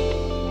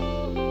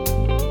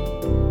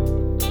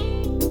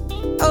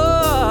 Oh.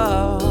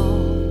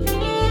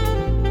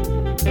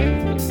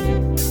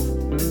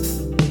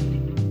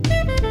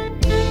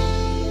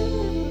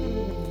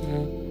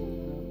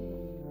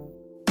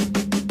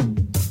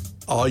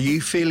 Are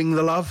you feeling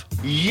the love?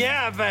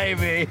 Yeah,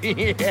 baby.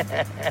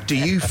 Do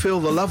you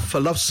feel the love for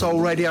Love Soul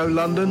Radio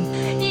London?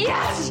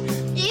 Yes!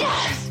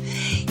 Yes!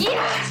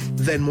 Yes!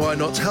 Then why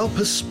not help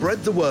us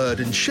spread the word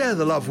and share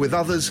the love with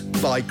others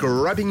by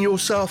grabbing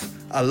yourself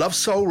a Love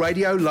Soul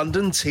Radio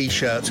London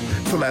t-shirt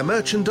from our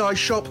merchandise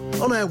shop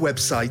on our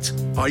website.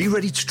 Are you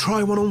ready to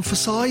try one on for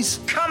size?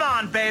 Come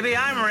on, baby,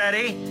 I'm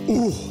ready.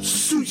 Oh,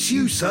 suits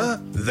you, sir.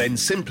 Then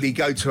simply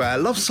go to our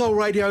Love Soul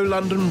Radio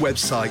London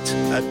website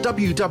at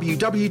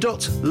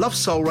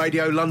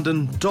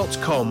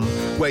www.lovesoulradiolondon.com,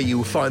 where you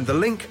will find the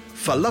link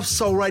for Love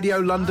Soul Radio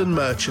London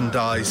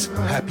merchandise.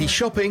 Happy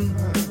shopping.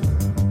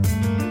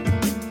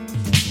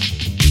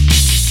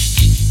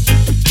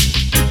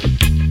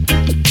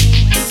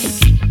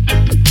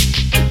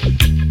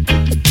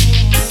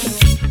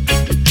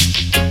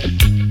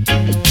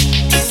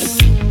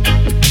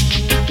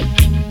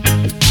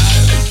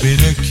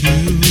 Been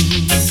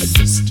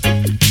accused,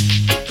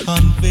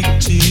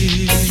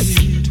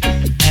 convicted,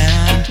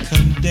 and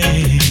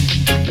condemned.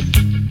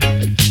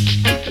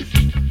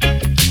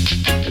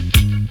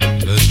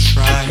 The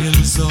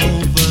trial's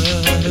over,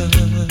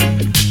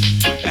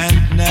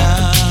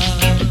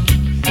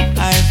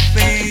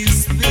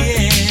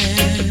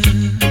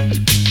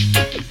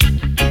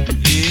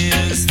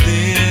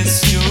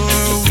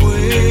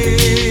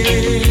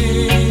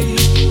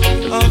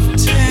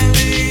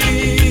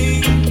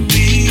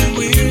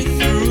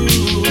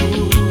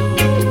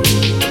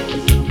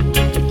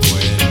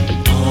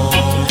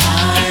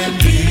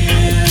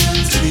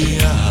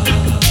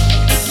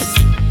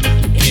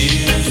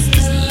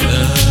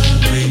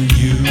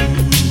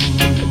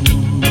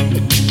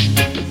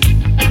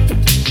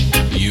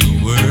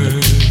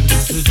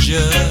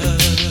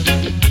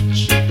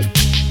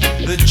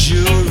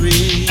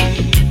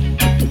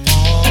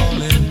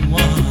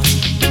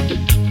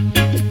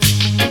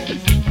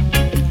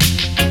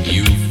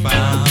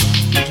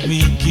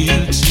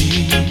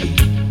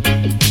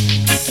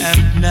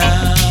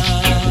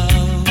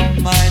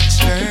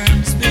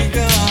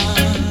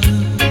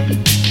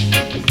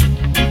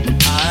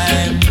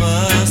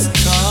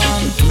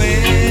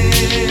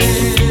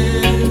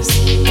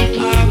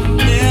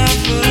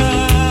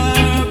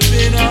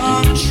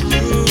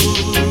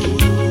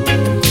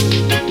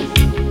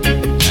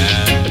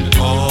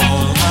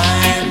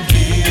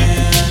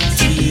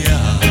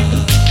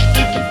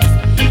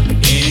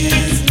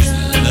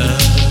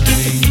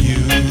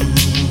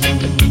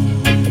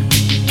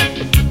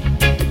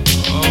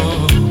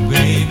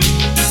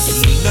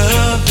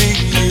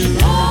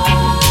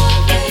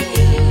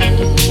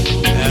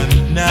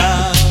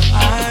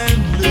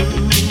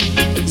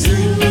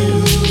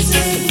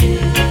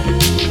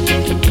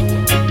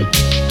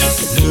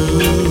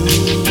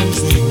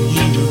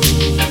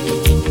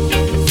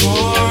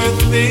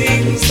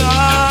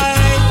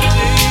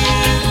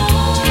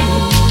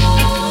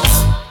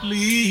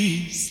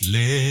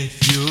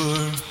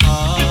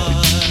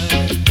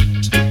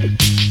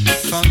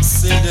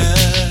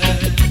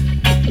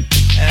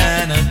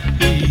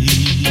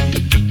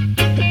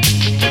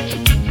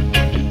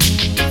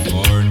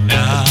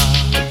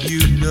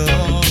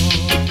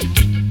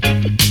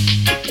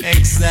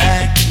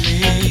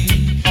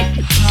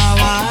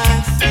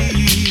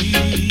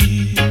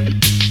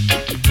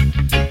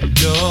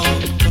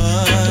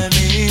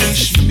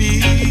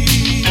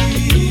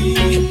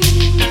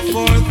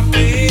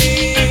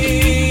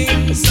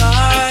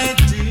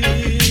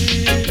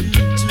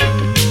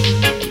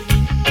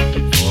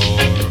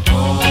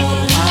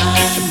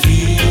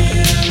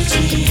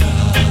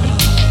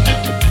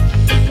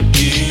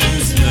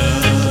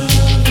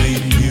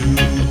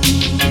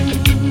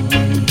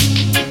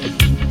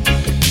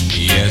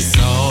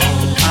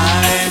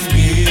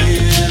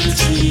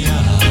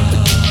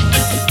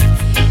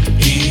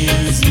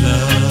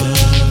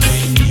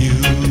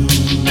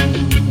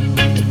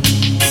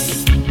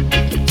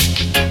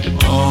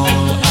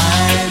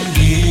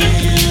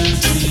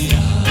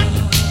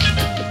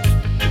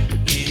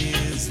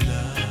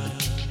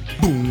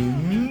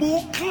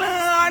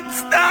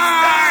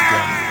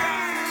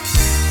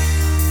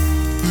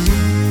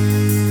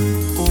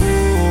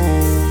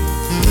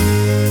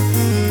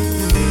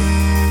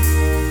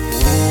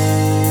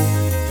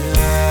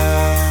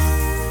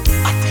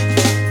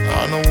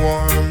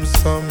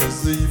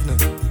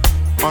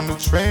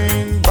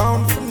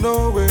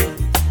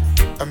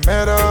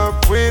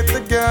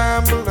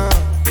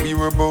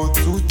 were both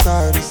too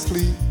tired to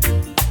sleep,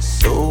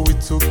 so we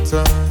took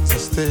turns of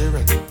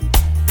staring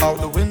out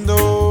the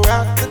window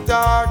at the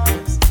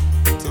darkness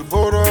till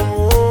boredom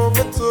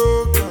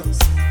overtook us,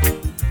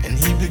 and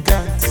he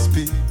began to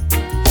speak.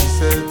 He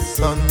said,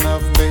 "Son,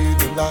 I've made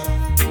a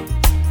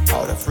life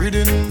out of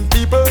reading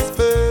people's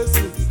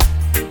faces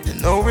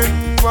and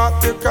knowing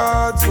what their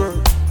cards were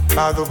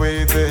by the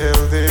way they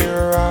held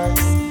their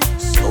eyes.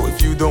 So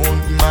if you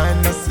don't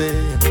mind my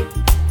saying,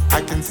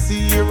 I can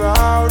see your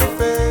outer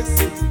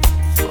faces.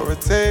 For a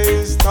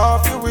taste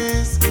of your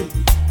whiskey,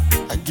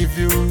 I give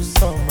you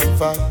some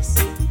advice."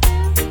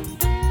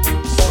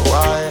 So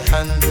I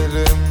handed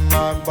him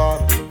my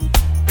bottle,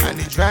 and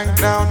he drank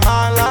down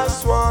my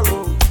last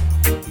swallow.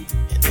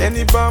 And then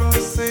he bummed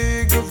a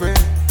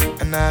cigarette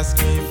and asked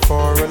me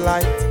for a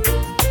light.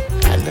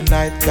 And the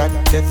night got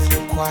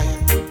deathly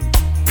quiet,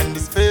 and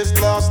his face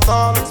lost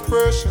all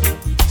expression.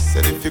 He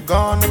said, "If you're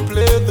gonna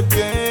play the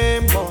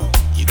game, boy,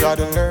 you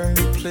gotta learn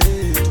to play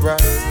it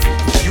right.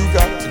 You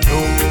got to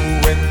know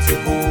when to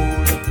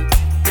hold it,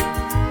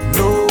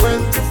 know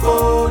when to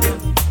fold it,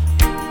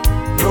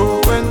 know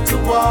when to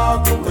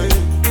walk away,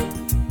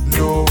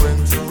 know when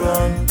to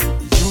run.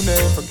 You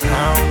never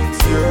count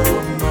your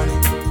money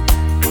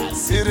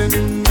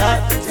sitting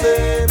at the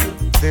table.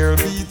 There'll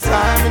be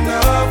time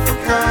enough for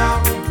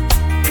counting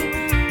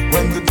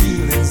when the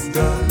dealing's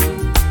done."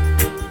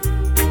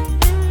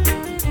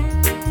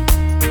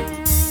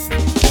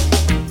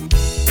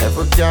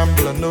 Every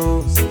gambler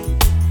knows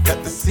that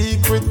the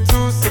secret to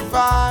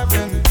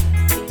surviving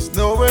is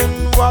knowing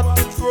what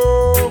to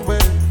throw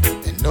away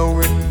and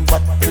knowing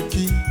what to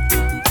keep.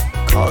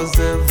 'Cause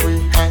every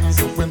hand's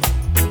a winner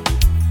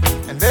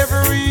and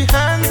every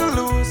hand's a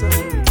loser,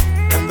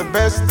 and the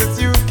best that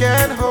you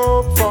can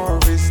hope for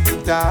is to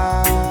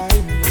die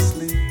in your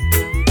sleep.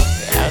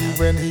 And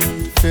when he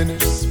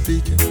finished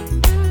speaking,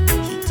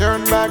 he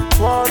turned back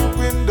toward the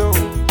window,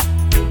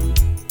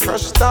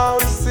 crushed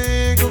out a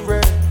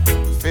cigarette,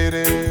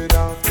 faded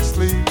off to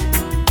sleep.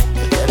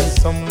 And then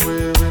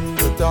somewhere in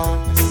the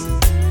darkness,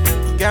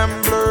 the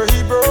gambler, he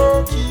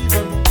broke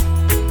even.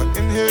 But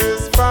in his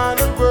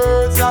final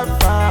words, I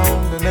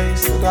found an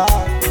ace that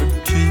I could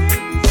keep.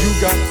 You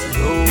got to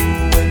know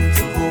when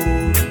to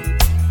hold it,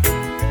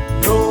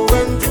 know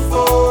when to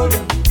fold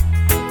it,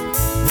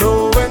 know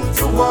when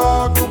to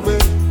walk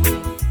away,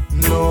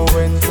 know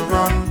when to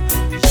run.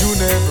 You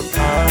never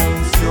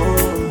count your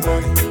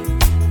money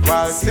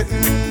while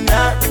sitting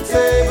at the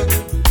table.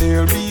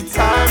 There'll be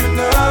time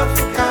enough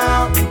for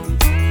counting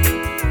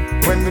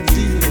when the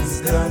deal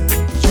is done.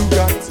 You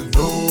got to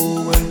know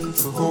when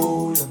to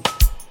hold 'em,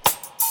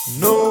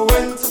 know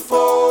when to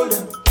fold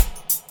 'em,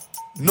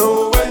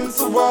 know when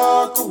to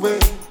walk away,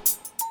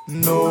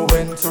 know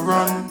when to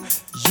run.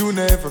 You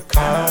never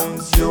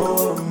count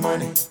your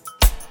money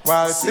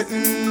while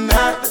sitting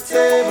at the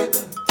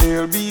table.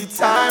 There'll be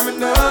time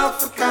enough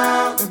for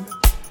counting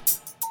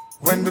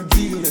when the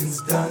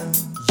dealing's done.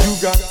 You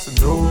got to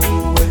know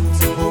when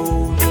to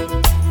hold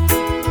 'em,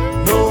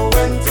 know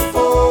when to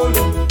fold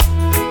 'em,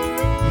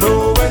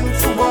 know when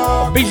to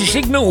walk. Busy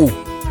Signal,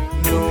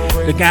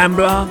 The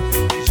Gambler,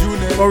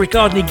 Rory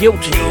Gardner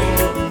Guilty,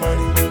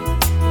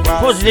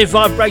 Positive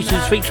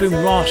Vibrations featuring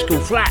Rascal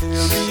Flatts.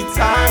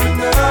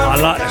 I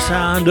like the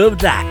sound of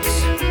that.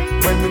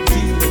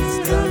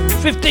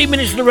 15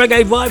 minutes of the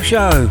Reggae Vibe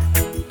Show.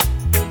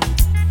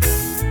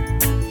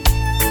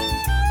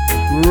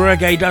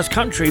 Reggae Does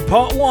Country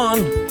Part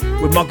 1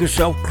 with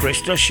myself,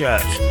 Krista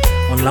Shirt,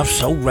 on Love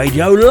Soul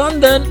Radio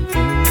London.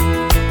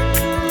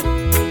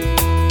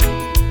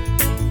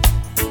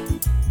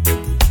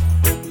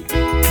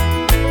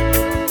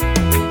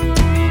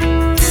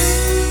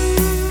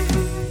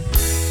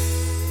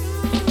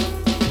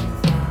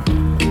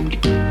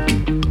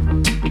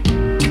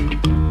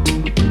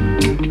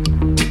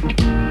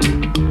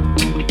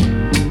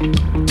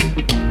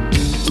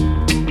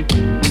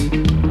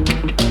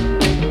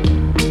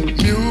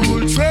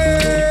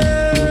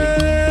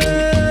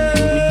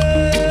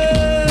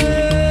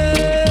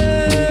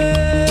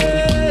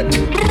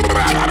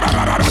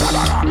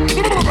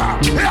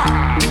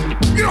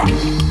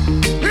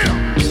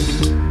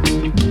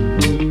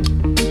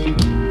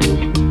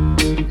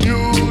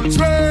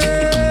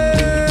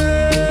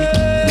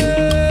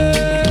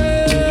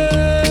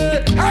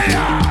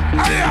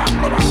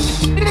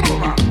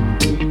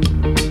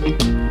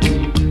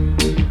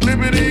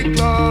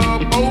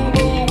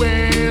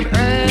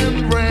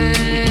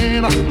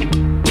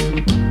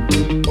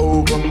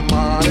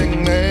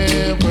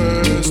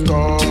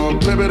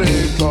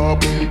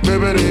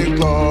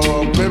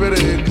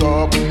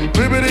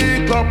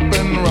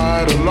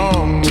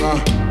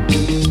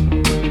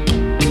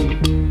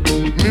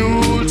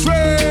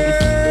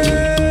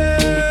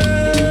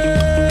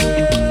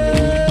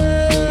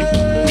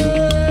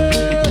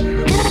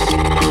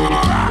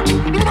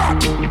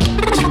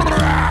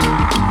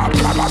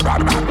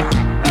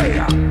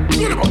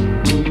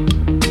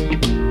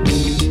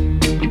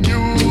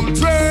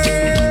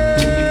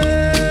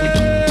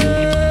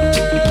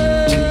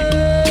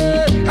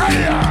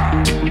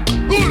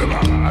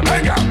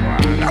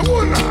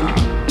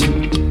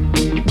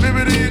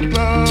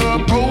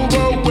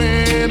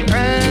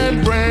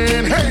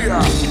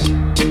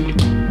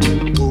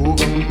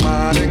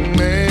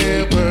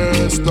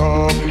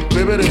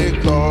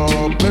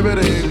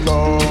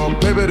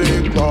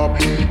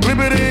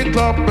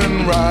 up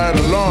and ride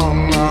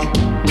along now.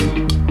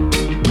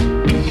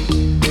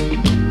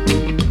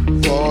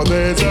 For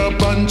there's a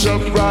bunch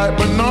of ripe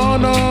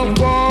banana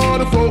for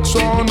the folks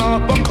on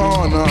up a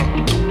corner.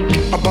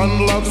 A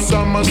bundle of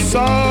summer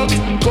socks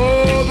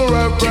for the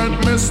Reverend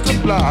Mr.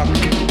 Black.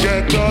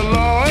 Get the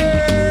law.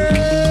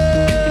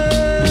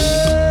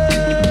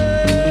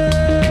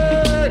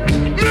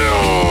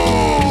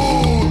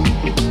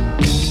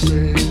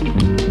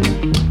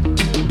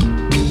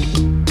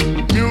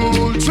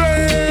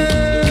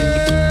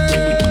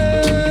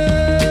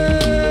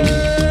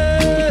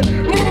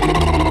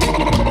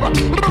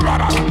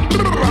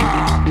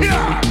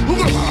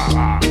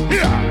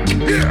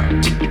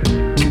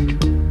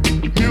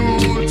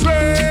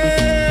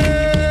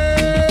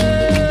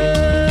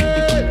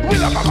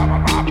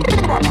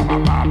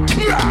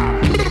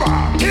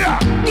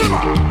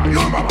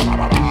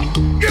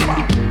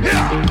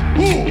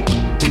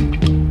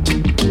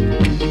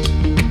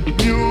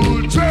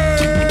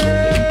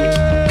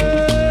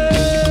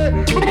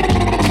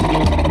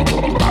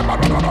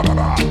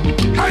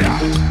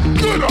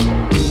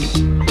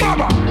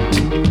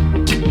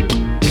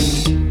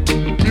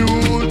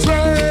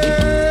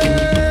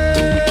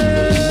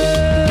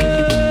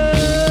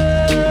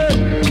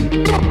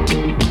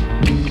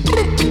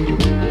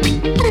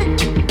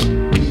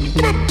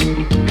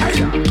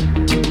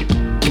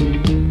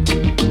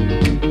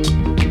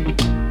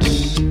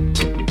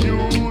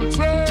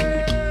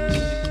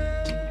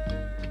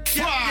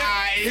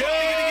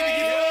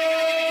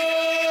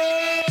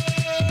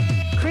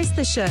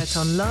 Shirt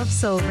on Love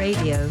Soul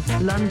Radio,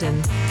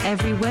 London,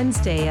 every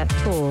Wednesday at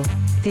 4.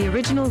 The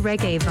original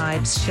Reggae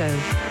Vibes show.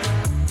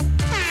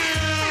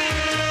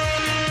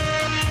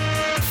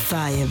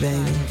 Fire,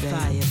 baby.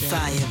 Fire,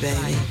 fire,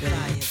 baby.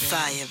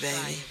 Fire,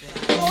 baby.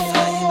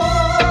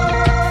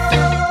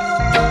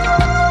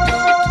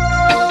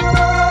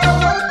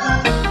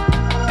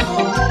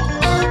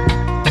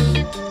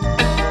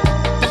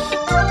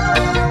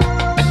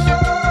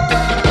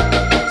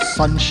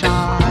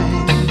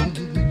 Sunshine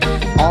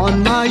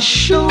on my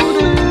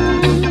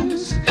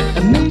shoulders,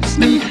 it makes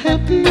me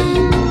happy.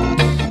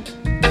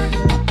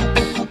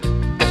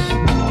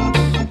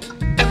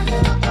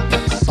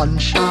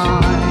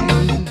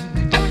 Sunshine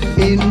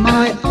in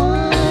my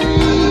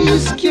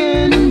eyes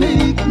can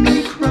make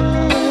me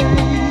cry.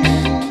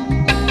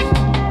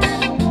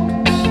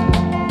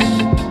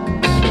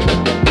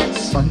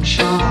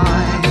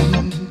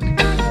 Sunshine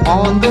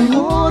on the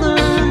water,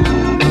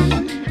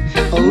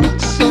 oh,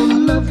 it's so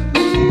lovely.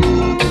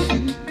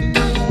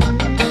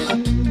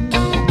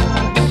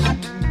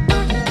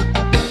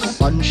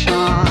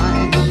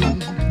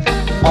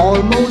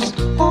 Almost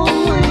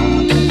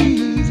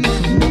always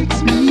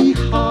makes me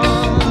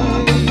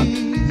high.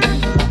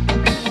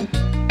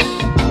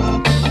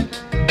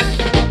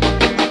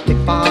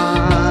 If I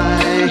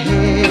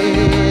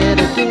had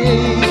a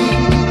day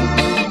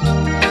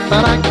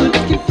that I could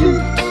give you,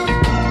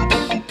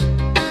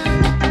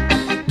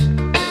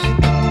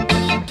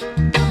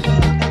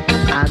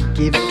 I'd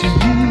give to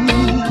you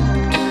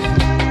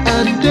a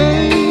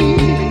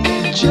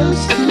day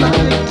just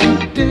like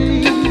today.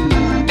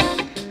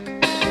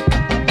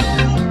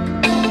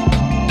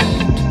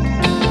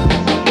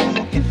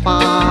 If I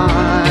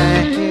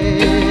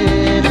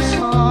had a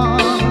song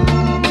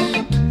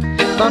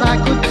that I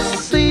could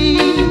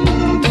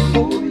sing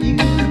for you,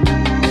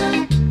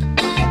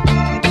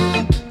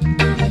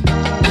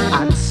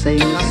 I'd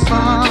sing a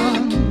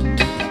song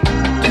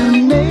to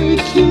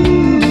make you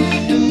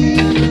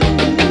feel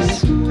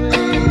this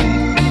way.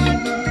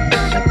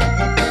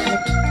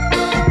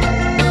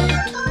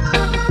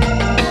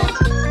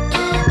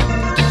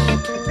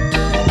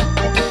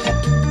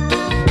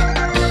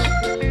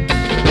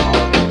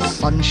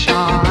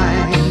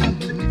 Sunshine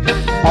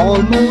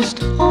almost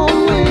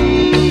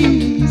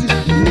always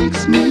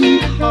makes me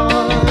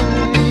high.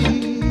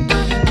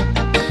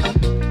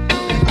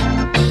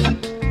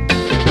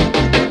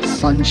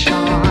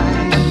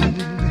 Sunshine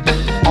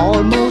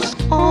almost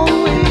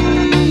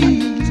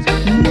always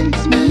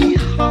makes me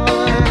high.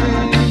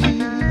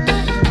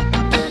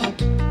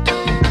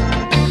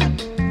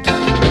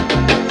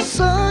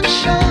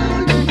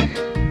 Sunshine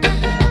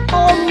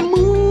or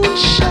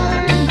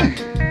moonshine,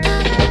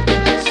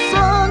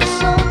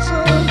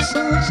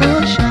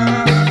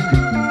 sunshine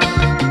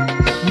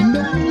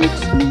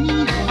makes me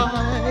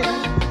high.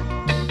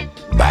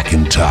 Back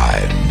in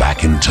time,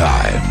 back in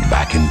time,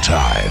 back in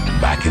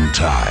time, back in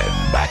time,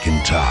 back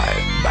in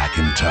time, back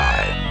in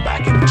time,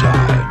 back in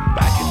time,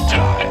 back in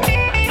time.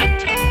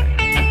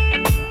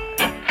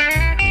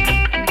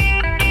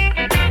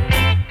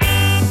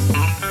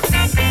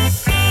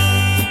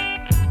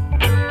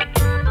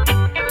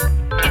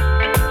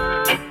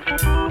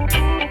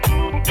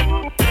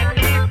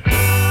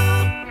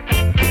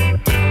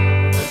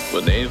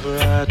 Whenever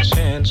I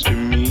chance to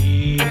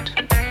meet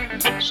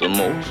some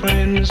old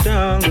friends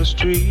down the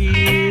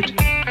street,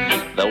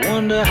 they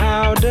wonder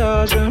how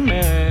does a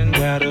man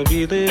gotta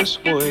be this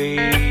way.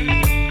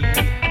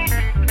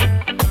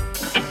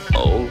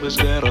 Always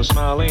got a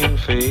smiling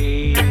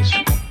face,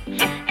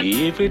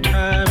 every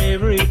time,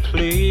 every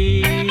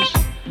place.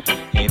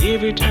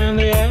 every time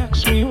they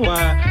ask me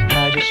why,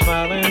 I just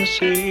smile and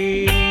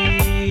say,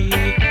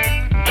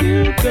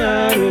 you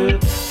gotta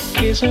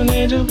kiss an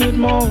angel good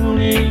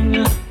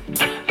morning.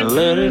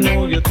 Let her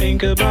know you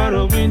think about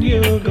her when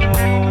you're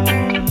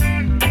gone.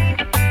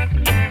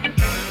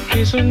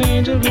 Kiss an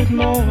angel good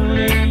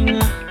morning.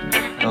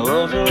 I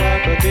love her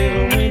like a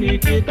devil when you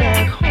get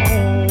back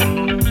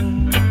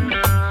home.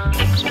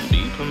 Some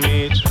people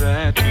may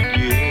try to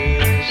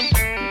guess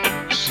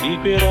the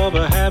secret of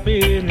a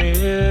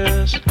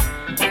happiness,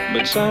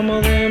 but some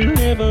of them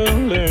never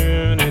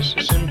learn. It's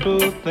a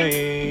simple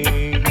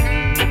thing.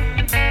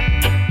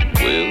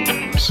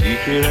 Well, the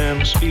secret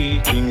I'm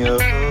speaking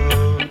of,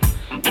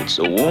 it's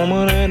a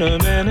woman and a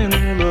man in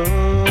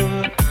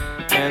love.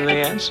 And the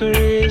answer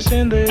is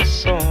in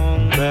this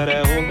song that I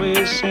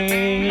always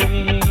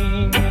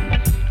sing.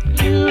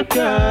 You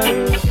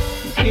gotta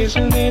kiss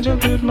an angel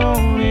good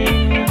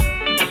morning.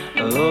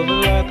 I love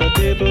her like the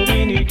devil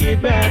when you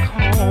get back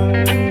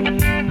home.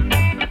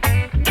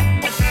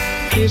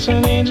 Kiss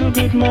an angel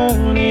good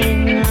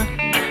morning.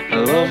 I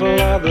love her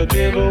like the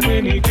devil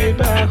when you get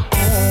back home.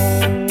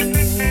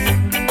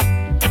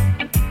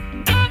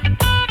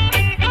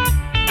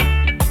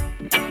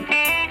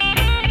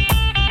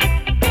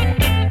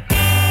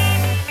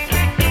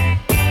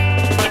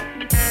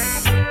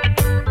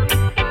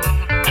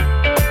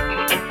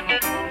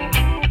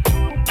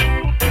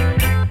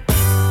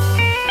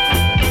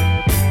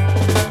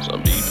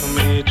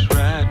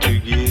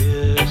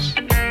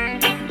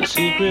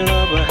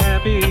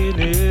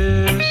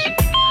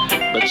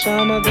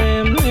 Some of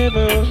them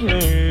never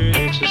learn,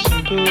 it's a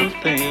simple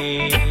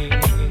thing.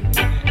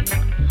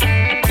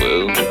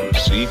 Well, the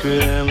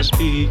secret I'm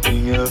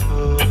speaking of,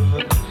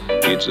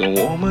 it's a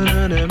woman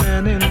and a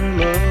man in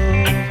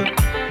love.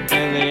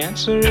 And the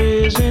answer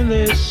is in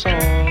this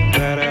song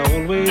that I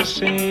always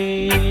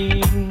sing.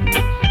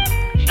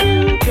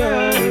 You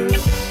gotta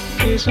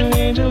kiss an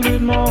angel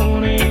good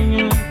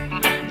morning,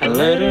 and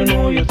let her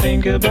know you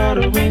think about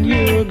her when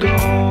you're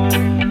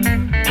gone.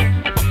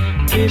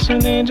 Kiss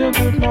an angel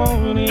good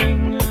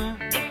morning.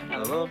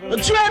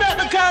 Trade up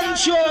the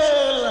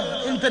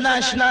control,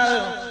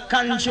 international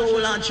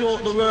control and show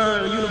the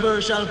world.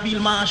 Universal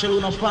Field Marshal, who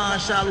no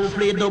partial, who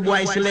play the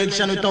boy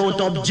selection without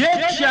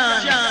objection.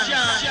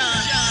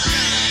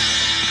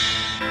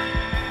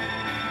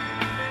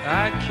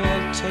 I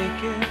can't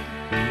take it.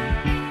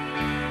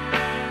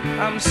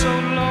 I'm so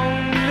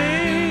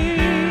lonely.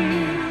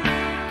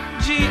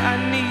 Gee, I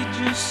need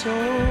you so.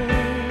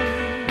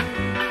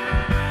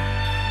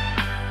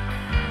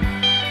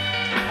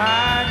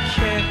 I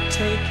can't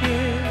take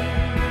it.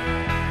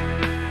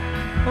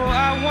 Oh,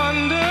 I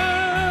wonder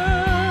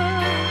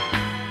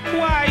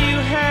why you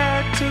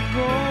had to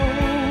go.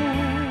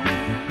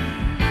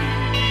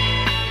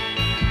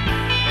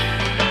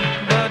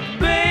 But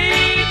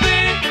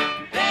baby,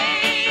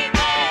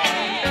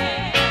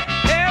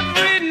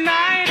 every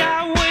night I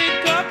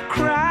wake up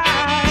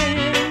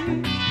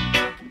crying,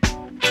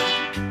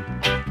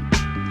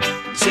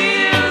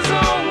 tears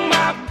on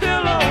my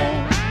pillow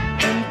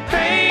and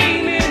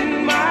pain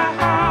in my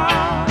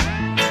heart.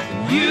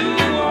 You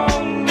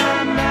on my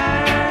mind.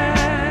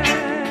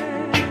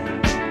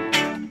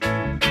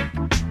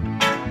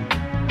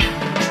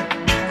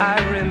 I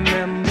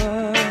remember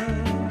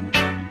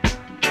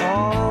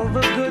all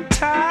the good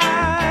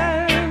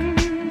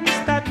times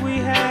that we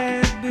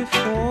had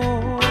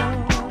before.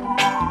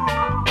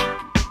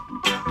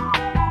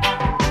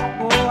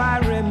 Oh, I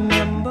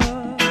remember,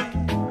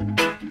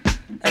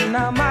 and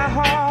now my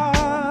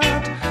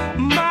heart,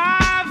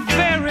 my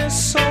very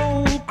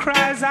soul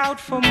cries out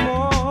for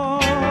more.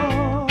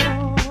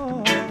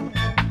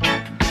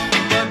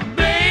 But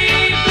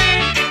baby,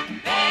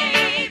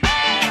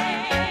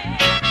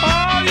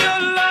 all your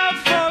love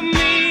for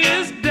me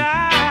is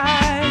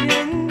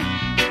dying.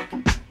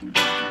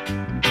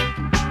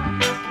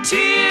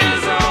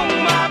 Tears on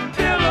my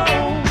pillow,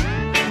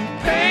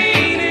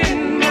 pain in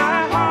my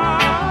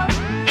heart,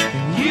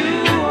 and you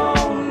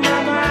on my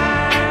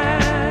mind.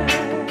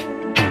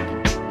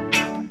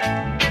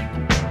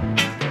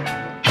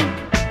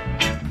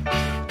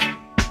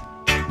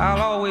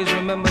 I'll always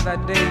remember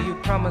that day you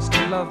promised to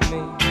love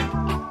me.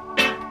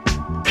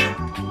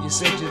 You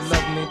said you'd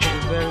love me to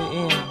the very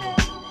end.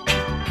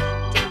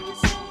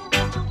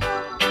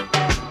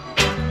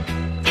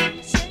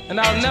 And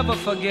I'll never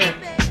forget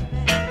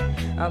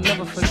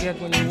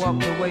when you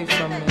walked away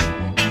from me.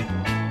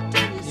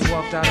 You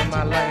walked out of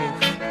my life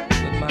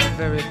with my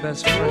very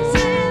best friend.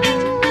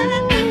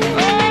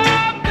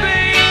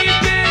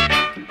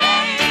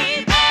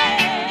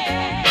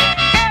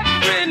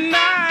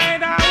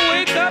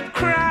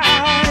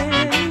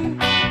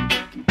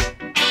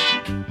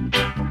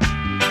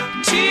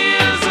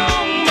 Tears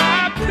on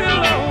my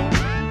pillow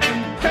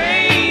and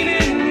pain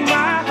in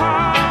my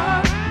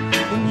heart,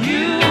 and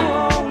you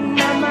on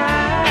my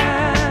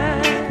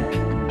mind.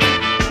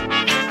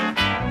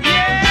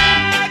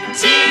 Yeah,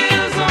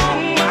 tears on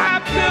my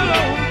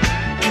pillow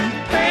and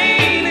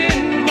pain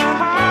in my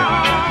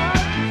heart,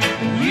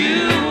 and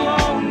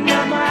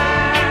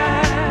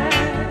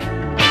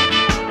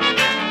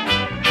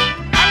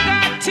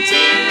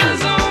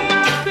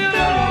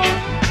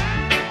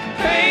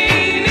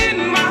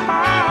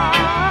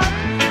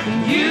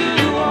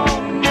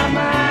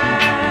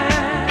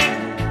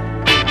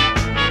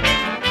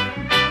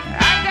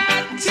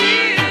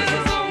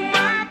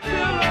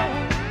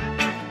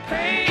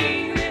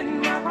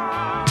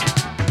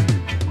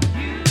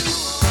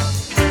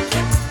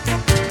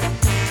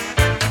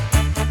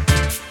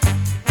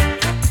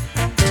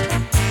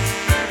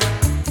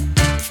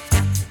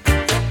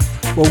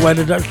Well, where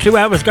did those 2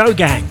 hours go,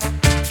 gang?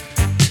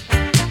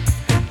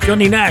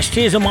 Johnny Nash,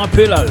 Tears on My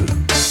Pillow.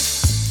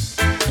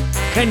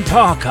 Ken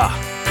Parker,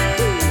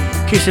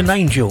 Kiss an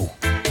Angel.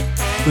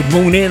 Good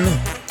Morning.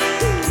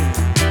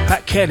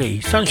 Pat Kelly,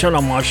 Sunshine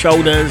on My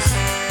Shoulders.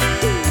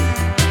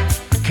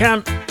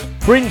 Count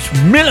Prince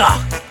Miller,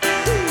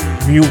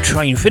 Mule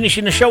Train,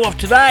 finishing the show off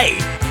today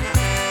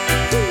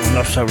on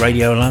Love Soul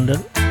Radio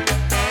London.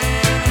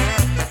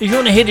 If you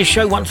want to hear this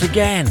show once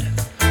again,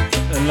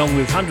 along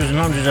with hundreds and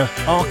hundreds of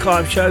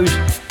archive shows,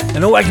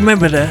 and always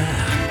remember that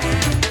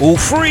all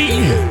free,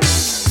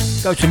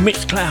 go to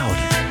Mixcloud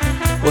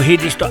or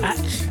hear.at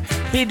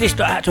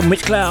on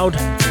Mixcloud.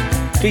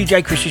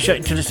 DJ Chris is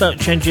shouting to the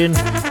search engine.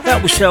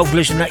 Help yourself,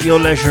 listen at your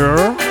leisure,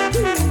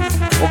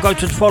 or go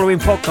to the following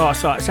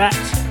podcast sites at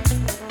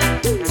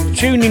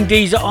TuneIn,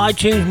 Deezer,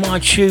 iTunes,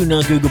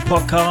 MyTuner, Google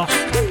Podcast,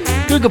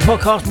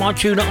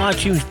 MyTuner,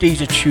 iTunes,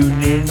 Deezer,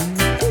 TuneIn.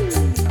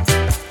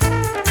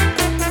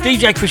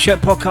 DJ Chris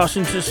Shirt Podcast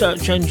into the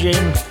search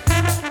engine.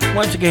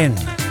 Once again,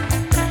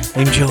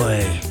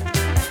 enjoy.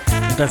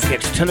 And don't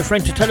forget to tell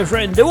a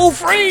friend. They're all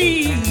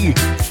free.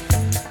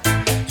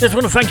 Just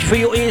want to thank you for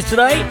your ears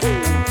today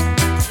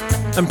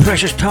and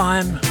precious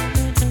time.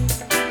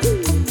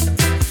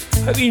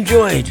 Hope you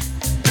enjoyed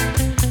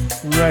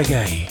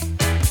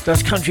Reggae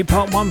Does Country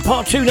Part 1,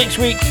 Part 2 next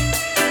week.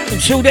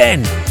 Until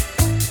then,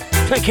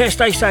 take care,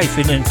 stay safe,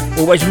 and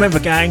always remember,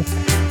 gang,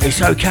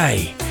 it's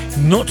okay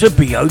not to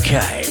be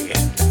okay.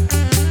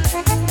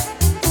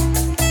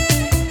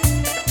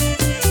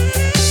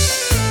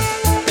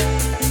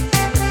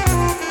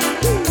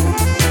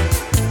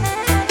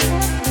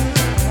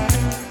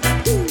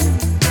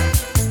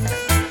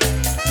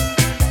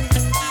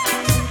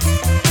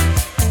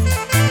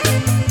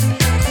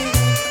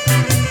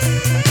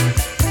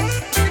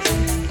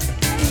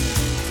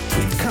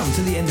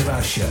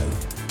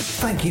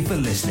 Thank you for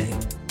listening,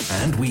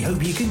 and we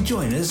hope you can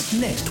join us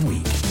next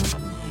week.